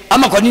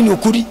ama kwa nini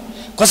ukuli,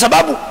 kwa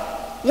sababu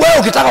wewe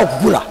ukitaka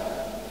kukula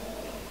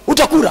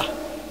utakula.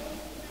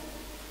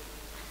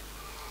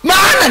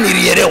 Maana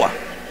nilielewa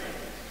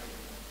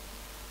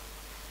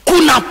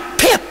kuna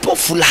pepo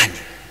fulani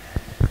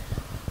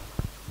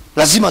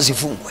lazima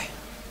zifungwe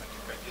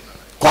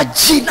kwa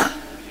jina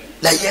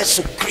la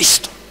Yesu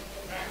Kristo,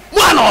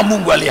 mwana wa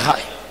Mungu aliye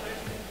hai.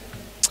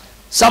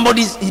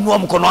 Somebody inua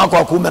mkono wako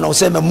wa kuume na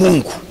useme,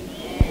 Mungu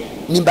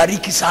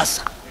nibariki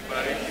sasa,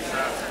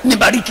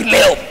 nibariki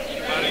leo.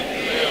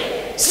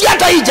 Si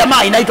hata hii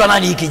jamaa inaitwa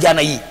nani, hii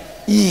kijana hii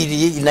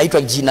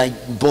inaitwa jina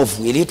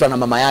mbovu, iliitwa na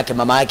mama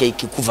yake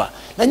ikikufa.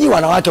 Na nyinyi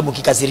wanawake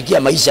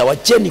mkikasirikia maisha,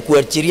 wacheni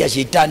kuachilia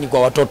shetani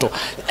kwa watoto.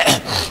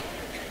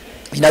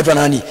 Inaitwa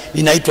nani?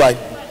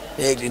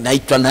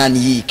 Inaitwa nani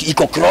hii?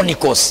 Iko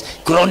Chronicles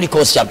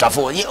chapter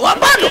 4.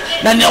 Bado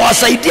na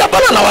ninawasaidia,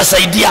 Bwana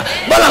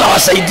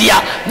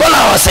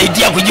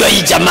nawasaidia kujua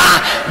hii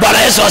jamaa.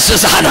 Bwana Yesu asifiwe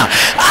sana.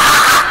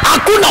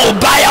 Hakuna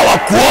ubaya wa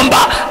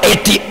kuomba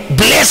eti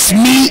bless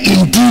me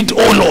indeed,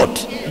 oh Lord.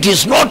 It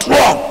is not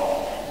wrong.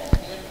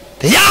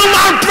 The young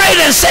man prayed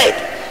and said,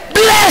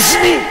 bless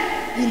me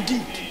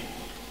indeed.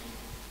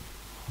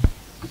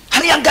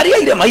 Aliangalia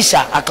ile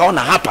maisha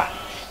akaona hapa,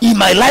 in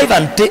my life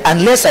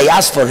unless I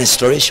ask for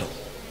restoration.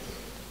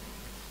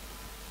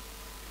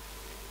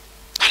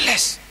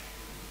 Unless.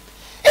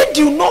 And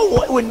you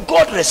know when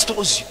God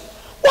restores you,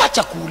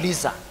 wacha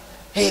kuuliza,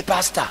 hey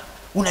pastor,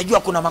 unajua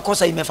kuna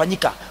makosa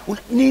imefanyika.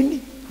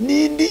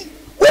 Nini?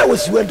 Wewe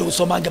usiende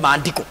usomange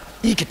maandiko.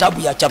 Hii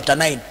kitabu ya chapter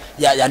 9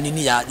 ya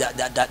nini ya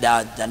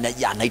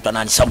anaitwa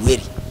nani,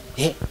 Samueli.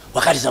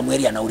 Wakati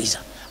Samueli anauliza,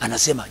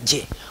 anasema,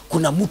 je,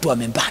 kuna mtu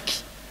amebaki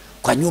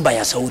kwa nyumba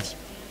ya Sauli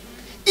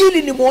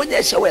ili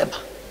nimuonyeshe wema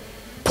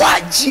kwa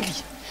ajili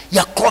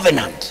ya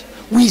covenant?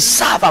 We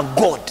serve a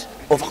God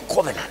of a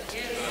covenant.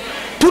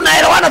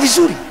 Tunaelewana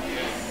vizuri?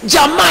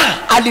 Jamaa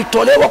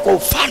alitolewa kwa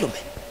ufalme,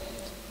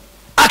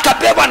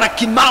 akapewa na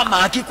kimama,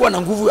 hakikuwa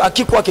na nguvu,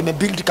 hakikuwa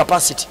kimebuild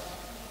capacity,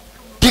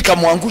 pika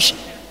muangusha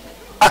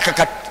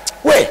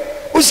we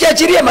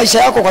usiachirie maisha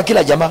yako kwa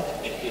kila jamaa.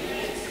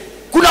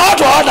 Kuna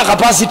watu hawana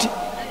capacity.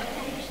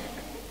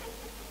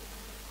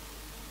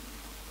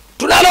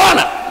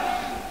 Tunaelewana?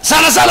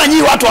 Sana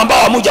nyinyi watu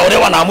ambao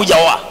hamujaolewa na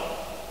hamujaoa,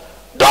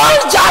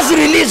 don't just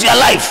release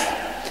your life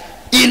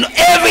in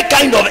every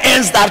kind of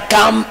ends that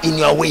come in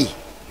your way.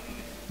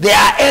 There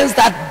are ends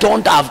that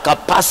don't have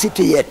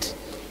capacity yet.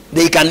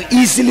 They can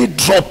easily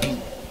drop you.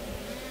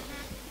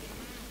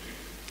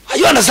 Are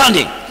you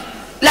understanding?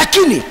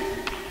 Lakini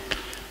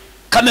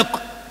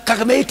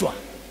kameitwa,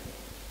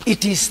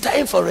 it is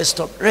time for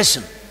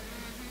restoration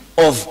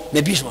of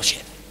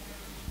Mephibosheth.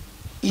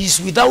 He is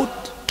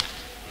without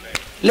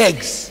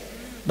legs,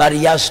 but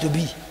he has to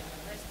be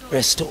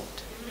restored.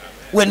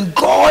 When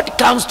God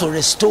comes to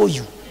restore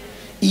you,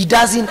 he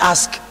doesn't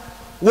ask,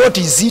 what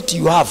is it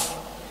you have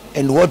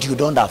and what you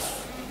don't have?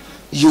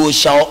 You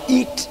shall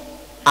eat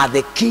at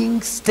the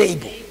king's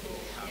table.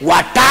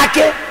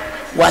 Watake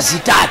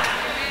wasitake,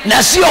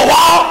 na sio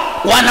wao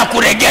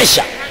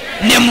wanakuregesha,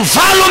 ni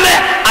mfalme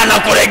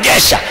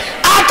anakuregesha.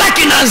 Hata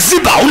kina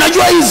Ziba,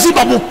 unajua hii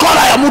Ziba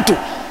mukora ya mtu.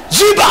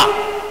 Ziba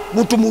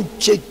mtu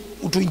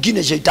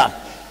mwingine shetani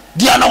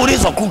ndiye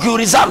anaulizwa,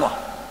 kukiulizanwa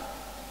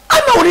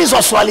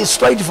anaulizwa swali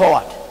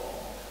straightforward.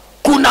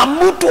 Kuna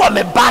mtu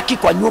amebaki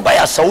kwa nyumba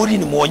ya Sauli,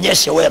 ni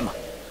muonyeshe wema.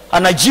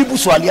 anajibu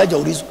swali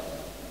hajaulizwa,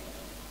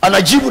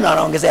 anajibu na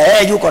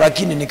anaongezea yuko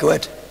lakini ni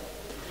kiwete.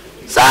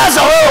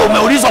 Sasa wewe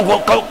umeulizwa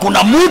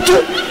kuna mtu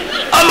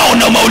ama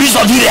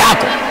umeulizwa vile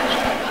yako?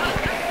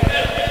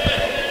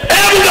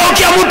 Hebu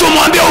geukia mtu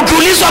mwambie,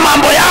 ukiulizwa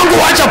mambo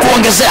yangu acha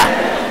kuongezea.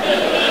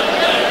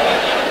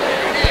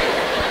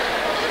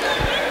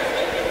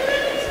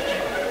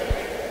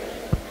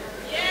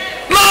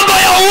 Mambo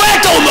ya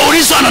uwete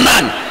umeulizwa na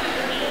nani?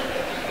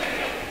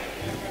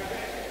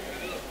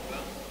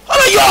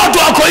 Unajua watu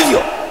wako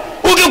hivyo.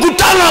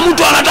 Ukikutana na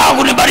mtu anataka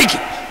kunibariki,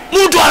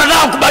 mtu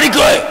anataka kubariki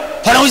wewe,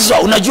 anaulizwa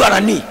unajua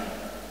nani?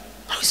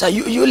 Sasa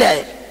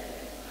yule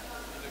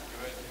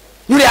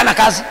ana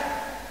kazi.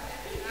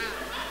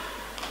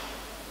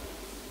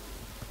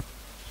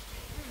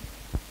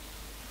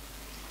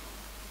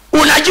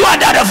 Unajua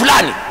dada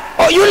fulani,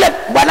 yule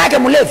bwanake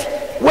mlevi.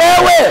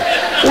 Wewe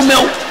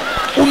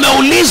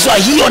umeulizwa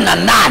hiyo na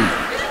nani?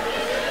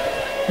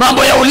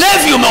 Mambo ya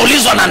ulevi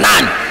umeulizwa na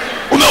nani?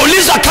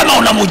 Umeulizwa kama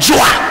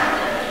unamjua.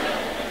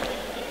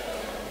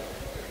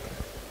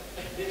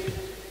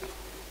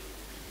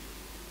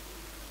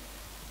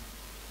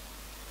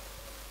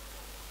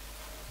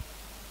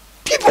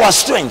 People are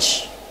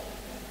strange.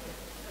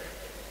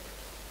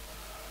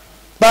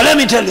 But let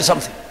me tell you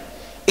something.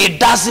 It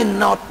does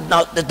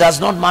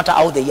not matter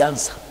how they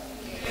answer.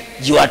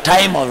 Your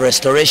time of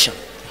restoration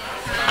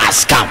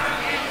has come.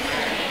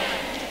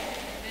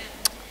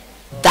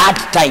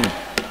 That time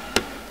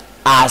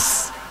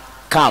has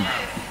come.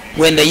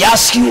 When they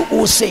ask you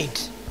who said,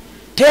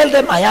 tell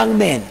them a young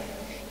man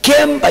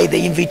came by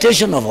the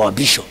invitation of our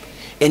bishop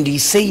and he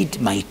said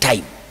my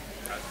time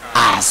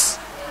has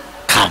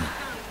come.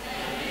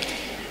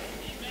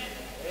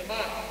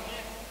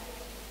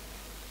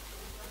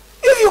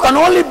 If you can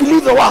only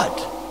believe the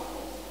word,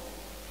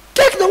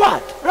 take the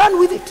word, run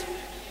with it.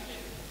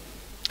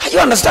 You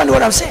understand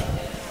what I'm saying?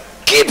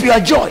 Keep your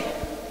joy.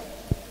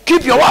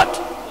 Keep your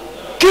what?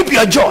 Keep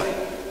your joy.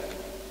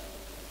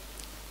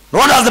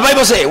 What does the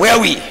Bible say? Where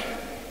are we?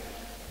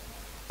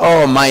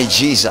 Oh my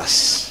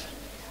Jesus.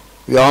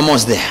 We are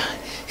almost there.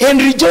 And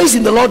rejoice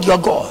in the Lord your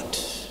God,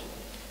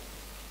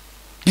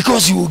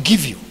 because he will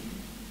give you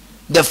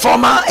the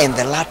former and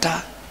the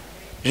latter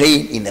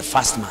rain in the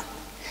first month.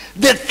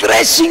 The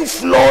threshing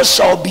floor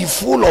shall be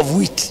full of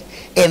wheat,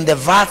 and the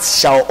vats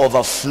shall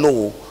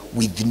overflow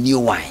with new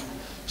wine.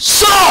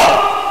 So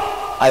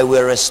I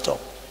will restore.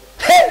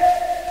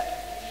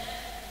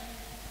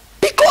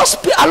 Because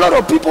a lot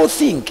of people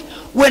think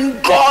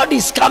when God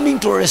is coming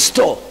to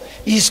restore,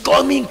 he's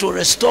coming to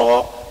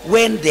restore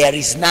when there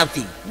is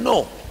nothing.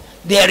 No,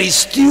 there is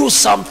still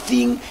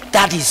something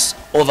that is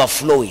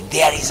overflowing.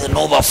 There is an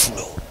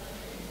overflow.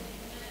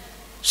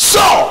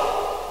 So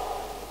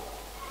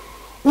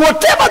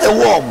whatever the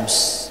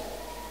worms,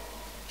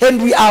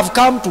 and we have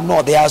come to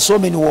know there are so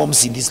many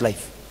worms in this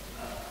life.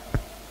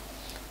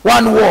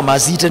 One worm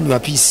has eaten your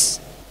peace.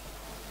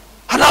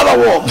 Another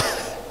worm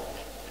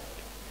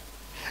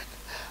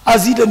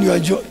has eaten your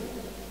joy.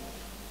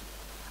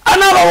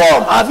 Another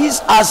worm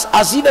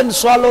has even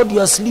swallowed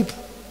your sleep.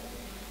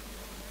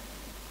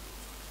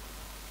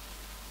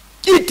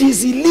 It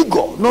is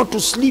illegal not to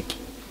sleep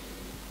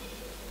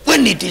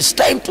when it is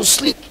time to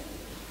sleep.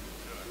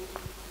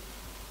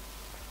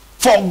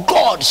 For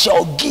God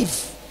shall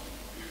give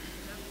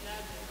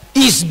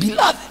his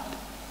beloved.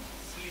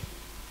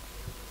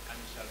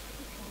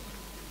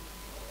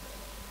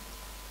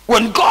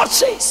 When God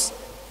says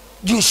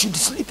you should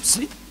sleep,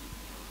 sleep.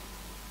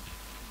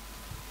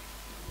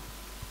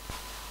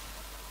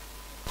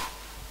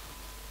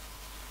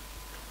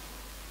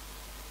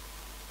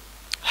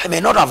 I may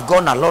not have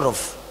gone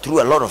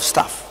through a lot of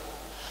stuff,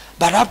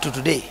 but up to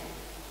today,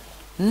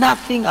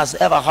 nothing has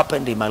ever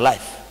happened in my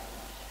life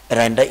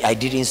and I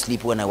didn't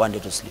sleep when I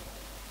wanted to sleep.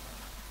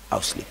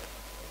 I'll sleep.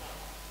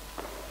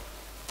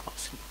 I'll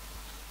sleep.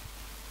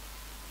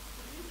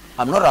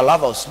 I'm not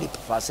allowed to sleep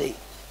if I say,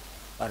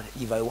 but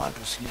if I want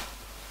to sleep,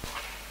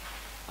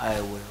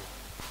 I will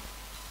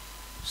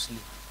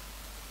sleep.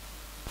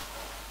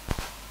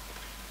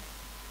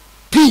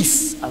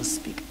 Peace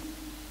unspeakable.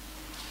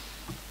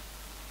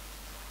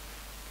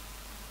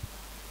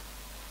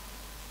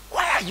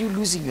 Why are you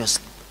losing your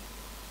sleep?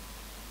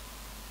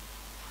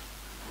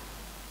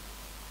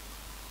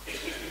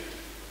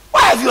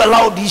 Why have you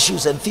allowed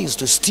issues and things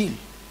to steal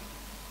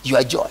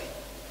your joy?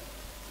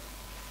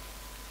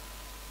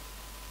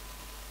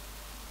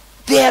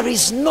 There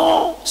is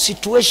no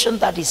situation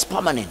that is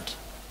permanent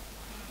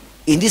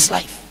in this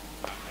life.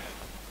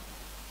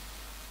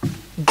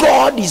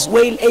 God is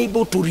well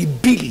able to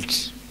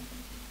rebuild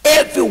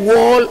every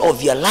wall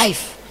of your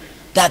life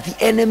that the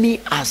enemy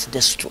has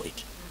destroyed.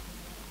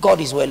 God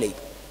is well able.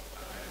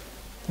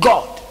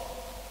 God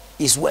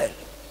is well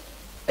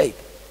able.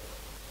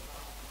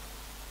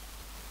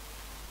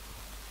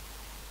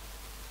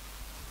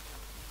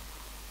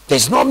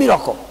 There's no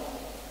miracle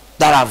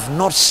that I've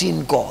not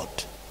seen God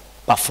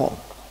perform.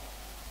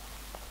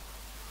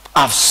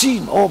 I've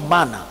seen all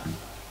manner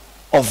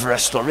of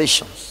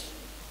restorations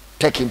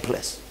taking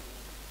place.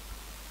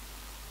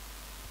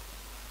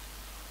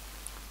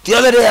 The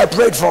other day I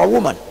prayed for a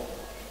woman.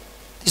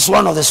 This is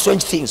one of the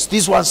strange things.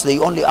 These ones, they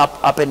only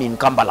happen in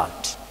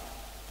Cumberland.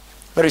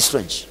 Very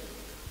strange.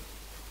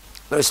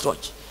 Very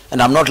strange.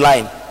 And I'm not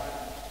lying,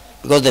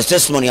 because the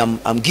testimony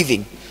I'm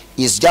giving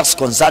is just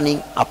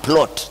concerning a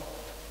plot,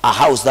 a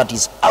house that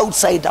is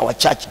outside our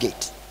church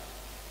gate.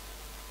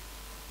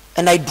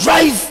 And I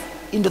drive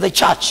into the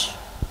church,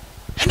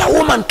 and a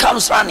woman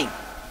comes running.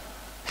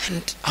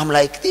 And I'm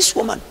like, this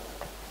woman,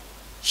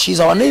 she's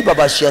our neighbor,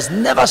 but she has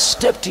never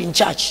stepped in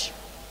church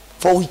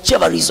for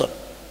whichever reason.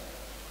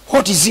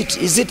 What is it?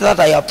 Is it that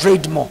I have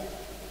prayed more,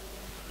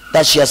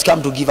 that she has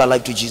come to give her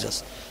life to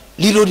Jesus?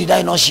 Little did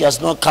I know she has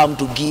not come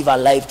to give her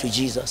life to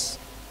Jesus.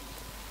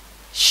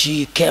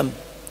 She came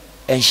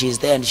and she's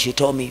there, and she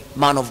told me,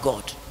 man of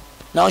God.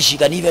 Now she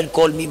can even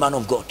call me man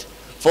of God.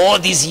 For all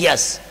these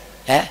years,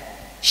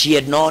 she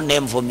had no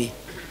name for me.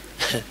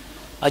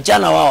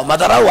 Achana wao,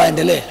 madharau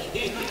waendelee.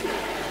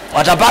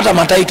 Watapata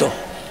mataito.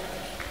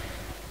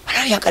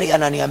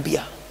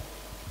 Ananiambia,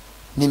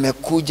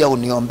 nimekuja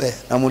uniombe.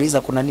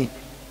 Namuuliza kuna nini?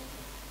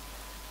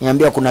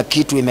 Niambia kuna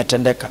kitu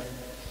imetendeka.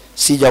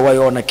 Sijawahi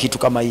ona kitu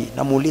kama hii.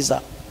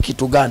 Namuuliza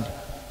kitu gani?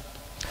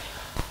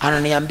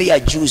 Ananiambia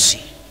juzi,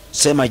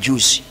 sema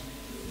juzi,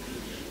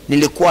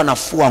 nilikuwa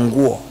nafua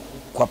nguo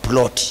kwa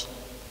plot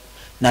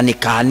na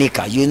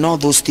nikaanika. You know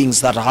those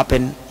things that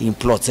happen in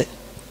plots,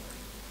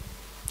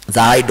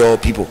 the idle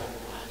people.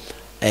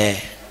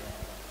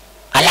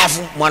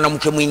 Alafu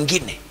mwanamke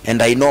mwingine,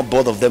 and I know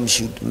both of them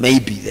should,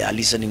 maybe they are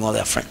listening, all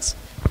their friends.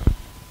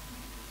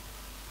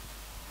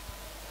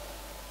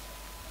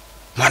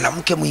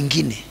 Mwanamke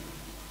mwingine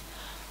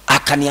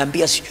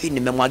akaniambia sijui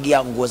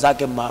nimemwagia nguo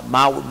zake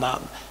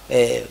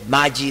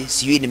maji,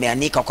 sijui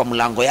nimeanika kwa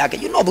mlango yake.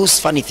 You know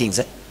those funny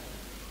things,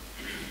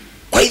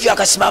 Kwa hivyo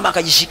akasimama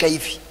akajishika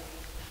hivi,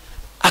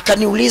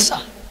 akaniuliza,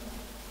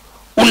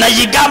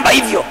 unajigamba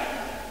hivyo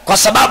kwa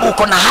sababu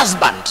uko na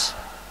husband?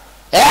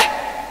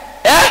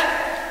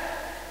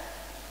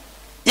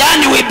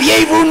 Yani we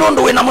behave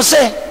unondo we na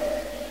mzee?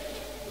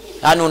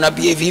 Yani una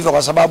behave hivyo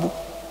kwa sababu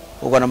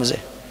uko na mzee?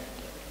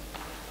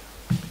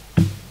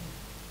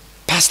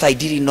 Pastor, I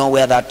didn't know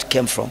where that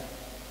came from,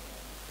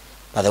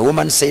 but the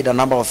woman said a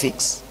number of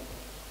things,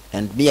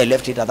 and me, I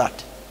left it at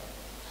that.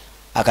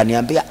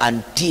 Akaniambia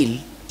until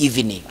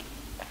evening,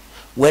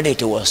 when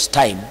it was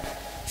time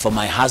for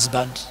my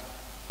husband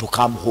to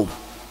come home.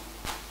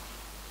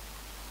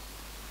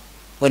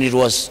 When it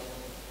was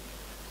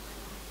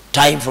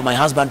time for my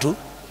husband to,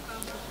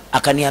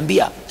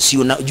 akaniambia, si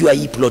unajua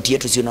hii plot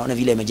yetu, si unaona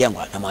vile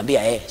imejengwa?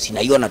 Namwambia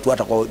sinaiona tu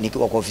hata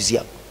nikiwa kwa ofisi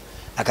yako.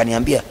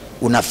 Akaniambia,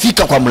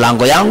 unafika kwa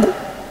mlango yangu,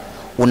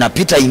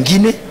 unapita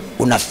ingine,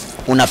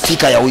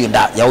 unafika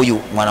ya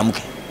huyu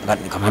mwanamke.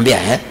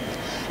 Nikamwambia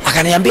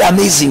Akaniambia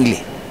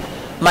amazingly,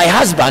 my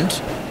husband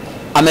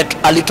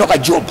alitoka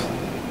job.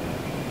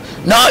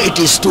 Now it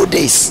is 2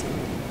 days.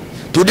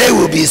 Today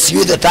will be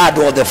see the third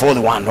or the fourth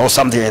one or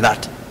something like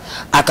that.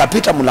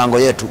 Akapita mlango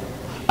yetu,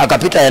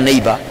 akapita ya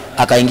neighbor,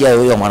 akaingia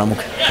huyo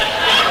mwanamke.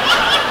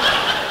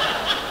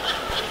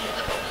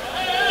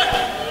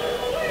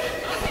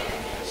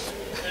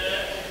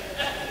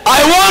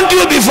 I warned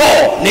you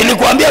before.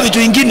 Nilikuambia vitu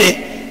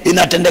vingine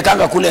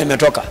inatendekanga kule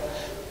nimetoka.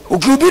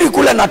 Ukihubiri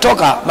kule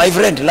natoka, my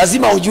friend,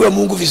 lazima ujue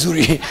Mungu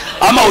vizuri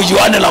ama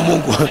ujuane na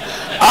Mungu.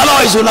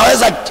 Otherwise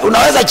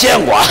unaweza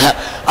chengwa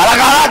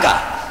haraka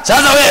haraka.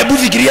 Sasa wewe hebu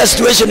fikiria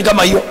situation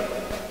kama hiyo.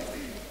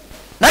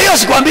 Na hiyo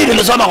sikwambii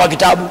nilisoma kwa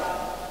kitabu.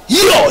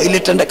 Hiyo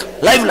ilitendeka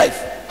live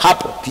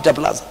hapo Peter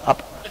Plaza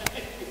hapo.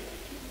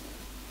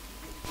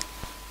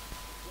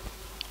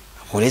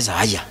 Muuliza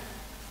haya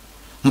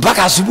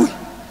mpaka asubuhi.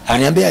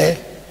 Ananiambia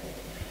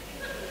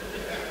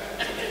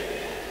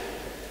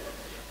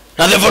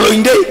na the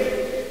following day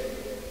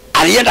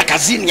alienda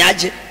kazini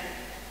aje.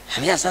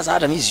 Ananiambia sasa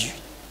hata mimi sijui.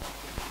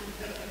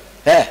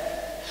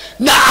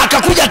 Na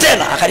akakuja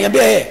tena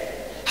akaniambia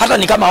hata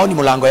ni kama haoni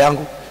mlango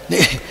yangu.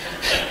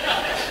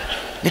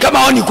 Ni kama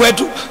haoni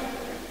kwetu.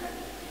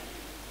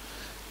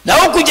 Na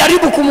huku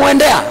jaribu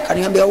kumuendea,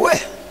 akaniambia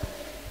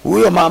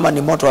huyo mama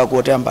ni moto wa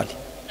kuotea mbali.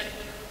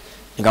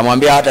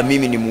 Nikamwambia hata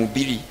mimi ni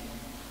mhubiri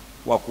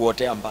wa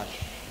kuotea mbali.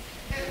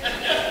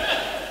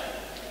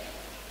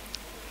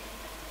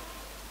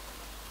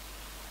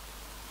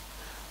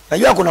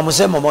 Najua kuna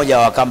msemo mmoja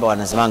wa Wakamba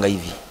wanasemanga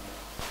hivi,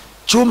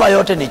 chuma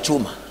yote ni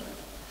chuma,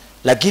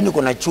 lakini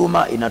kuna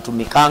chuma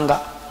inatumikanga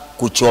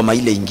kuchoma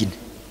ile ingine.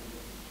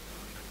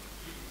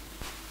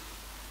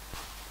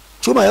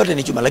 Chuma yote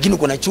ni chuma, lakini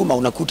kuna chuma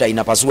unakuta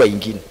inapasua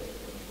ingine.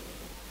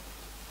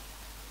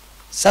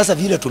 Sasa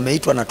vile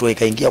tumeitwa na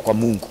tuweka ingia kwa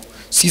Mungu,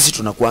 sisi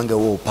tunakuanga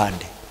huo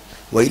upande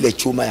wa ile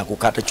chuma ya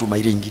kukata chuma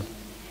ile ingine.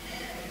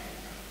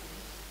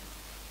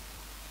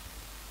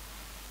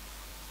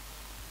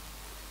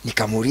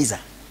 Nikamuuliza,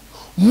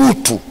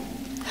 mtu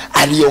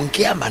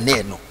aliongea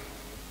maneno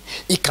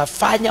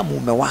ikafanya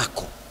mume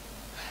wako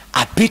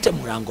apite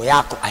mlango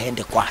yako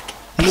aende kwake?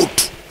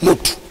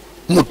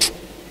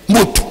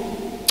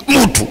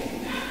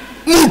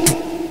 Mtu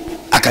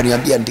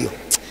akaniambia ndio.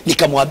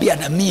 Nikamwambia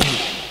na mimi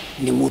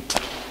ni mtu.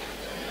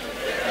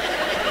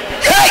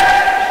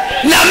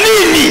 Na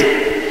nini?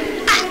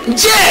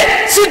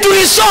 Je, si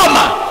tulisoma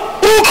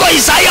huko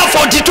Isaiah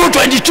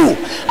 42:22?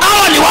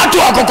 Hawa ni watu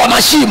wako kwa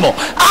mashimo,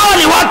 hawa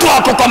ni watu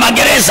wako kwa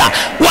magereza,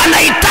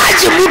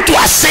 wanahitaji mtu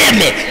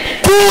aseme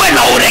kuwe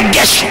na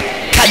uregesho.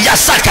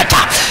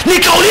 Kajasakata.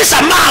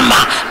 Nikauliza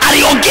mama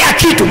aliongea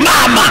kitu,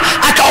 mama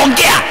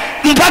akaongea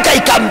mpaka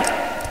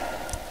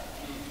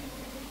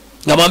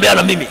ngamwambia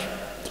na mimi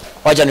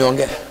wacha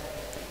niongee.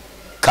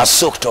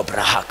 Kasukto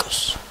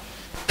brahakos.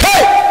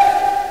 Hey,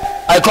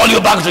 I call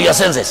you back to your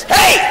senses.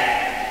 Hey,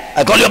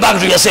 I call you back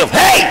to yourself.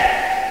 Hey,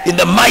 in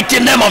the mighty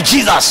name of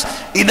Jesus,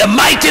 in the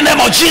mighty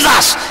name of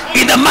Jesus,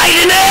 in the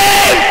mighty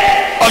name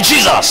of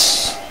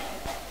Jesus.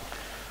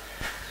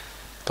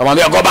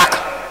 Kamwambia go back.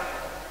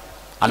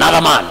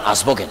 Another man has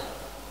spoken.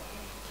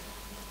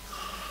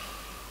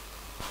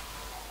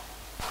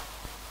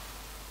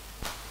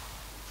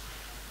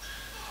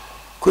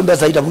 Kumbe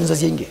zaidi bunza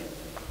zingi.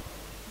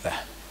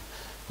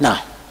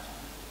 Na.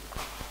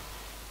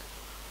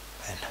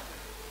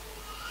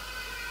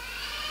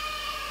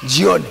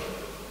 Jioni.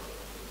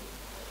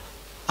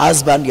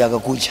 Husband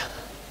yakakuja.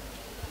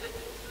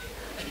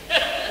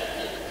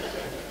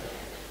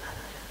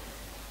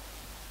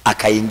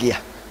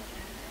 Akaingia.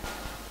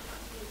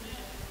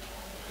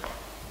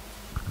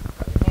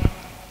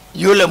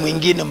 Yule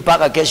mwingine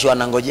mpaka kesho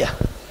anangojea.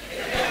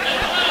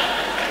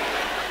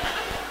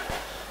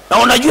 Na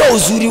unajua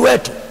uzuri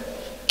wetu,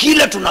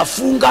 kile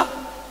tunafunga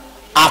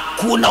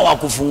hakuna wa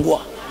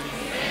kufungua.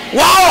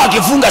 Wao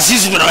wakifunga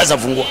sisi tunaweza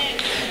fungua.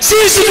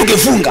 Sisi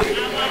tukifunga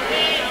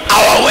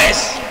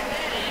hawawezi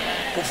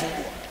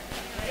kufungua.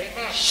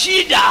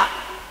 Shida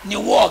ni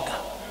woga.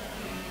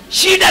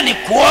 Shida ni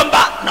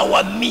kuomba na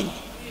uamini.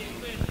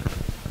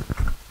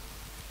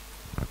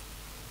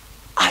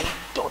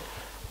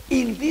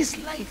 In this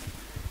life,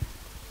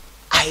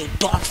 I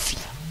don't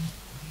fear.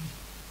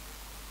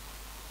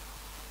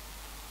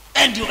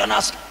 And you can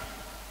ask,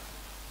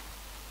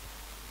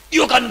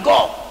 you can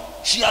go.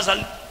 You have a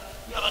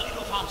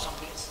little farm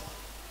someplace.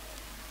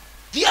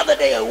 The other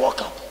day I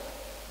woke up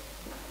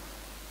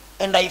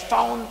and I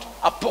found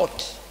a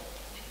pot.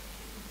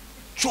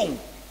 Chung.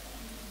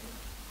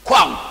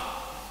 Kwang.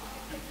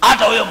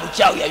 Hata wewe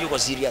mchawi hayuko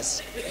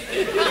serious.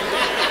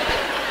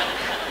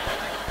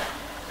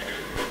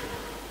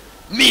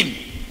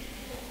 Mimi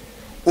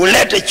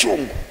ulete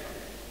chungu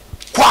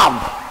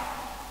kwangu.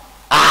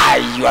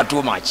 You are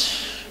too much.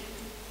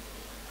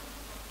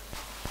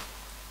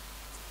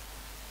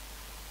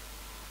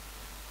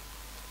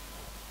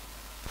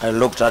 I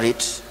looked at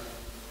it,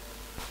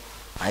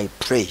 I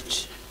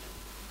prayed,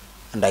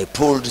 and I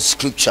pulled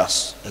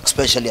scriptures,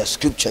 especially a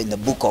scripture in the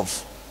book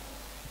of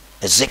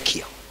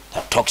Ezekiel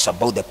that talks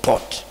about the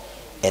pot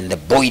and the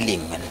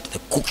boiling and the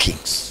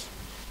cookings.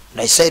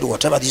 And I said,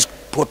 whatever this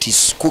pot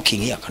is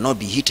cooking here cannot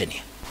be eaten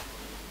here.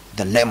 In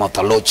the name of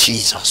the Lord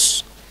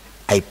Jesus.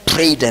 I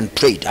prayed and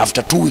prayed.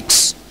 After 2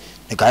 weeks,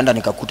 nikaenda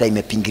nikakuta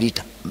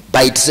imepingirita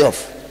by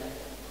itself.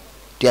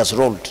 It has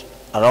rolled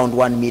around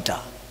 1 meter.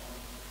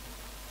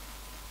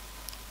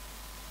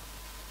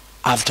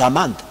 After a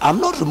month, I'm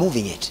not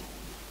removing it.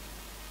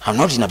 I'm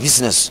not in a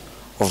business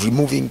of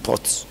removing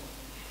pots.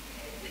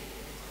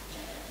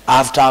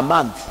 After a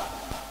month,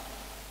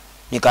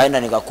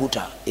 nikaenda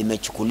nikakuta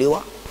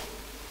imechukuliwa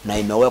na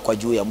imewekwa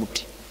juu ya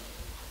mti.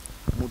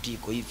 Mti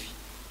iko hivi,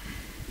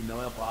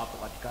 imewekwa hapo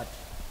katikati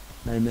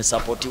na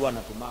imesapotiwa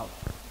na tumao.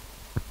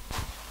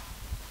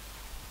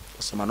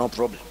 Kasema no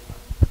problem.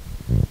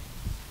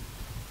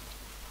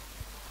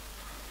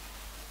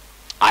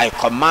 I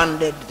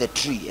commanded the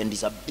tree, and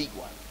it's a big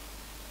one.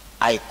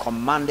 I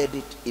commanded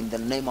it in the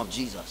name of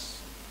Jesus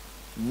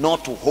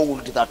not to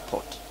hold that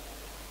pot.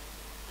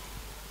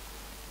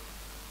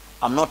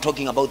 I'm not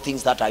talking about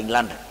things that are in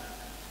London.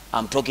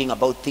 I'm talking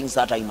about things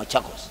that are in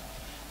Machakos.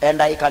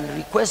 And I can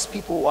request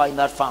people who are in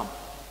that farm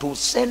to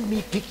send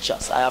me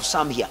pictures. I have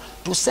some here.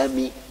 To send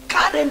me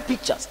current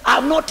pictures.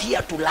 I'm not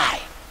here to lie.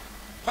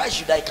 Why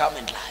should I come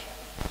and lie?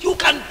 You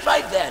can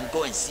drive there and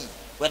go and see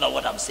whether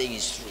what I'm saying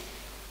is true.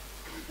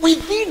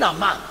 Within a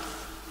month,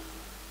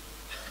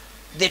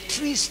 the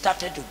tree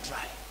started to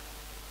dry.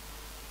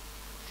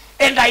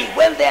 And I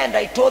went there and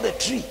I told the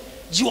tree,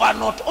 you are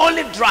not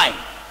only drying,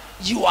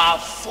 you are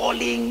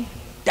falling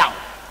down.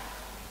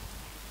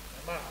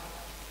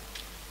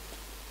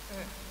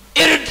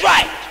 It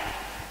dried.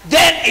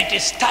 Then it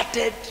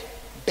started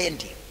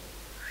bending,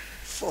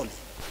 falling.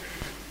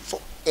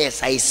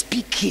 As I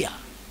speak here,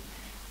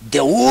 the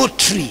whole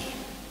tree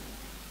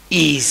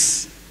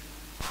is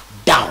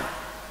down,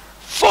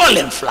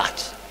 fallen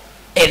flat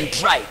and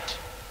dried.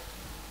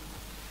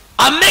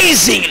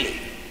 Amazingly,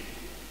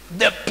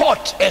 the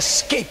pot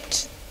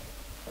escaped.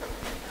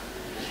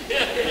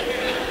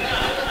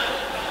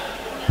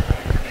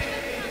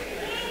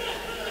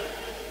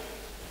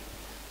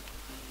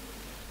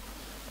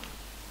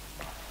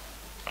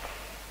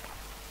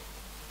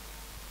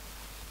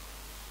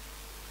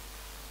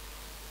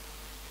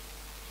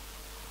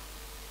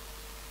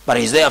 But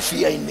is there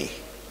fear in me?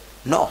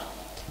 No.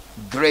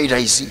 Greater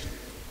is he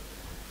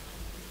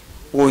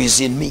who is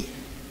in me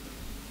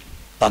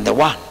than the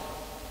one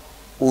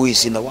who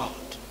is in the world.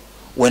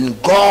 When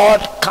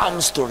God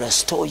comes to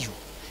restore you,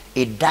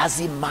 it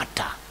doesn't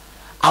matter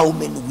how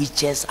many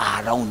witches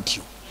are around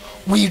you.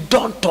 We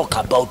don't talk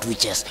about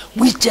witches.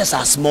 Witches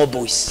are small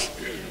boys.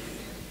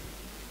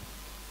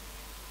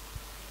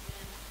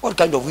 What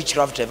kind of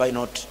witchcraft have I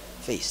not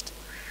faced?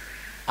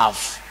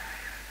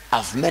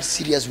 I've met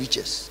serious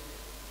witches.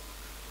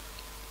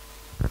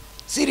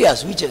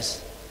 Serious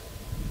witches.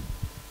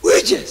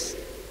 Witches.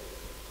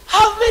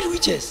 I've met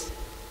witches.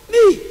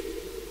 Me.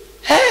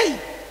 Hey.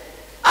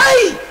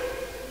 I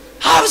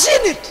have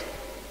seen it.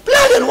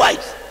 Black and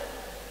white.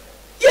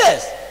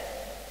 Yes.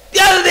 The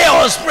other day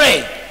I was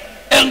praying,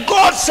 and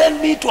God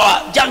sent me to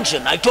a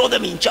junction. I told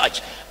them in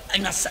church,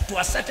 to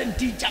a certain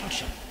T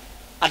junction.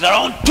 At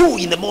around 2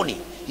 in the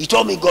morning, he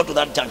told me go to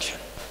that junction.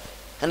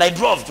 And I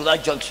drove to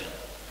that junction.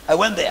 I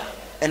went there,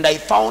 and I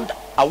found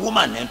a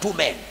woman and 2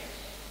 men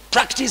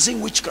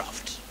practicing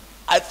witchcraft.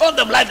 I found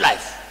them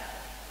live.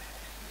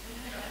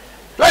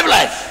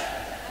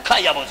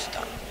 Kaya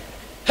Bosta.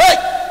 Hey!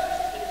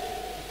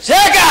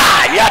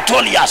 Sega!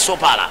 Yatolia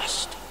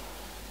Sopalast.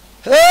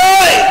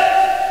 Hey!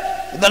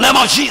 In the name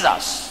of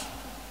Jesus.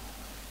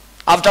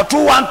 After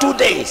 2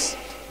 days,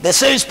 the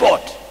same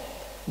spot,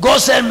 God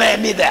sent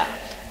me there.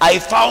 I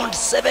found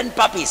 7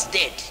 puppies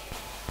dead.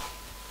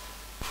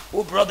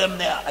 Who brought them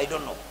there? I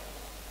don't know.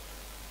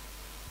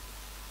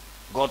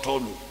 God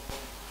told me,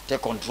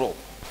 take control,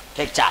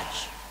 take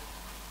charge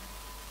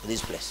of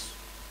this place.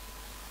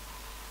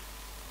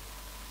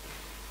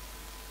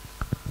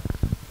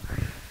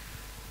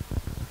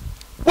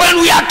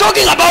 When we are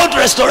talking about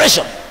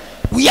restoration,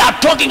 we are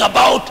talking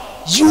about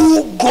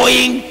you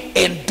going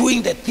and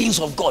doing the things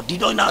of God.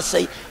 Did I not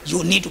say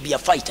you need to be a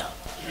fighter?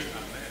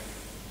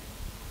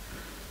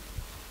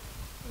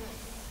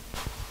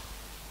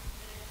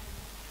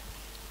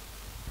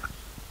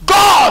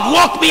 God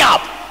woke me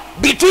up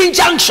between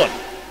junction.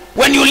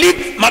 When you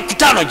leave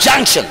Makutano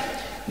junction,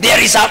 there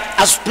is a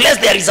place,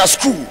 there is a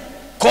school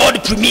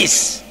called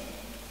Premise.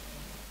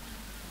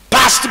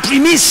 Past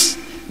Premise,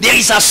 there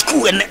is a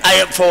school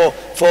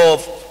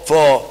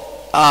for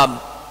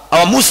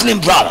our Muslim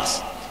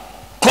brothers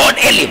called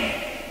Elim.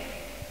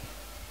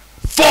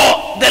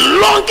 For the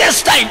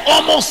longest time,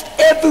 almost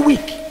every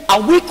week, a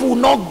week will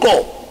not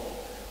go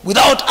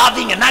without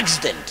having an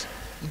accident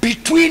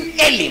between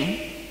Elim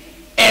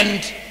and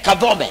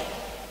Kadome.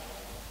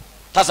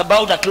 That's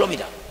about 1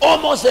 kilometer,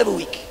 almost every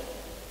week.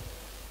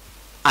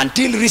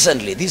 Until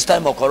recently, this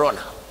time of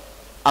Corona,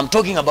 I'm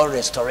talking about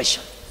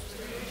restoration.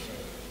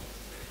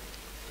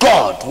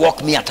 God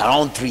woke me at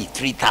around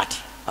 3:30.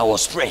 I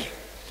was praying,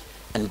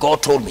 and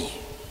God told me,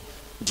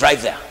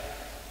 drive there.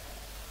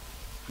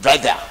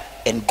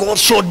 And God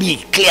showed me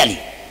clearly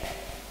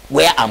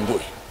where I'm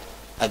going.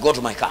 I go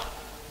to my car,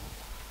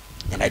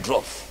 and I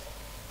drove.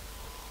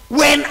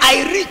 When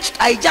I reached,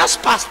 I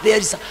just passed, there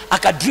is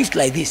like a drift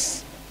like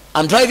this.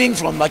 I'm driving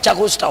from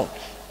Machakos town.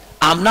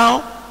 I'm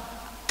now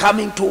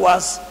coming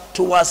towards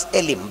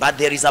Elim, but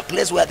there is a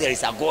place where there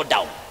is a go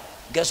down.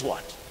 Guess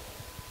what?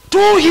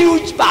 2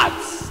 huge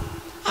birds.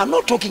 I'm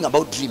not talking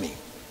about dreaming.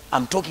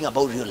 I'm talking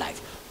about real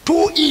life.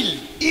 2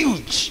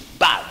 huge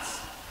birds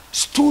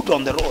stood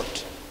on the road.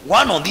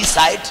 One on this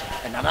side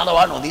and another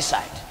one on this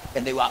side.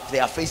 And they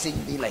are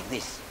facing me like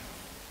this.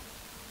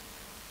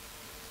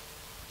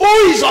 Who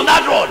is on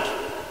that road?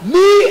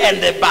 Me and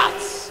the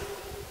birds.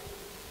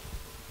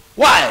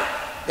 Why?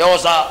 There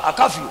was a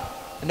curfew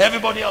and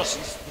everybody else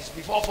is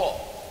before 4.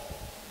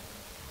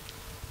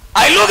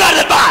 I look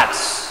at the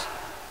birds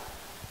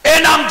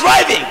and I'm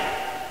driving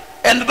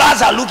and the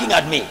birds are looking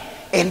at me,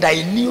 and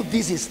I knew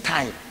this is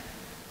time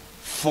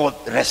for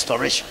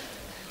restoration.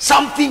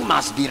 Something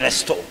must be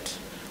restored.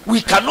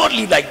 We cannot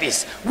live like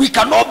this. We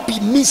cannot be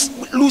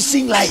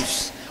losing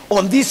lives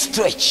on this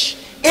stretch.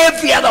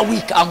 Every other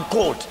week I'm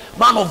called,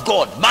 man of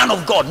God.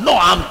 No,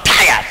 I'm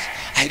tired.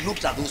 I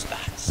looked at those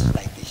birds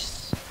like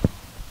this,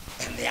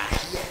 and they are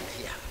here and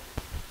here.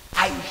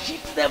 I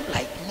hit them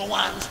like no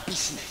one's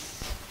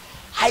business.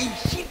 I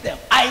hit them.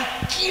 I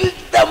killed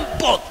them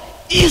both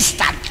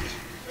instantly.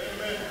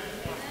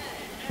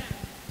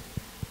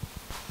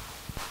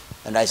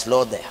 And I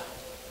slowed there.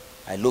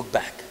 I looked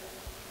back.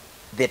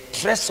 The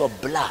trace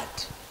of blood,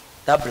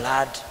 that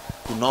blood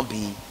could not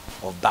be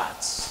of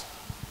birds.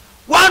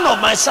 One of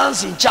my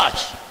sons in church,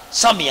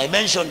 Sammy, I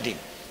mentioned him.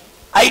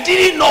 I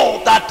didn't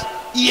know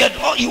that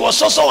he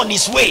was also on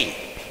his way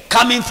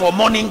coming for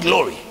morning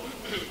glory.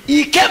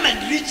 He came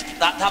and reached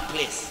that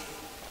place,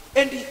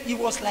 and he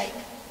was like,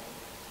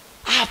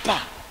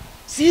 "Apa,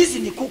 sisi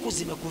ni kuku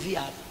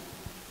zimekuvia hapa."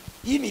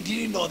 He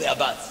didn't know they are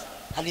birds.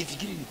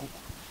 Alifikiri ni kuku.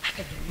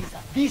 Akajiuliza,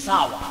 this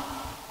hour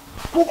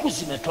kuku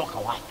zimetoka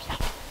wapi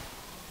hapa?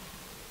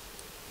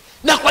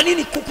 Na kwa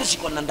nini kuku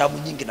ziko na damu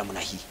nyingi namna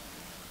hii?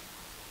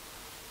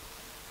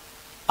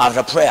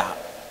 After prayer,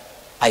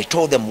 I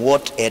told them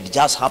what had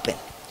just happened,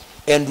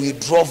 and we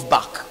drove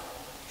back.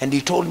 And he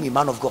told me,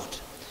 man of God,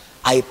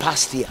 I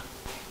passed here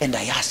and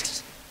I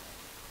asked,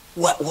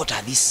 what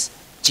are these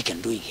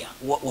chicken doing here?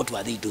 What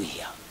were they doing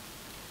here?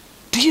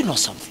 Do you know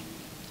something?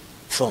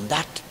 From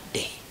that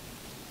day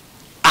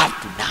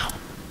up to now,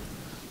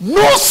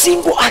 No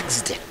single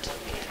accident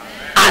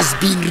has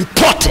been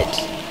reported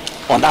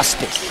on that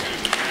space.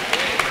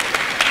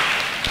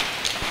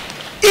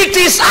 It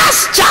is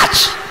us,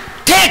 church,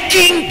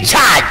 taking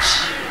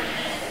charge.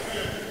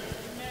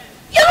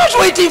 You're not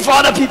waiting for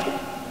other people.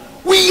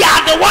 We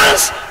are the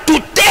ones to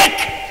take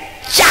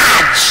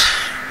charge.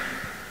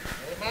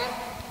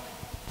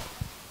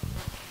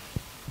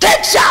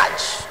 Take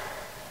charge.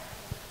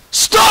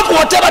 Stop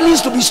whatever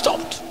needs to be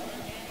stopped.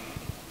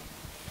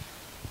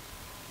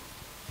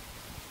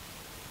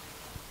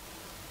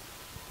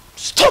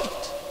 Stop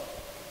it.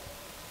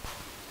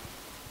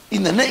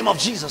 In the name of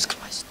Jesus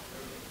Christ.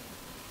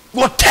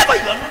 Whatever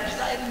you are not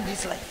desiring in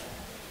this life,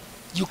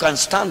 you can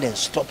stand and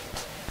stop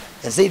it.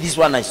 And say, this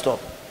one I stop.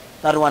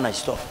 That one I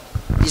stop.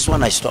 This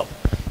one I stop.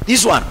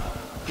 This one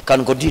you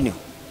can continue.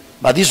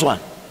 But this one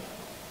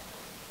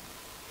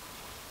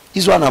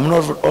I'm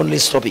not only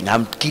stopping,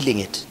 I'm killing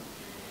it.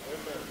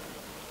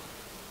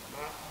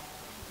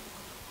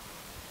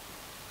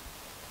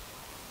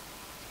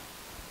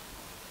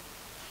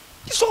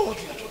 You saw what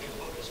we are talking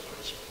about,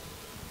 restoration.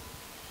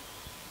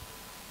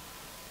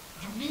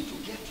 You need to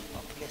get to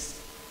a place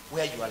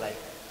where you are like,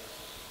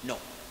 no.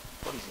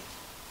 What is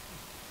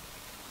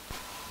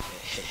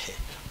it?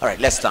 All right,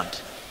 let's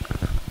stand.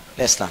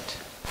 Let's stand.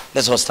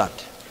 Let's all stand.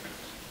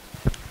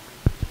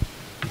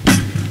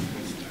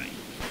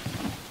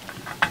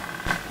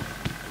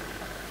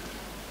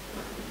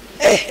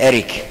 Hey,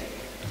 Eric.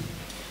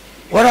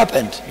 What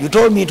happened? You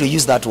told me to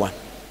use that one.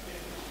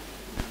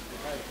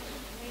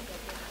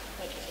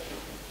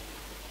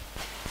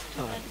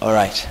 All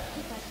right.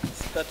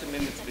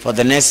 For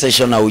the next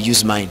session, I will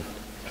use mine.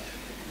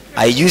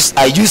 I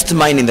used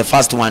mine in the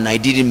first one. I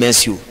didn't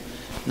mess you.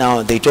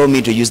 Now they told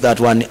me to use that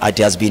one. It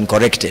has been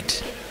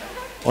corrected.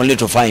 Only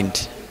to find.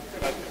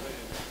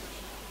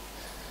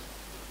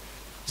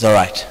 It's all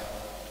right.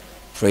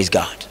 Praise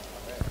God.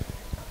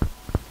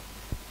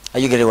 Are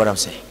you getting what I'm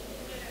saying?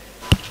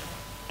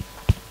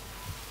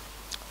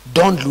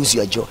 Don't lose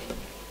your joy.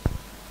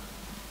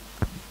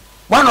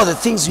 One of the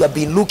things you have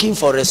been looking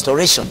for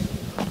restoration,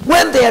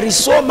 when there is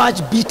so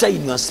much bitter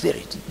in your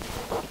spirit,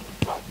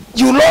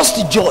 you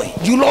lost joy,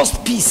 you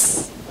lost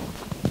peace,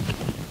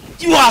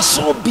 you are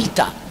so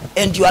bitter,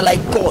 and you are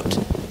like,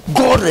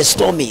 God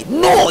restore me.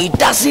 No, it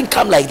doesn't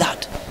come like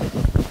that.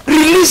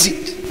 Release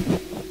it.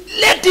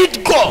 Let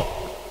it go.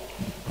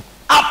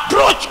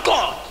 Approach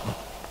God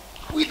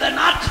with an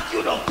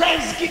attitude of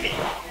thanksgiving,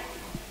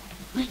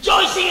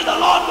 rejoicing in the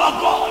Lord your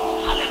God.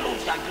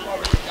 Hallelujah,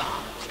 glory to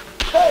God.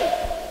 Hey,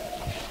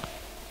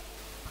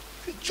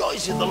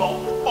 rejoice in the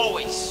Lord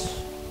always.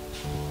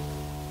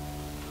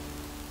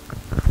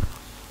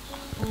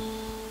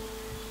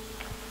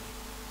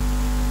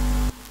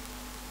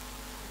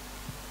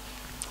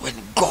 When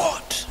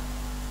God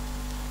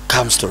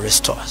comes to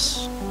restore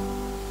us,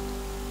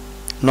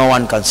 no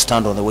one can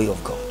stand on the way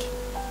of God.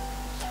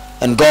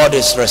 And God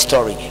is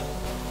restoring him.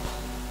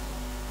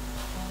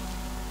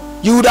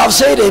 You would have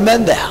said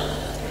amen there.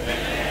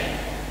 Amen.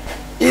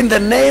 In the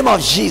name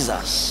of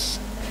Jesus,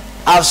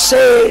 I've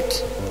said,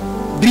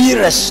 be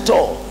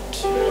restored.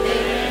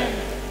 Amen.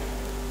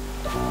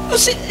 You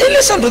see,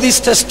 listen to this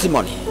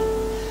testimony.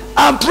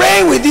 I'm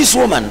praying with this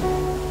woman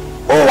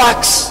who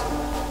works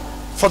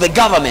for the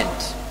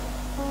government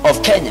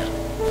of Kenya,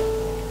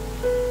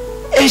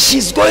 and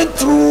she's going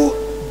through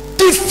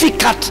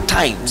difficult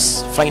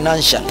times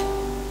financially.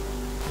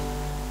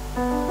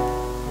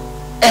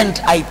 And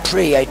I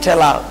pray, I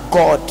tell her,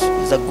 God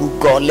is a good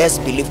God, let's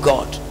believe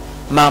God,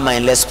 Mama,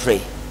 and let's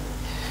pray.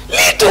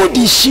 Little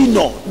did she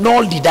know,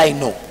 nor did I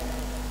know,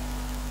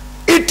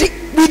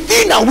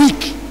 within a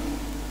week,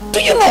 do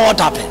you know what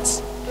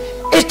happens?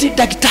 It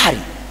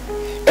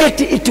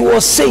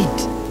was said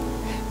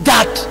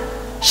that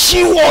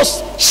she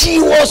was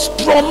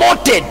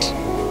promoted,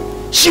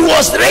 she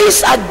was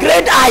raised a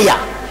grade higher,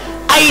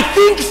 I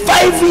think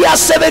 5 years,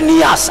 7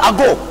 years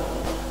ago.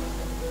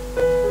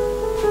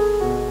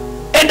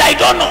 And I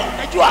don't know,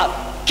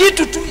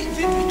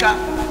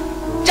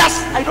 just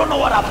I don't know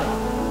what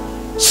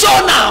happened. So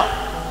now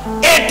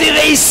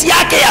raise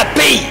yake ya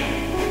pay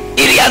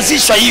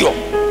ilianzishwa hiyo,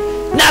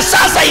 na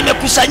sasa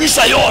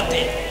imekusanyishwa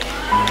yote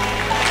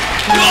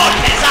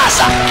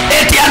sasa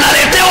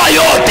analetewa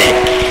yote.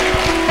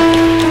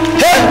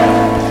 Hey,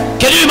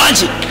 can you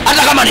imagine?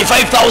 Hata kama ni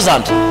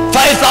 5,000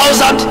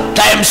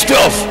 times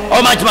 12,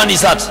 how much money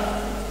is that?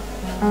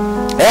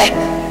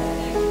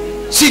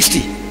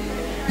 60.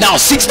 Now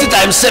 60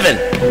 times 7,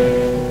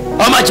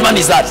 how much money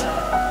is that?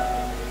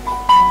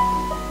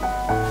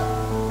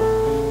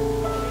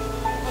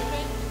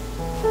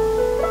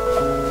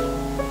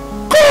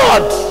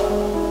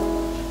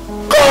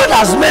 God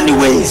has many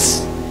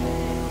ways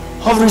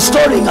of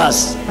restoring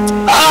us.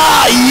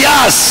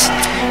 Yes,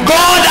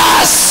 God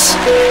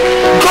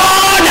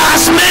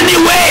has many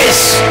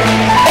ways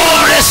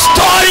of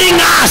restoring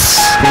us.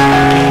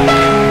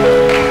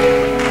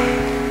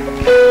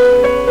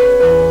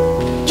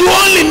 You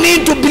only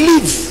need to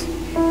believe.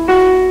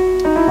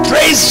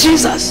 Praise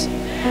Jesus.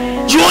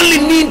 You only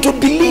need to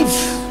believe.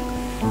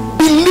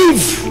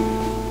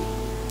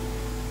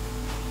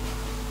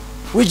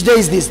 Which day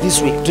is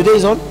this week? Today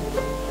is on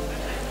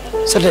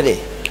Saturday.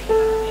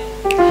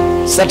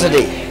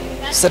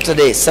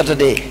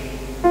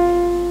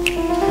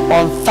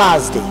 On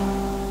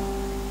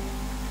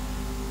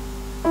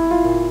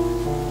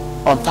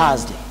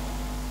Thursday,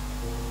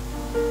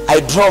 I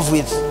drove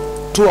with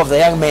two of the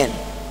young men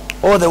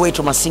all the way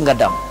to Masinga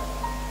Dam.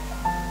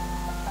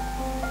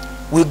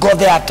 We got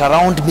there at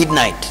around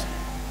midnight.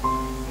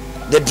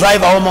 The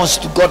driver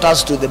almost got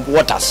us to the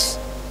waters.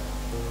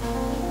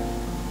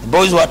 The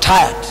boys were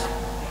tired,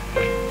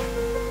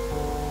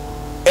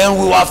 and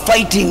we were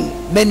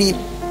fighting many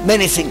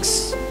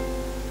things.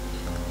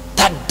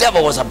 That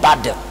devil was a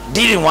bad devil.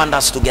 Didn't want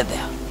us to get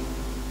there,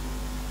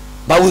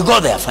 but we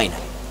got there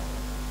finally,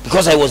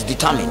 because I was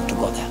determined to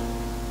go there.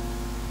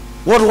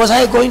 What was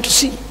I going to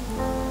see?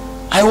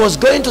 I was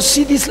going to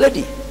see this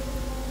lady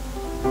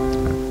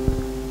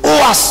who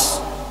has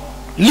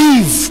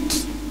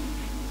lived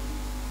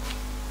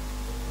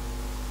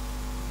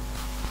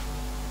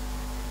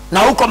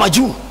na huko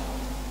majuu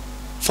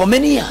for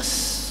many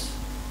years,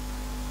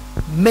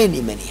 many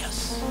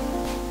years,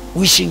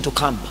 wishing to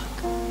come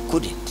back,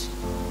 couldn't.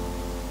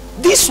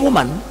 This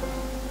woman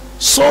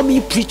saw me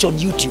preach on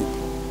YouTube,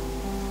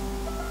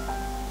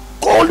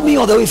 called me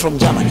all the way from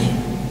Germany.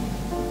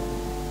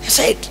 I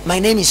said, my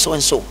name is so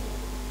and so,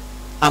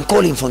 I'm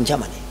calling from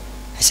Germany.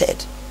 I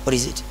said, what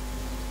is it?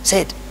 I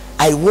said,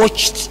 I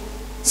watched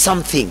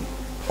something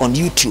on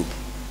YouTube.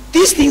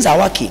 These things are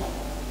working.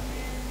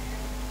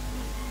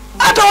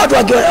 Hata watu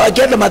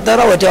wakienda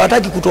madhara wote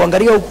wataki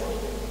kutuangalia huko,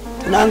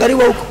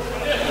 tunaangaliwa huko.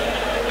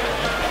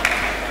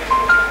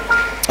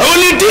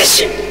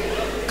 Ulidishi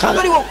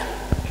kaangaliwa huko.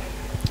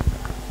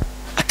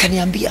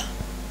 Akaniambia,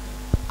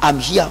 I'm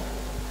here,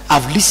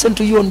 I've listened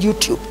to you on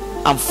YouTube,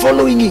 I'm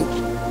following you,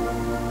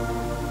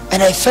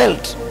 and I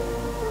felt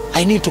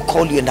I need to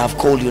call you, and I've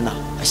called you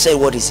now. I said,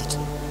 what is it?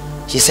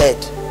 She said,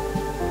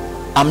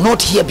 I'm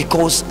not here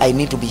because I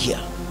need to be here.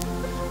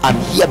 I'm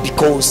here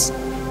because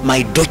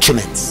my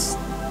documents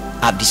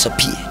have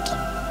disappeared.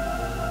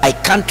 I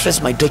can't trace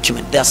my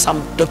document. There are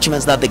some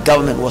documents that the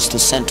government was to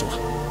send to her.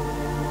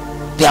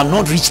 They have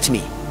not reached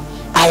me.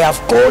 I have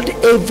called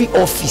every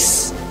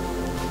office,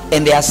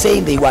 and they are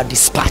saying they were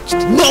dispatched.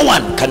 No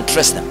one can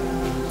trace them.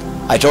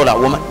 I told her,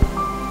 woman,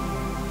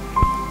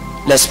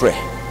 let's pray.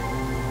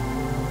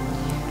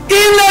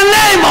 In the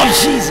name of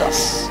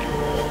Jesus,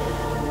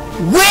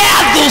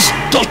 where those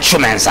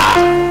documents are,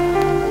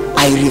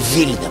 I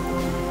reveal them.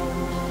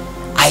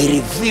 I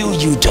reveal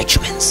you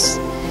documents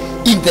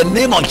in the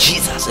name of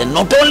Jesus. And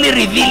not only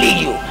revealing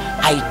you,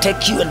 I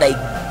take you and I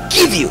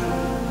give you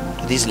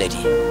to this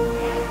lady.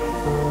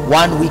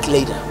 1 week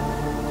later,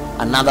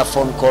 another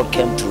phone call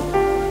came through,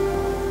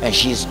 and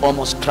she's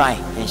almost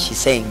crying, and she's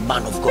saying,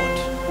 man of God,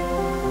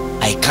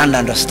 I can't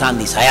understand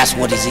this. I asked,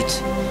 what is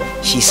it?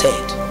 She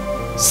said,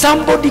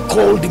 somebody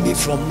called me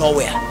from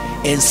nowhere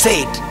and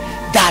said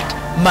that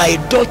my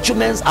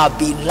documents have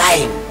been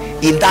lying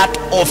in that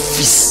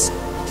office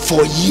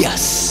for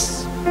years.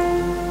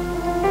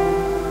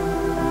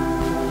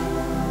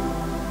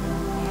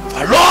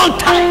 For a long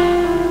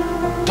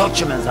time,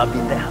 documents have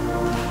been there.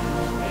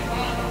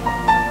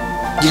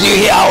 Did you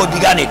hear how it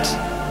began it?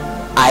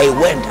 I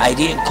went, I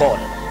didn't call.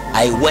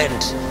 I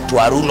went to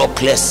a rural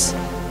place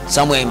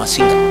somewhere in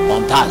Masinga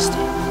on Thursday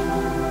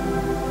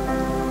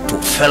to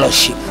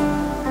fellowship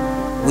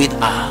with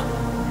her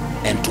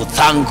and to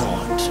thank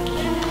God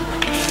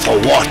for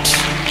what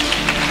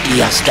he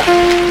has done.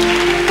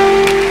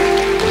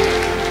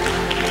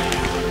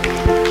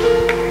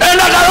 And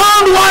at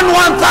around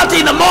 1:30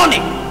 in the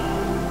morning,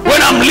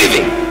 when I'm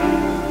leaving,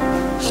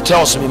 she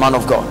tells me, man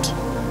of God,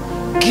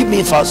 give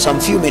me for some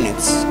few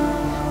minutes.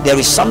 There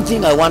is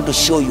something I want to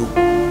show you.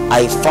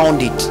 I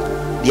found it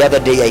the other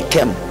day. I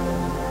came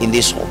in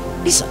this home.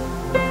 Listen,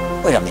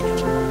 wait a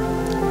minute.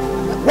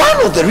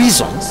 One of the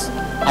reasons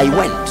I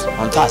went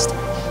on Thursday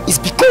is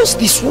because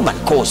this woman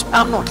calls me.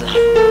 I'm not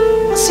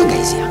lying. Singer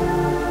is here.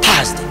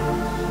 Thursday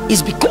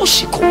is because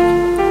she called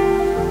me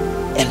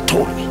and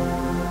told me,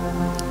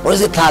 or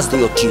is it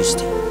Thursday or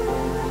Tuesday?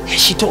 And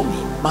she told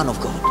me, man of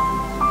God,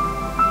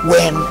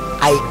 when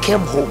I came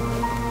home,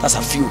 that's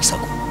a few weeks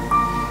ago,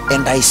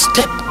 and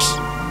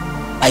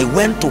I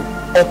went to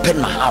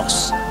open my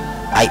house.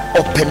 I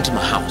opened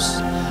my house.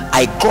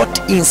 I got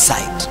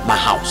inside my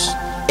house,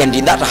 and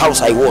in that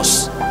house I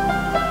was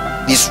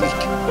this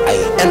week. I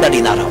entered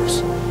in that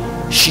house.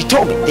 She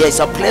told me there is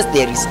a place,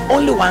 there is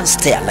only one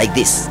stair like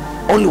this,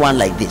 only one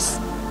like this,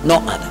 no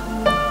other.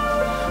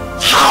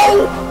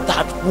 How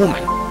that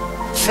woman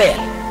fell,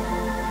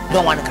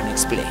 no one can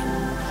explain,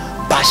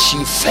 but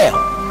she fell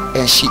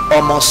and she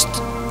almost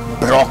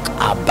broke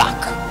her back.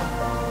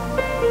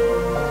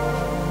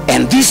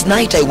 And this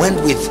night I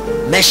went with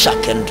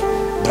Meshach and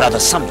Brother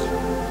Sammy.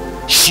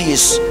 She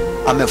is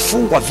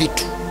amefungwa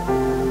vitu,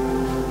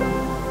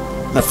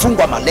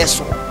 amefungwa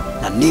maleso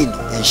na nini,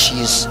 and she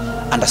is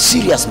under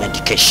serious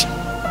medication.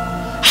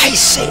 I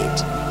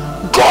said,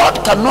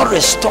 God cannot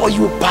restore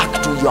you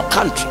back to your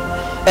country,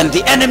 and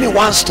the enemy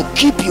wants to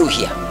keep you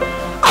here.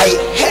 I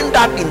ended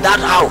up in that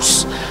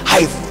house.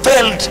 I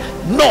felt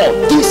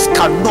no, this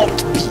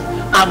cannot be.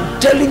 I'm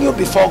telling you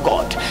before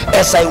God,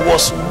 as I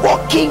was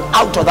walking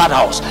out of that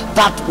house,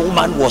 that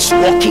woman was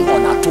walking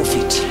on her 2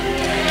 feet.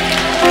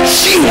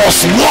 She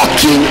was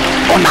walking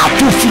on her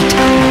 2 feet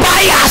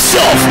by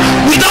herself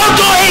without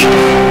going.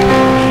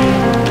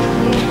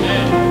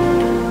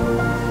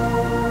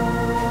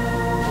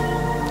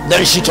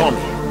 Then she told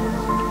me,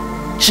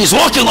 she's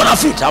walking on her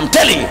feet. I'm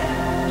telling you,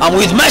 I'm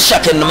with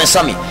Meshach and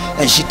Mesami,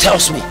 and she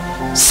tells me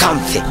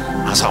something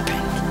has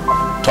happened.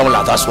 Told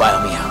her, that's why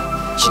I'm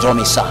here. She told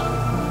me, sir,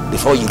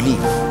 before you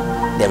leave,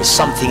 there is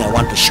something I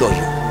want to show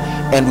you.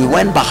 And we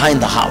went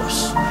behind the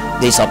house.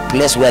 There's a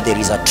place where there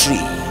is a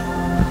tree,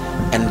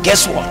 and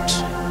guess what?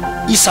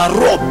 It's a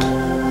rope.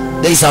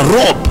 There is a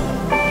rope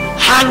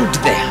hanged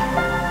there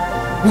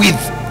with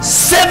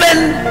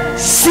 7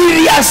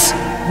 serious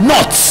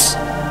knots.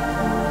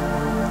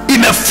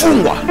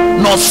 Imefungwa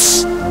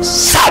knots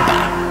 7.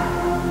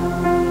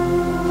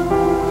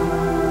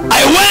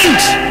 I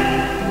went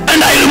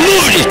and I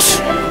removed it,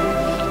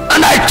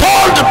 and I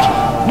told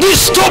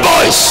these 2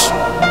 boys,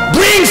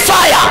 bring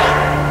fire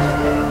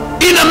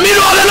in the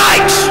middle of the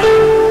night.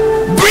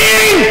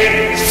 Bring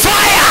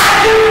fire.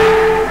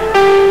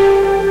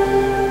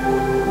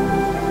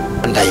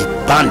 And I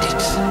burned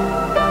it.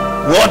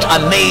 What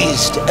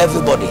amazed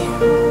everybody,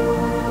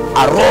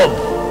 a robe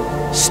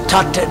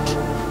started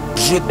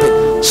dripping.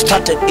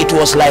 It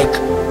was like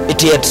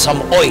it had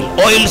some oil.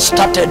 Oil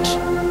started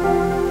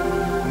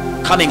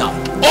coming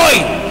out.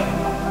 Oil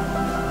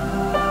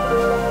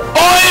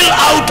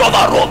out of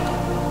a robe.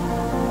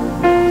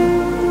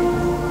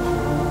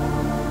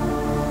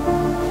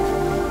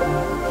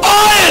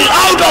 Oil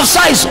out of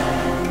Sisal.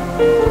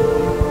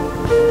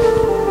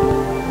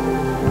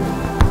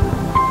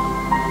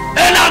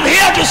 And I'm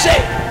here to say,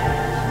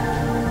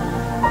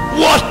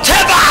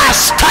 whatever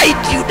has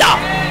tied you down,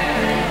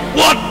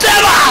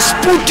 whatever has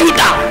put you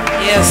down,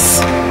 Yes.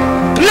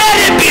 let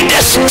it be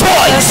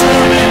destroyed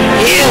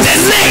in the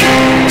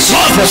name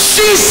of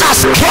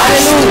Jesus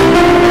Christ.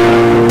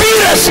 Be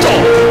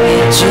restored.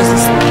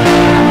 Jesus.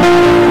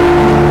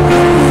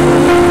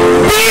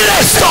 Be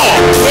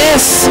restored.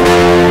 Yes.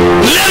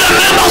 Let the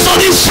members of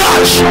this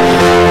church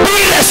be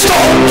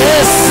restored.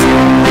 Yes.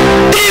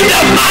 In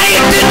the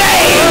mighty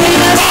name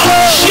of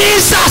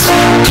Jesus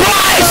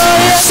Christ,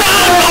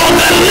 Son of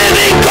the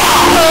living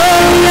God.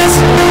 Yes.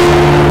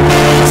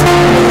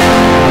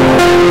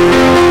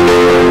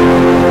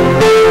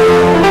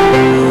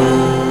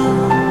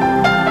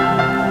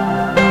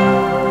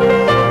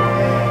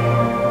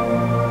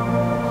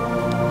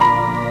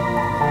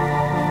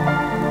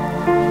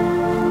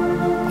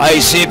 I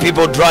see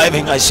people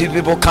driving, I see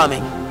people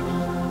coming.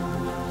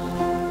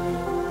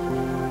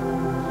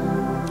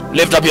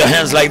 Lift up your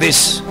hands like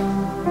this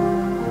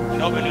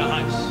and open your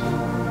eyes.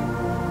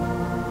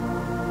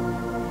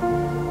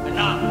 And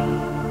now,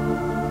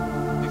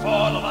 before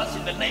all of us,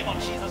 in the name of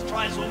Jesus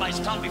Christ, whom I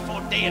stand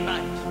before day and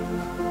night,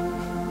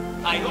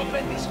 I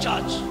open this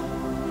church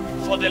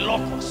for the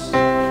locusts.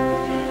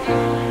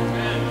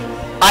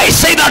 I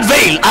say that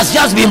veil has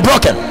just been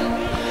broken.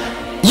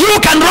 You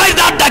can write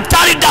that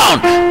dictary down.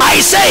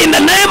 I say in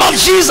the name of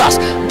Jesus,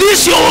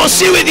 this you will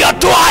see with your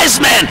 2 eyes,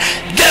 man.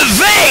 The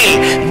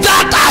veil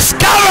that has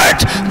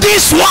covered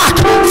this work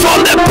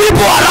from the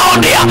people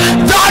around here,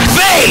 that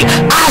veil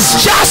has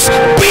just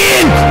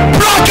been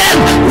broken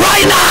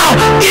right now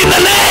in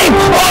the name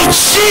of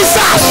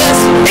Jesus.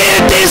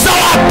 It is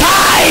our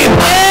time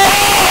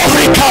of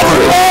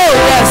recovery. Oh,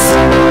 yes.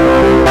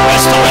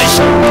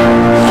 Restoration.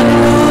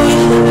 Hallelujah.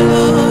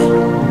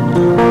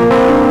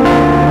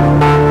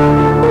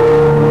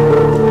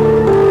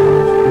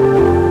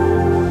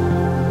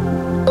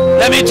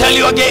 Let me tell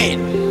you again.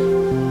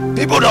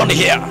 People don't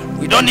hear.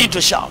 We don't need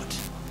to shout.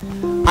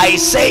 I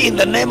say in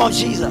the name of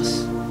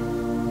Jesus,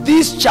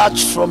 this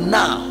church from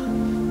now,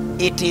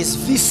 it is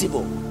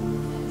visible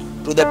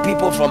to the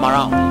people from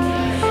around.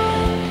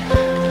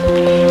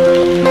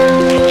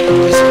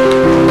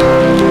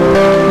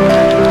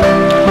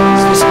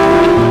 It's visible.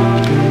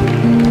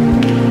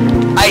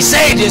 I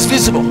say it is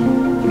visible.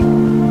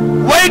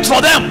 Wait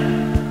for them.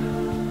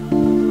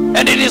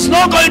 And it is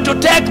not going to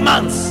take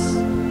months.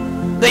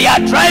 They are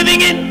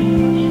driving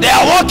in, they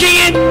are walking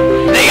in,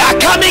 they are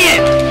coming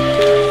in,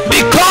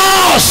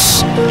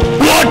 because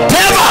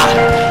whatever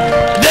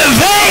the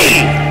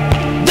veil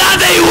that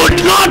they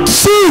would not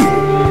see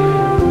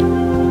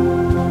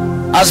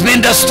has been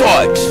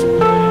destroyed.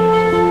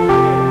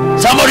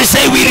 Somebody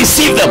say, we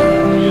receive them.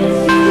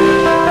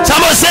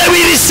 Somebody say,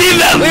 we receive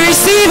them. We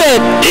receive it.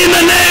 In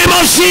the name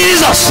of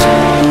Jesus.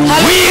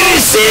 Hallelujah. We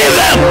receive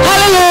them.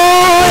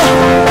 Hallelujah.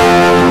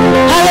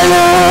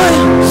 Hallelujah.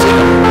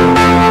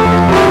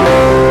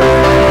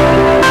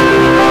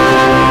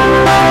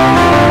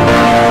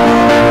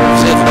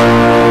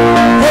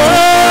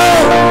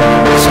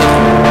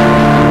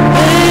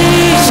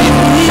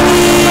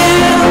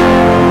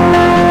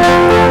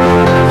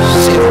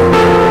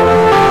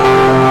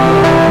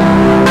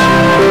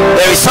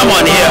 There is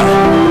someone here.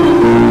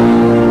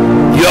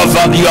 You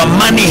have your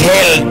money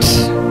held.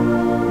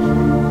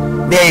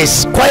 There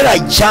is quite a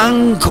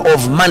chunk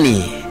of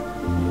money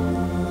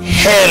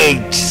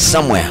held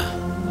somewhere.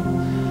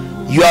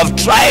 You have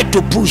tried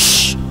to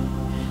push.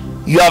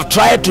 You have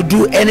tried to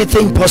do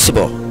anything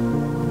possible.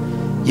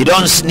 You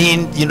don't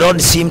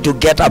seem to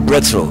get a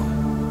breakthrough.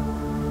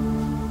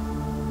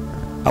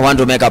 I want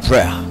to make a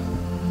prayer.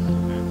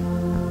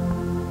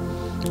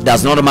 It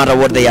does not matter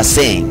what they are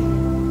saying.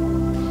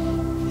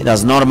 It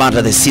does not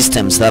matter the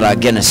systems that are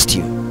against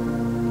you.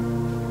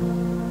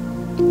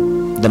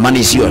 The money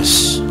is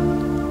yours.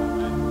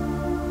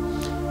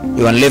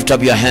 You can lift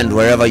up your hand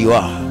wherever you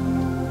are.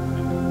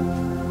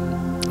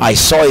 I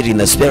saw it in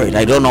the spirit.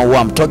 I don't know who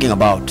I'm talking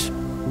about.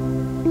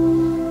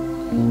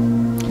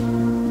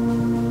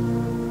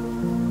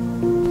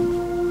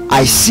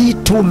 I see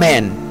two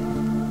men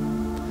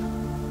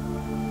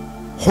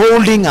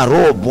holding a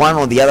rope, one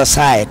on the other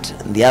side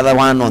and the other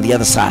one on the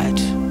other side,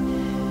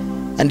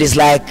 and it's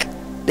like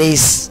there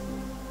is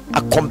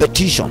a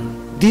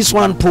competition. This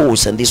one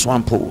pulls and this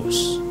one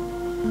pulls,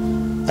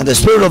 and the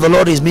Spirit of the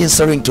Lord is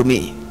ministering to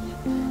me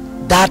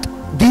that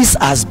this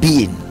has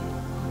been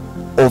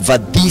over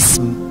this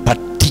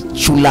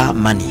particular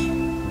money.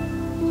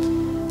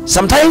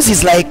 Sometimes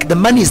it's like the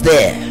money is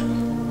there,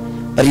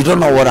 but you don't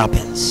know what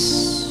happens.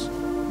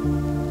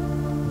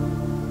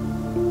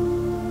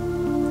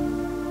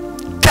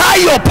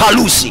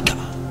 Palusika.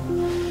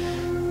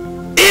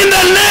 In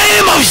the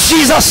name of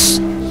Jesus,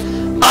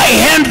 I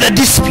end the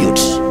dispute.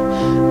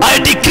 I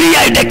decree,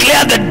 I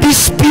declare the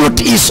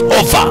dispute is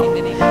over.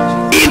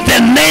 In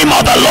the name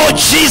of the Lord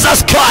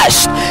Jesus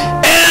Christ.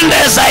 And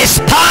as I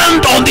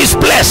stand on this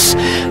place,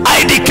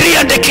 I decree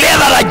and declare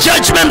that a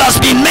judgment has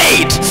been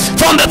made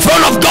from the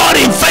throne of God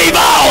in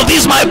favor of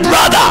this my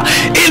brother.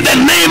 In the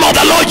name of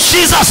the Lord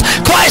Jesus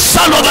Christ,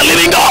 Son of the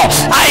living God,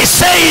 I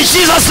say in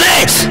Jesus'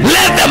 name,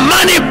 let the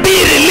money be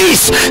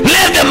released.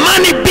 Let the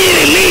money be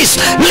released.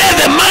 Let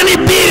the money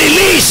be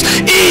released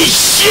in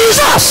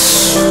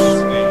Jesus'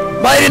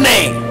 mighty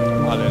name.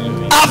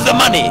 Half the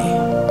money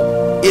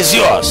is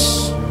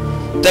yours.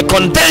 The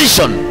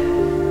contention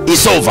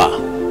is over,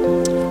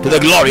 to the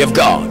glory of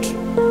God.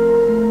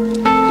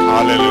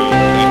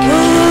 Hallelujah.